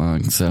for that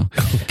long, so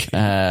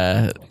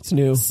It's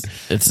new.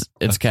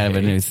 it's kind of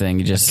a new thing.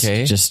 You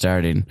just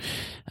starting.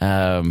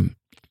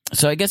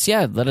 So I guess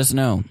let us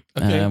know.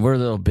 Okay. We're a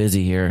little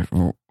busy here.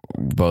 We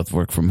both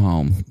work from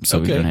home, so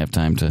we Okay. don't have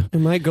time to.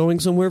 Am I going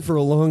somewhere for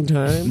a long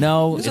time?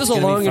 No, This it's is a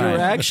gonna be long fine.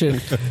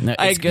 interaction. No,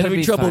 I'm it's gonna having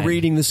be trouble fine.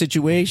 reading the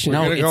situation.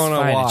 No, gonna it's go on a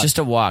fine. walk. It's just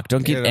a walk.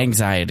 Don't get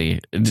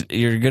anxiety.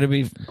 You're gonna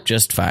be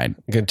just fine.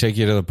 I'm going to take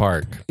you to the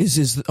park. This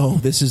is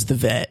the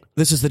vet.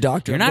 This is the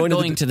doctor. You're not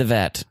going to the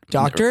vet.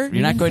 doctor?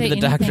 You're not going to the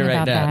doctor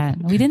right now.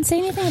 We didn't say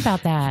anything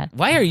about that.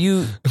 Why are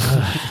you?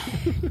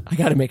 I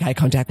got to make eye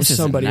contact with This is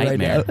a somebody right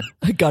now. nightmare.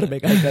 I got to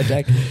make eye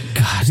contact.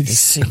 God, they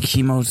say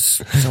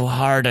chemo's so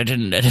hard. I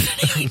didn't have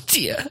any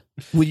idea.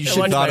 Well, you You should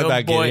should thought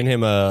about getting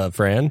him a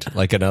friend,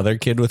 like another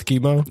kid with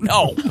chemo?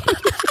 No,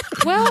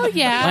 Well,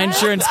 yeah. my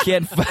insurance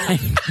can't find.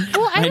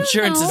 Well, I My don't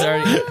insurance is know.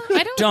 already.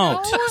 I don't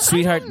know.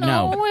 Sweetheart. I don't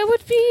know. No. It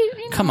would be.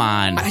 You know. Come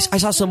on. I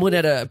saw someone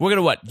at a. We're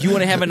gonna what? You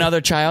want to have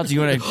another child?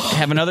 You want to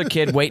have another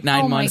kid? Wait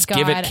 9 Oh my months.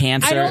 Give it God.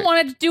 cancer. I don't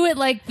want to do it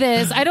like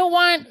this. I don't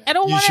want. You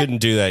to.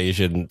 shouldn't do that. You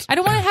shouldn't. I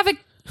don't want to have a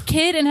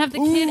kid and have the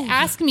kid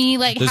ask me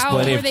like There's how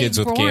plenty were of they kids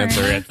with born?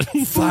 cancer.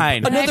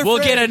 Fine. Another we'll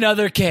friend. get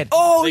another kid.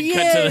 Oh, They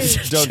cut yay. to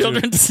the Don't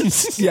do it.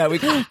 children's Yeah, we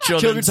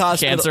children's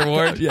hospital. cancer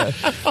ward. Yeah.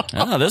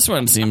 Oh, this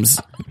one seems.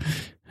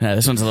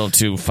 This one's a little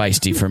too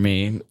feisty for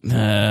me.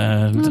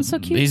 it's so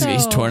cute, He's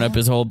though. torn up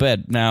his whole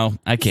bed. No,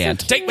 I can't.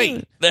 Take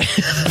me.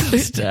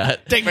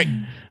 Take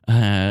me.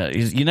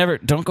 You never.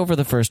 Don't go for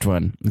the first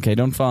one. Okay,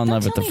 don't fall in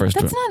love with the first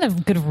one. That's not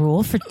a good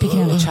rule for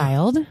picking out a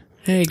child.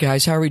 Hey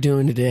guys, how are we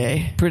doing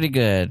today? Pretty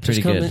good.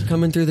 Pretty good.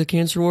 Coming through the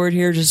cancer ward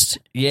here. Just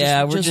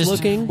Yeah, we're just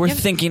looking. We're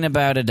thinking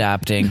about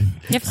adopting. You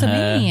have so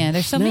many.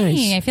 There's so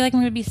many. nice. I feel like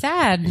I'm going to be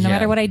sad no Yeah.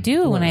 matter what I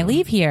do when I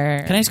leave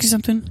here. Can I ask you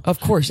something? Of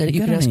course, you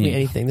got can ask me any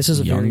anything. This is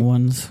a Young very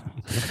ones.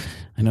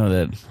 I know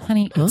that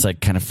Honey, it's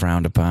like kind of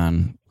frowned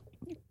upon,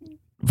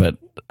 but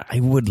I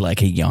would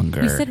like a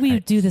younger. we said we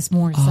would do this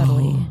more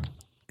subtly.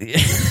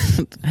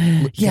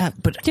 Yeah,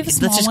 but Do you have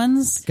small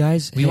ones?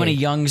 guys. We want a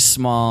young,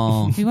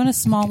 small. We want a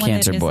small one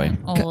Cancer that boy.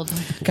 isn't old.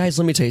 Guys,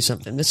 let me tell you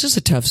something. This is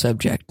a tough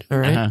subject, all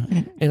right?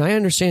 Uh-huh. And I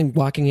understand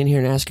walking in here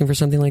and asking for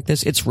something like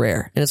this. It's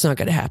rare, and it's not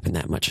going to happen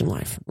that much in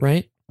life,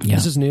 right? Yeah.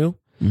 This is new,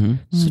 Mm-hmm.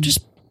 so just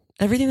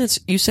everything that's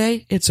you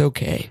say, it's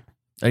okay.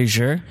 Are you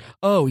sure?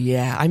 Oh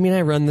yeah, I mean,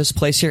 I run this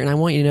place here, and I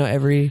want you to know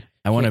every.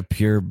 I want a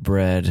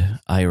purebred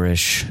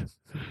Irish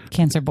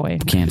Cancer boy.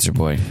 cancer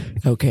boy.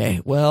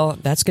 Okay, well,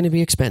 that's going to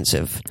be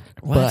expensive,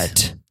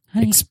 but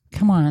Honey,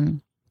 come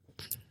on.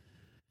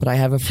 I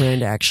have a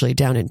friend actually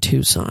down in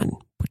Tucson,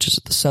 which is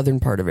the southern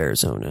part of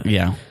Arizona,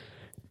 Yeah.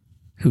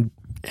 who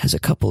has a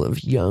couple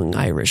of young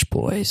Irish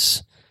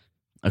boys.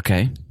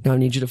 Okay. Now I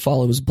need you to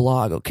follow his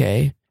blog,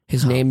 okay?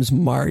 His name's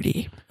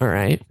Marty. All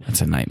right.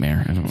 That's a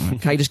nightmare. I don't know.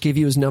 Can I just give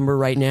you his number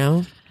right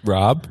now?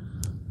 Rob,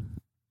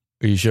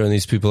 are you showing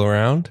these people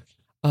around?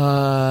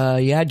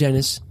 Yeah,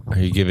 Dennis. Are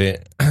you giving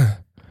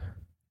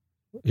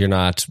You're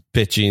not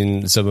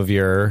pitching some of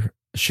your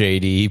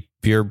shady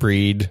pure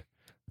breed.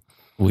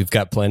 We've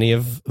got plenty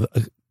of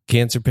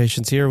cancer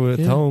patients here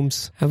with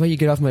homes. How about you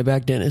get off my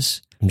back,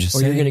 Dennis? I'm just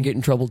saying. You're going to get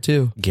in trouble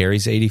too.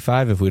 Gary's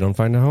 85. If we don't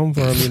find a home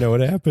for him, you know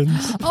what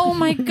happens. Oh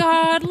my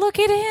God, look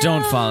at him.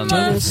 Don't fall in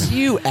love. Dennis,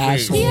 you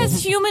asshole. He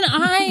has human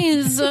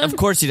eyes. Of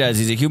course he does.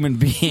 He's a human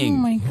being. Oh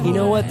my God. You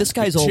know what? This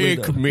guy's older.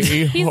 Take me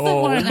He's the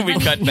home. one. We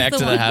cut back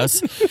to the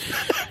house.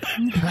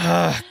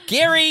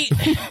 Gary!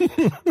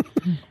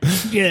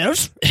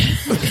 Yes.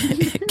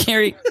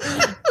 Gary,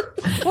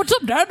 What's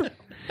up, Dad?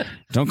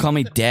 don't call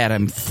me Dad.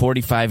 I'm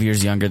 45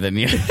 years younger than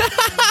you. You've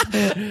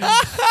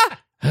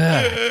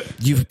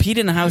peed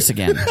in the house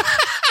again.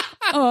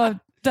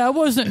 That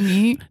wasn't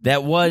me.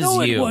 That was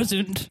No, you. it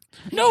wasn't.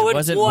 No, it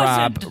wasn't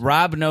wasn't. Rob.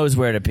 Rob knows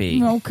where to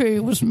pee. Okay,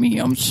 it was me.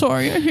 I'm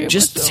sorry. I hate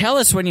Just myself. tell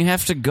us when you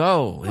have to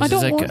go. This I don't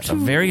is like want to.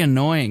 very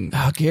annoying.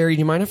 Oh, Gary, do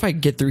you mind if I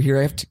get through here?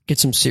 I have to get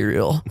some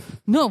cereal.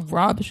 No,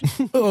 Rob.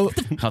 Oh,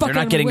 they're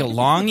not getting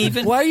along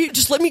even? Why are you?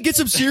 Just let me get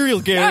some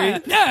cereal,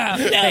 Gary.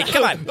 Hey,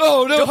 come on.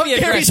 Oh, no. Don't be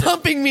Gary's aggressive.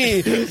 humping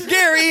me.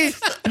 Gary.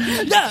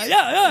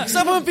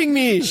 Stop humping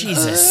me.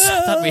 Jesus.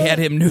 I thought we had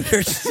him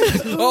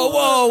neutered.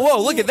 Oh,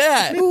 whoa. Look at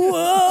that.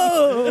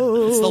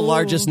 Whoa. It's the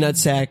largest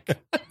nutsack.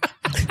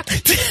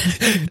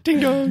 Ding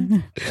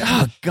dong.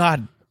 Oh,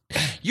 God.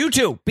 You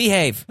two,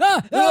 behave.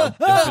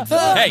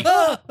 Hey.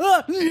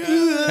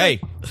 Hey.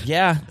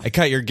 Yeah. I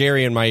caught your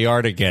Gary in my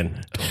yard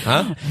again.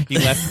 Huh? He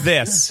left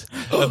this,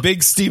 a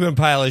big steaming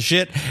pile of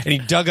shit, and he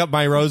dug up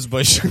my rose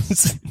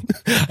bushes.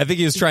 I think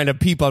he was trying to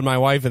peep on my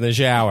wife in the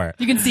shower.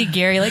 You can see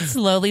Gary like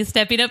slowly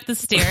stepping up the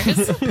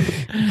stairs.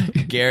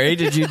 Gary,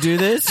 did you do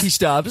this? He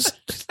stops.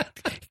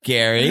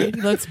 Gary, He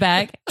looks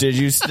back. did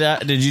you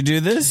stop? Did you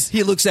do this?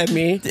 He looks at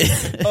me.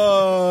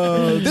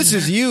 Oh, this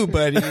is you,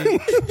 buddy.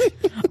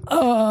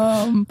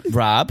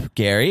 Rob,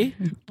 Gary.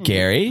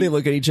 They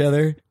look at each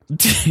other.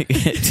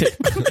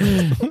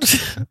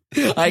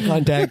 Eye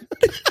contact.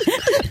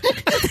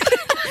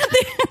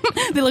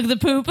 They look at the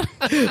poop.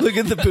 Look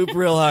at the poop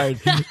real hard.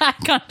 Eye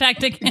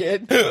contact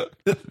again.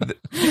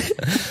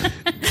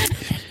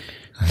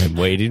 I'm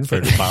waiting for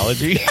an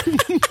apology.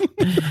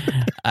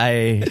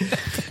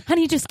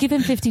 Honey, just give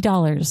him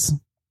 $50.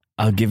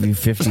 I'll give you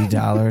 $50.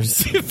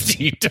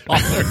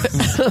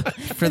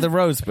 $50 for the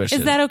rose bushes.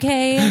 Is that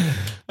okay?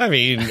 I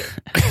mean,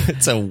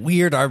 it's a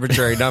weird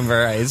arbitrary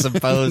number. I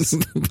suppose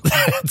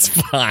that's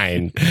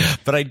fine,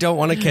 but I don't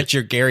want to catch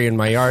your Gary in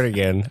my yard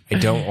again. I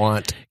don't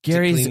want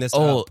Gary's to clean this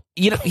old. up.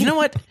 You know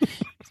what?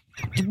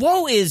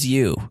 Woe is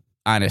you.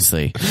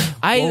 Honestly,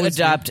 I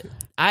adopt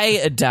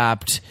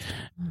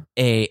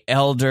a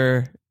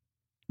elder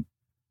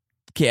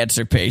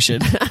cancer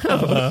patient.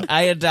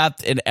 I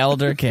adopt an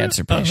elder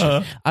cancer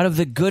patient out of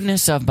the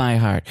goodness of my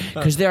heart,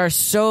 because there are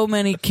so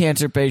many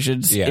cancer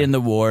patients in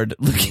the ward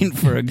looking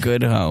for a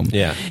good home.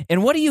 Yeah.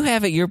 And what do you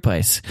have at your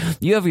place?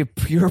 You have your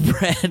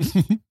purebred.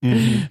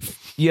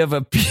 You have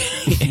a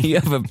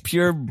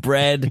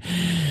purebred,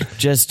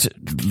 just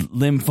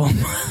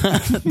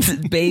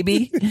lymphoma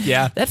baby.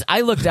 Yeah.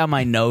 I look down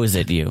my nose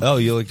at you. Oh,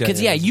 you looked at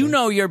because you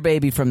know your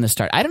baby from the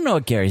start. I don't know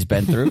what Gary's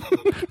been through.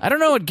 I don't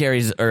know what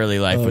Gary's early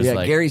life was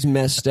like. Gary's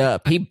messed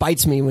up. He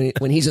bites me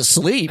when he's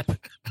asleep.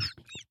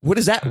 What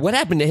is that? What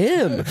happened to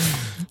him?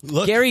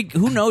 Look, Gary,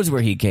 who knows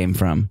where he came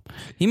from?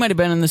 He might have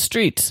been in the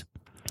streets.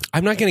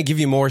 I'm not going to give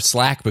you more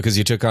slack because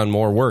you took on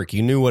more work.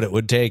 You knew what it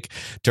would take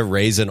to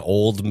raise an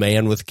old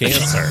man with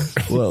cancer.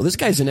 Well, this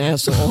guy's an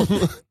asshole.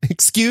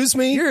 Excuse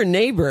me? You're a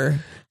neighbor.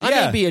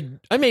 Yeah.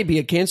 I may be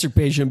a cancer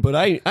patient, but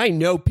I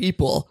know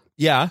people.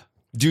 Yeah.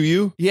 Do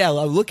you? Yeah,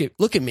 look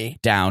at me.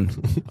 Down.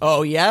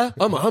 Oh yeah?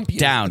 I'm a hump you.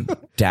 Down, boy.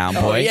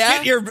 Oh,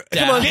 yeah?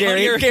 Come on,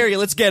 Gary. Gary,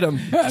 let's get him.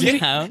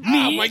 Down.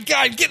 Oh my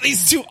God, get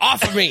these two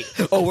off of me.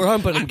 Oh, we're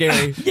humping him,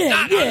 Gary.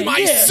 Not on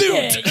my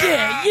suit.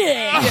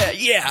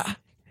 Yeah.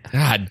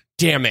 God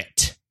damn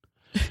it.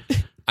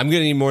 I'm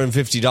going to need more than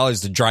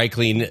 $50 to dry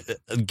clean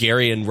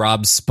Gary and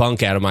Rob's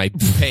spunk out of my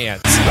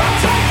pants.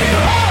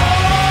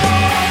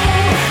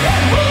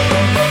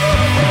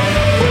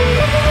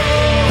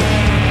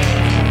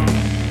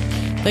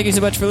 Thank you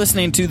so much for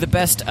listening to the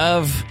best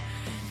of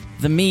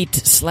the Meat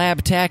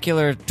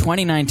SLABTACULAR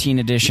 2019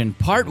 edition,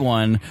 Part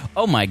 1.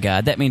 Oh my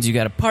God, that means you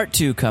got a Part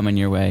 2 coming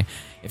your way.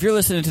 If you're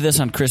listening to this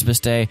on Christmas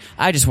Day,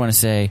 I just want to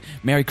say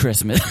Merry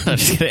Christmas. I'm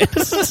just kidding.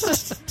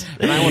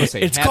 And I want to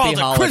say It's Happy called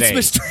a Holidays.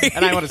 Christmas tree.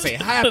 And I want to say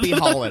Happy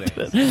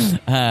Holidays.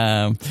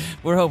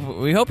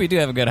 We hope you do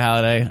have a good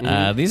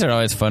holiday. These are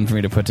always fun for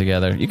me to put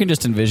together. You can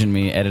just envision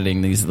me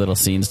editing these little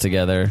scenes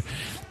together.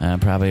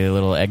 Probably a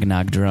little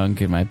eggnog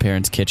drunk in my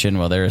parents' kitchen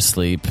while they're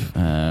asleep,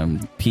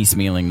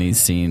 piecemealing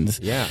these scenes.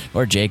 Yeah.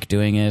 Or Jake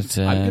doing it.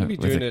 I'm going to be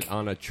doing it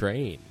on a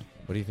train.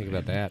 What do you think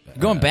about that?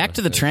 Going back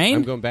to the train?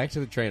 I'm going back to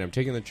the train. I'm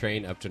taking the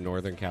train up to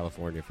Northern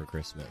California for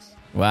Christmas.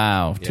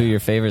 Wow, two of your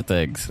favorite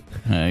things.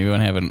 You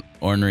want to have an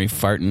ornery,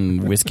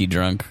 farting, whiskey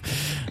drunk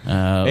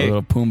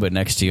little Pumbaa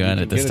next to you on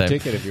it this time. Get a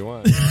ticket if you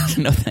want.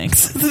 No,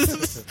 thanks.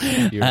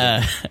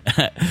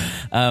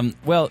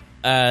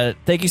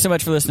 Thank you so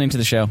much for listening to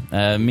the show.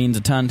 It means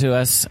a ton to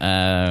us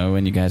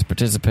when you guys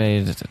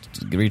participate,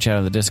 reach out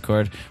on the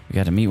Discord. We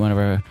got to meet one of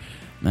our...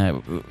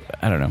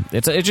 I don't know.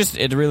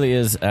 It really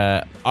is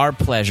our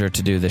pleasure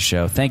to do this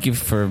show. Thank you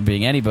for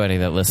being anybody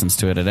that listens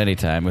to it at any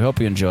time. We hope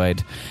you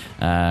enjoyed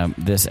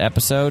this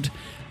episode.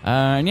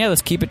 And yeah,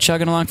 let's keep it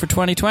chugging along for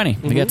 2020.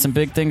 We got some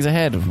big things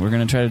ahead. We're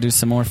going to try to do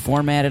some more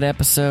formatted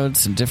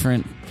episodes, some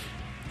different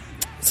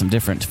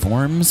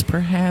forms,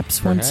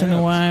 perhaps once in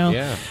a while.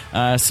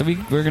 Yeah. So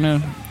we're gonna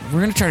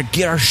try to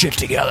get our shit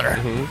together.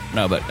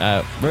 No, but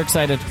we're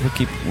excited.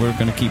 We're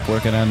gonna keep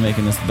working on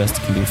making this the best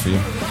it can be for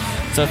you.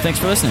 So thanks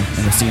for listening,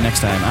 and we'll see you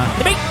next time.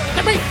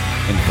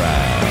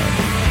 Improv.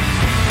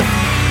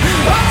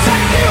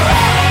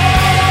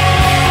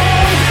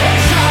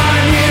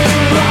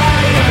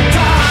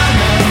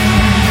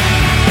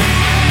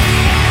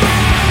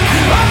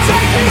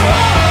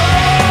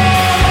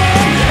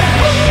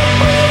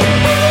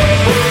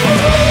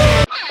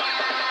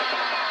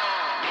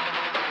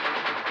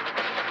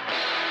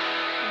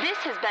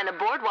 A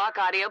Boardwalk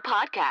Audio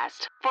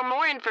podcast. For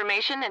more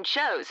information and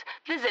shows,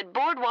 visit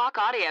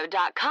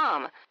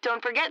boardwalkaudio.com.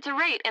 Don't forget to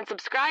rate and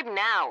subscribe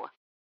now.